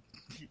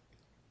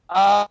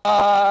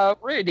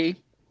 Randy,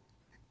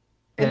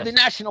 in Yes. the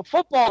National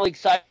Football League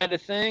side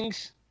of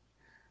things,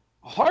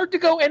 hard to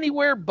go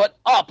anywhere but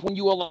up when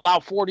you allow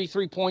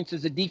 43 points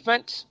as a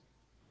defense.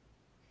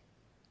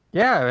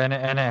 Yeah, and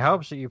it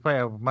helps that you play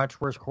a much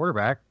worse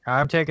quarterback.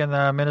 I'm taking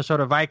the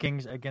Minnesota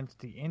Vikings against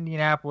the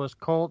Indianapolis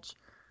Colts.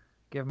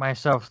 Give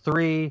myself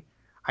 3.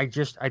 I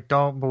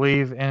don't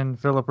believe in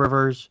Phillip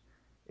Rivers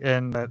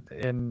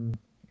in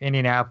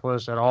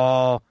Indianapolis at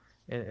all.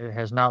 It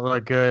has not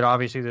looked good.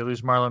 Obviously, they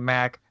lose Marlon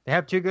Mack. They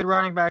have 2 good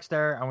running backs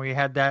there, and we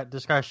had that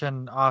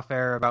discussion off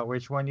air about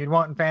which one you'd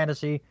want in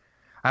fantasy.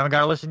 I haven't got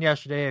to listen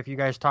yesterday if you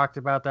guys talked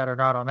about that or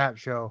not on that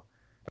show.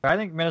 But I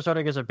think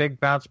Minnesota gets a big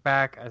bounce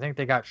back. I think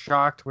they got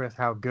shocked with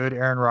how good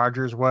Aaron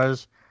Rodgers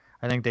was.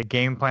 I think they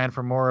game planned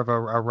for more of a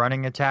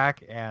running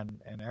attack,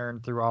 and Aaron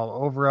threw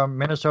all over them.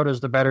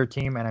 Minnesota's the better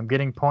team, and I'm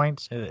getting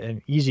points.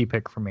 An easy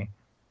pick for me.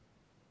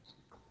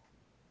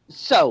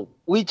 So,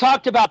 we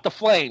talked about the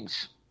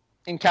Flames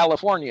in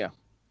California.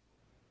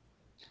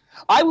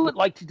 I would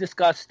like to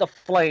discuss the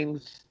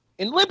Flames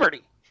in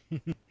Liberty.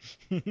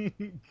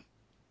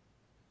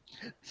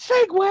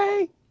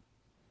 Segue!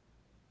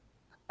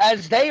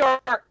 As they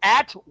are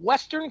at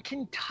Western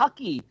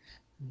Kentucky,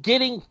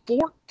 getting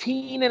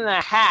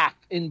 14.5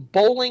 in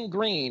Bowling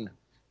Green,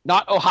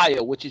 not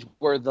Ohio, which is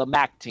where the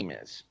MAC team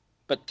is,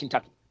 but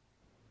Kentucky.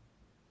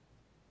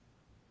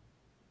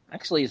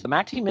 Actually, is the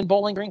MAC team in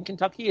Bowling Green,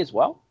 Kentucky as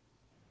well?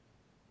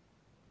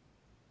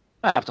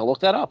 I have to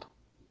look that up.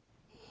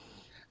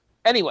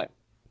 Anyway,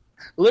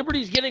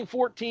 Liberty's getting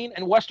 14,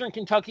 and Western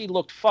Kentucky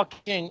looked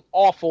fucking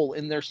awful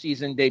in their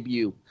season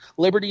debut.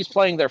 Liberty's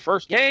playing their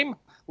first game.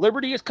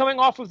 Liberty is coming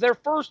off of their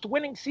first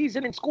winning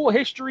season in school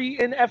history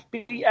in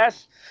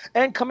FBS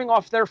and coming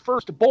off their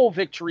first bowl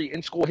victory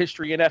in school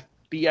history in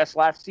FBS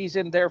last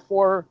season.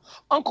 Therefore,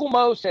 Uncle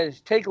Mo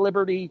says take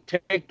Liberty,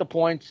 take the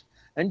points,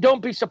 and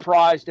don't be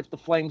surprised if the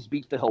Flames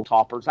beat the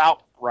Hilltoppers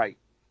outright.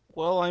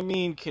 Well, I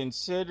mean,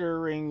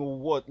 considering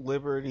what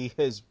Liberty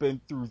has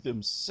been through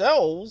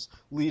themselves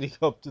leading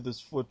up to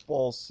this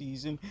football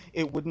season,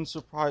 it wouldn't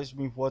surprise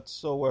me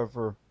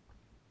whatsoever.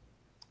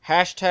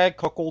 Hashtag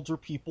cuckolds are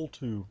people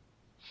too.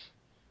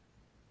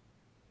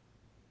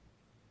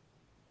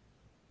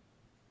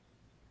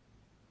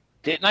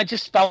 Didn't I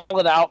just spell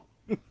it out?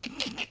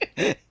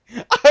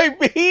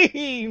 I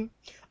mean,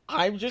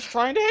 I'm just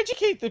trying to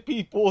educate the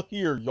people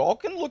here. Y'all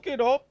can look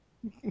it up.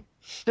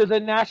 To the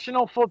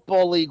National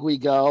Football League we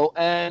go.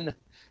 And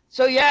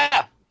so,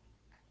 yeah,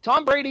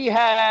 Tom Brady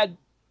had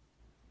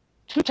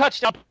 2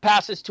 touchdown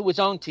passes to his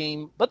own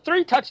team, but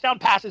 3 touchdown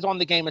passes on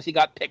the game as he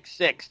got picked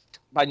 6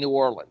 by New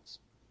Orleans.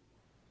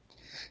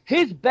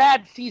 His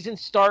bad season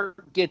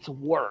start gets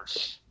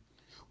worse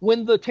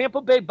when the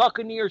Tampa Bay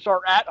Buccaneers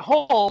are at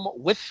home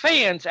with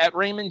fans at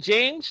Raymond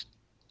James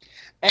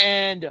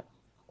and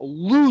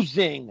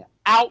losing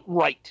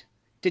outright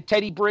to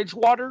Teddy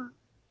Bridgewater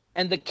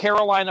and the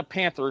Carolina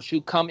Panthers,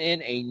 who come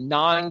in a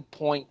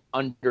 9-point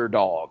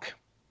underdog.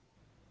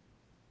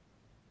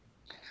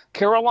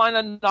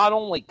 Carolina not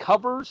only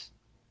covers,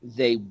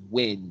 they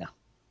win.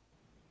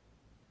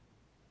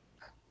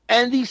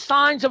 And these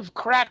signs of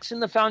cracks in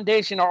the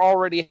foundation are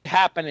already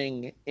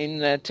happening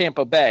in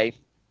Tampa Bay.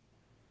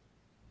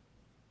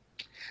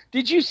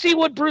 Did you see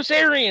what Bruce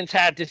Arians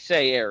had to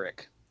say,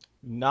 Eric?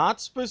 Not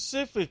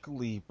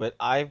specifically, but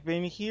I've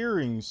been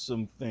hearing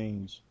some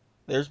things.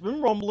 There's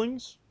been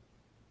rumblings.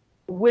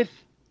 With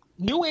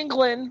New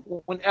England,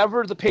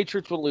 whenever the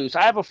Patriots would lose,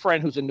 I have a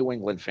friend who's a New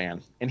England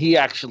fan, and he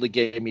actually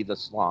gave me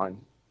this line.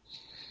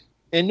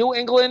 In New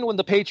England, when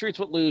the Patriots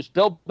would lose,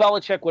 Bill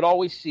Belichick would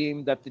always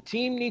seem that the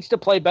team needs to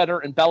play better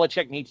and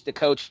Belichick needs to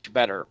coach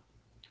better.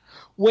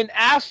 When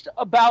asked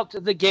about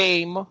the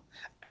game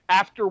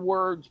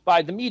afterwards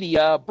by the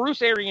media,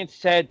 Bruce Arians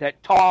said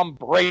that Tom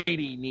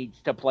Brady needs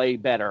to play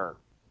better.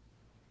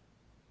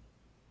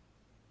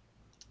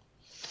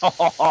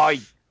 Oh,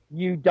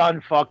 you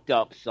done fucked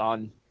up,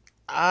 son.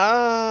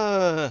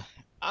 I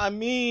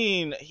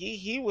mean,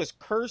 he was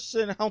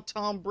cursing out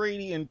Tom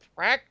Brady in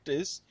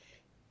practice,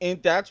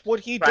 and that's what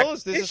he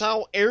does. This is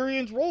how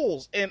Arians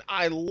rolls, and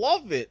I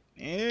love it.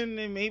 And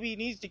maybe he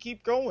needs to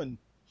keep going.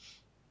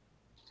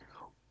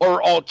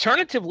 Or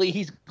alternatively,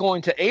 he's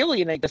going to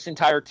alienate this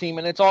entire team,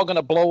 and it's all going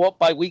to blow up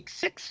by week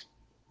 6.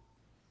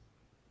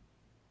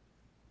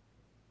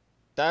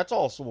 That's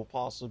also a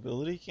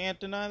possibility. Can't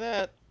deny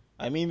that.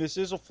 I mean, this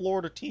is a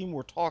Florida team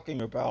we're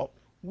talking about.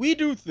 We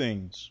do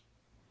things.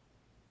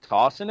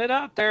 Tossing it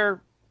out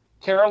there.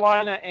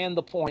 Carolina and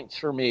the points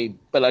for me.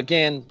 But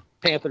again,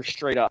 Panthers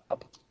straight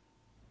up.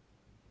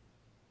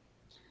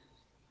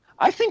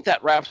 I think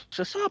that wraps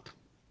us up.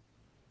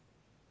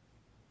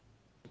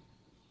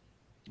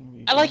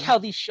 I like how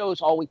these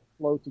shows always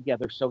flow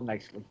together so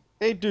nicely.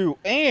 They do.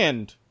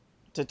 And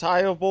to tie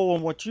a bow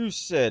on what you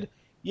said,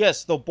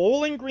 yes, the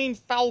Bowling Green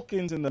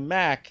Falcons in the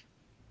MAC,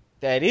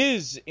 that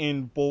is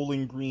in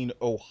Bowling Green,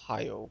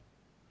 Ohio.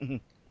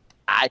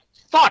 I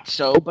thought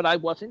so, but I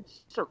wasn't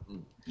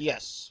certain.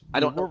 Yes,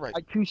 I don't know why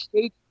two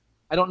states.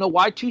 I don't know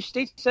why 2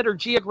 states that are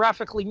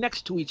geographically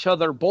next to each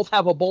other both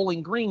have a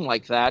Bowling Green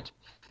like that,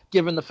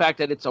 given the fact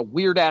that it's a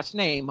weird ass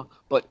name.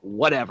 But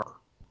whatever.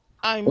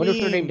 I wonder if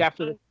they're named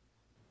after.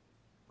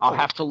 I'll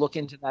have to look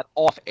into that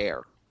off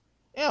air.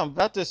 Yeah, I'm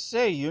about to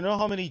say. You know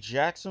how many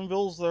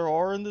Jacksonvilles there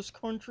are in this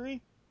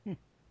country?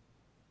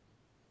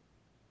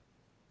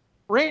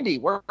 Randy,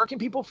 where can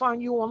people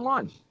find you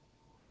online?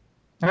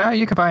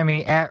 You can find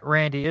me at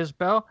Randy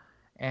Isbelle,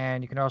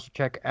 and you can also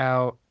check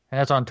out, and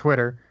that's on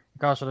Twitter. You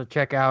can also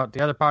check out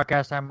the other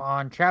podcast I'm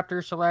on,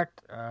 Chapter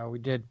Select. We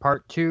did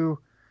part 2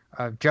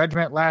 of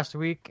Judgment last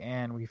week,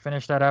 and we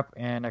finished that up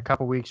in a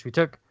couple weeks.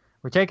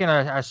 We're taking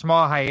a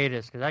small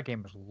hiatus because that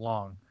game was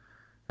long.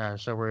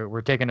 So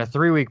we're taking a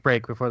 3-week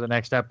break before the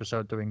next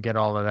episode so we can get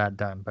all of that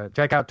done. But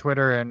check out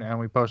Twitter, and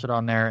we post it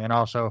on there, and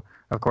also,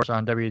 of course,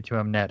 on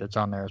W2M Net. It's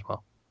on there as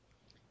well.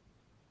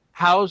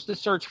 How's the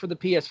search for the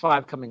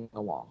PS5 coming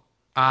along?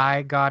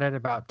 I got it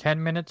about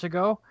 10 minutes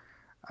ago.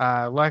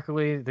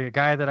 Luckily, the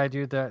guy that I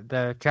do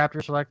the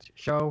Chapter Select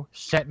show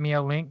sent me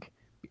a link.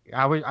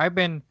 I've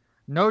been,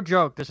 no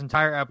joke, this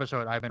entire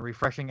episode, I've been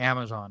refreshing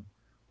Amazon.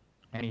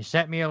 And he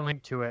sent me a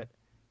link to it,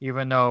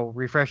 even though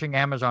refreshing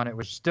Amazon, it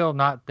was still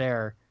not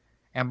there.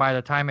 And by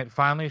the time it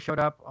finally showed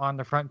up on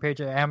the front page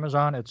of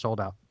Amazon, it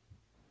sold out.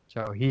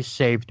 So he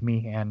saved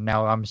me, and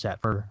now I'm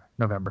set for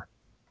November.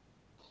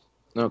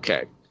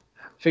 Okay.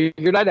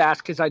 Figured I'd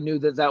ask because I knew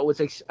that was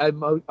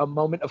a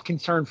moment of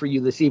concern for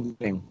you this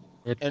evening.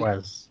 It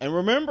was. And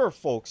remember,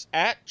 folks,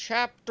 at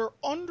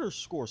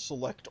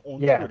chapter_select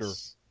on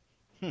yes.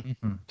 Twitter.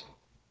 Mm-hmm.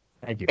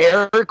 Thank you.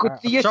 Eric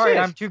with the assist. Sorry,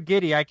 I'm too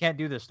giddy. I can't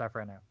do this stuff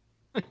right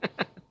now.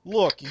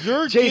 Look,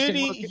 you're Jason,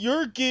 giddy.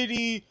 You're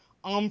giddy.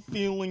 I'm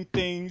feeling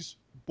things,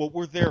 but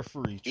we're there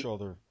for each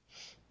other.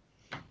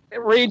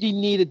 Randy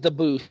needed the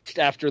boost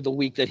after the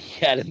week that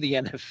he had in the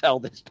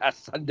NFL this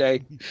past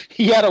Sunday.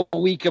 He had a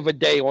week of a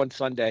day on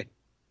Sunday.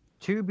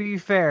 To be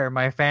fair,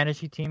 my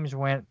fantasy teams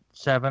went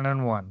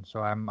 7-1,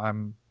 so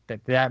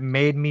that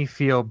made me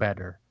feel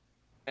better.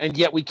 And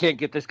yet we can't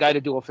get this guy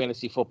to do a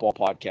fantasy football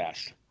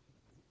podcast.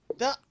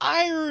 The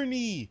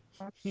irony.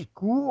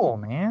 Cool,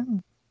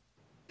 man.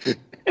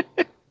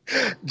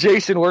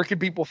 Jason, where can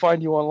people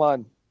find you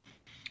online?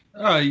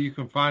 You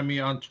can find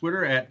me on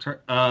Twitter at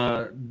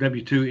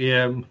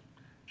W2M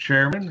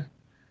Chairman.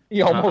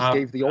 You almost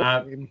gave the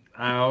old name.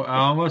 I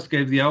almost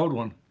gave the old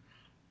one.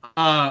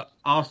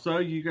 Also,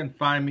 you can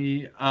find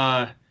me,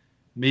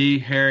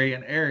 Harry,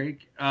 and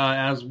Erik,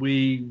 as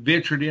we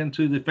ventured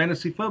into the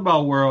fantasy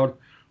football world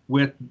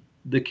with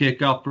the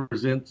Kickoff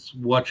Presents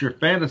What's Your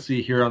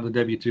Fantasy here on the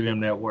W2M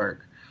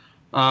Network.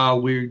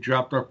 We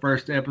dropped our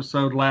first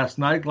episode last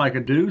night, like a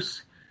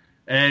deuce,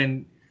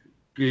 and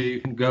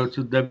you can go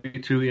to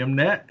W2M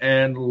Net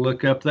and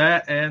look up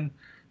that and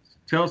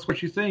tell us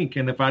what you think.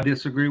 And if I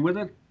disagree with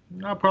it,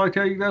 I'll probably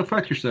tell you to go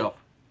fuck yourself.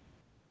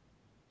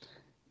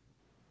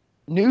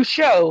 New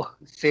show,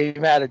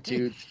 same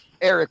attitudes.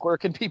 Erik, where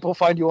can people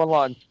find you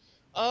online?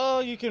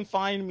 You can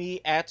find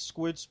me at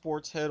Squid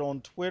Sportshead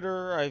on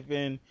Twitter. I've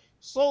been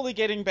slowly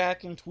getting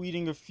back and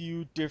tweeting a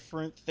few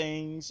different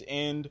things,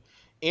 and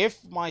if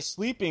my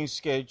sleeping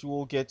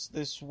schedule gets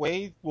this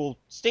way,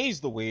 stays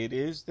the way it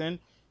is, then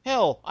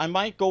hell, I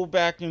might go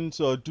back and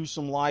do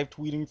some live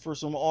tweeting for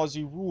some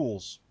Aussie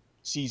rules.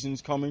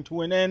 Season's coming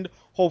to an end.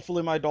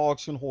 Hopefully my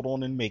dogs can hold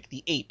on and make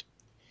the 8.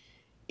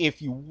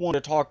 If you want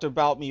to talk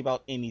about me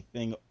about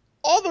anything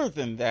other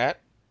than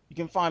that, you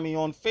can find me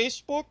on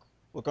Facebook.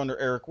 Look under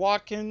Erik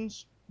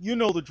Watkins. You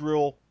know the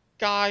drill.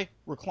 Guy,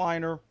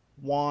 recliner,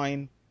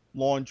 wine,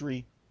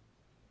 laundry.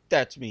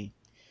 That's me.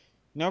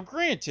 Now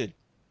granted,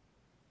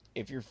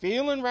 if you're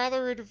feeling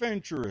rather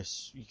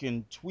adventurous, you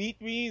can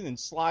tweet me, then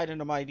slide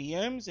into my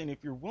DMs, and if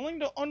you're willing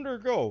to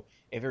undergo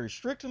a very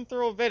strict and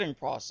thorough vetting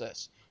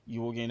process,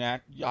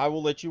 I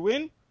will let you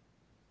in.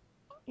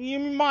 You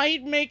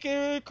might make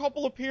a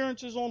couple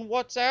appearances on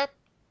WhatsApp,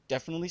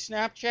 definitely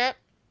Snapchat,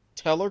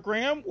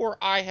 Telegram, where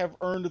I have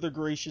earned the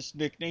gracious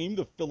nickname,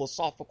 the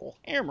Philosophical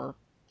Hammer.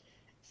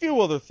 A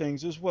few other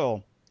things as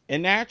well.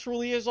 And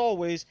naturally, as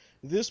always,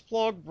 this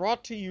plug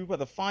brought to you by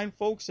the fine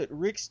folks at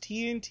Rick's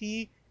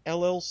TNT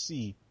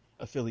LLC,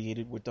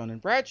 affiliated with Dun &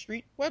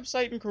 Bradstreet.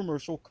 Website and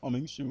commercial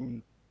coming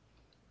soon.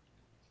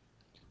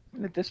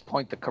 And at this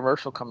point, the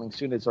commercial coming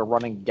soon is a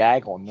running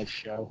gag on this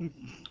show.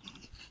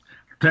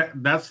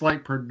 That's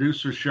like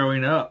producers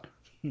showing up.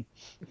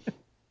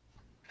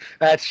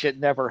 That shit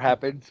never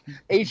happens.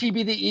 HEB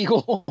the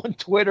Eagle on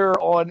Twitter,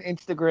 on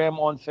Instagram,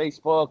 on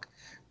Facebook.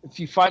 If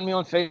you find me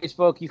on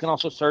Facebook, you can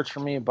also search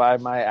for me by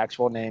my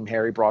actual name,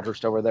 Harry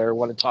Broadhurst, over there.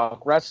 Want to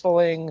talk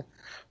wrestling,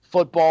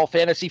 football,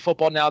 fantasy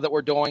football now that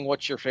we're doing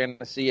What's Your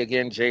Fantasy?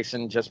 Again,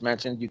 Jason just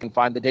mentioned you can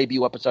find the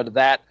debut episode of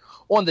that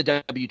on the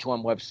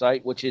W2M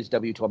website, which is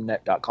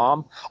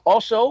W2Mnet.com.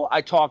 Also,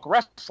 I talk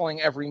wrestling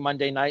every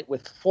Monday night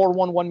with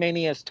 411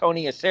 Mania's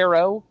Tony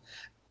Acero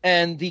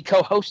and the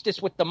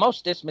co-hostess with the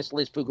mostest, Miss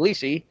Liz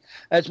Puglisi,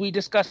 as we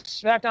discuss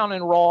SmackDown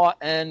and Raw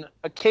and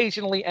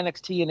occasionally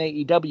NXT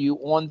and AEW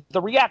on The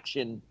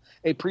Reaction,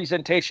 a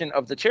presentation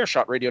of the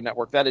Chairshot Radio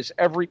Network. That is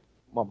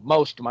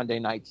most Monday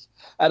nights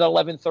at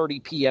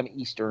 11:30 p.m.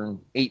 Eastern,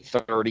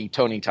 8:30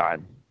 Tony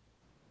time.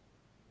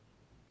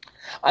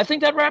 I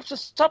think that wraps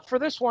us up for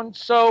this one.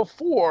 So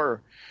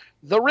for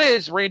the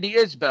Riz, Randy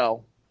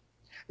Isbelle,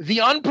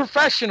 the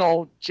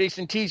unprofessional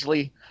Jason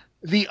Teasley,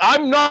 the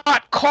I'm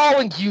not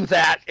calling you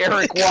that,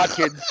 Erik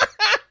Watkins.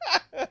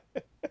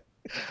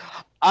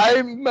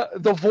 I'm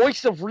the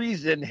voice of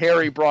reason,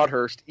 Harry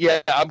Broadhurst.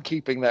 Yeah, I'm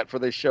keeping that for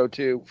this show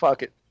too.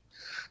 Fuck it.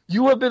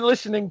 You have been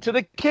listening to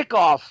the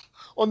Kickoff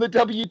on the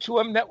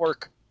W2M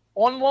Network,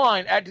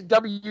 online at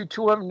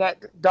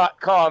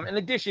W2Mnet.com. In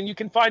addition, you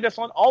can find us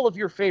on all of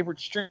your favorite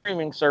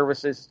streaming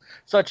services,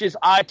 such as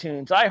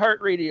iTunes,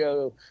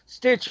 iHeartRadio,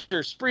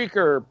 Stitcher,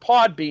 Spreaker,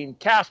 Podbean,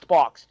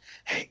 CastBox.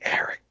 Hey,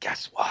 Erik,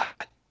 guess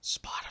what?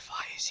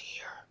 Spotify is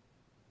here.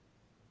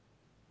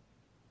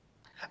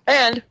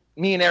 And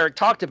me and Erik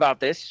talked about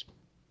this.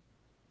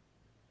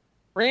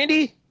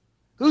 Randy,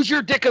 who's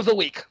your dick of the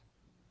week?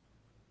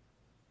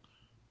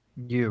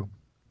 You.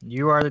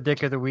 You are the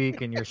dick of the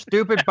week and your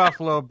stupid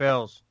Buffalo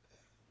Bills.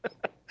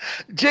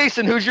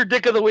 Jason, who's your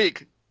dick of the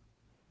week?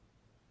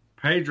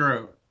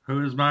 Pedro,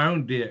 who is my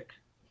own dick.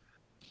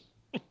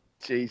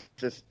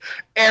 Jesus.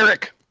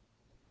 Erik.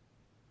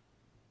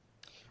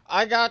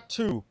 I got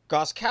 2.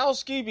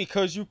 Goskowski,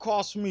 because you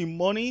cost me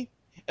money,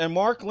 and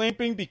Mark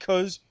Lamping,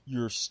 because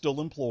you're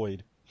still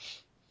employed.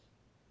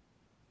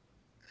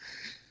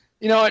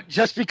 You know what?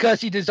 Just because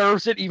he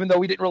deserves it, even though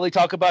we didn't really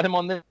talk about him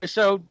on this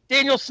show,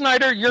 Daniel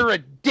Snyder, you're a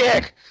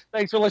dick.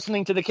 Thanks for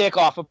listening to The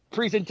Kickoff, a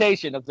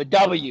presentation of the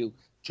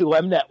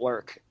W2M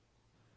Network.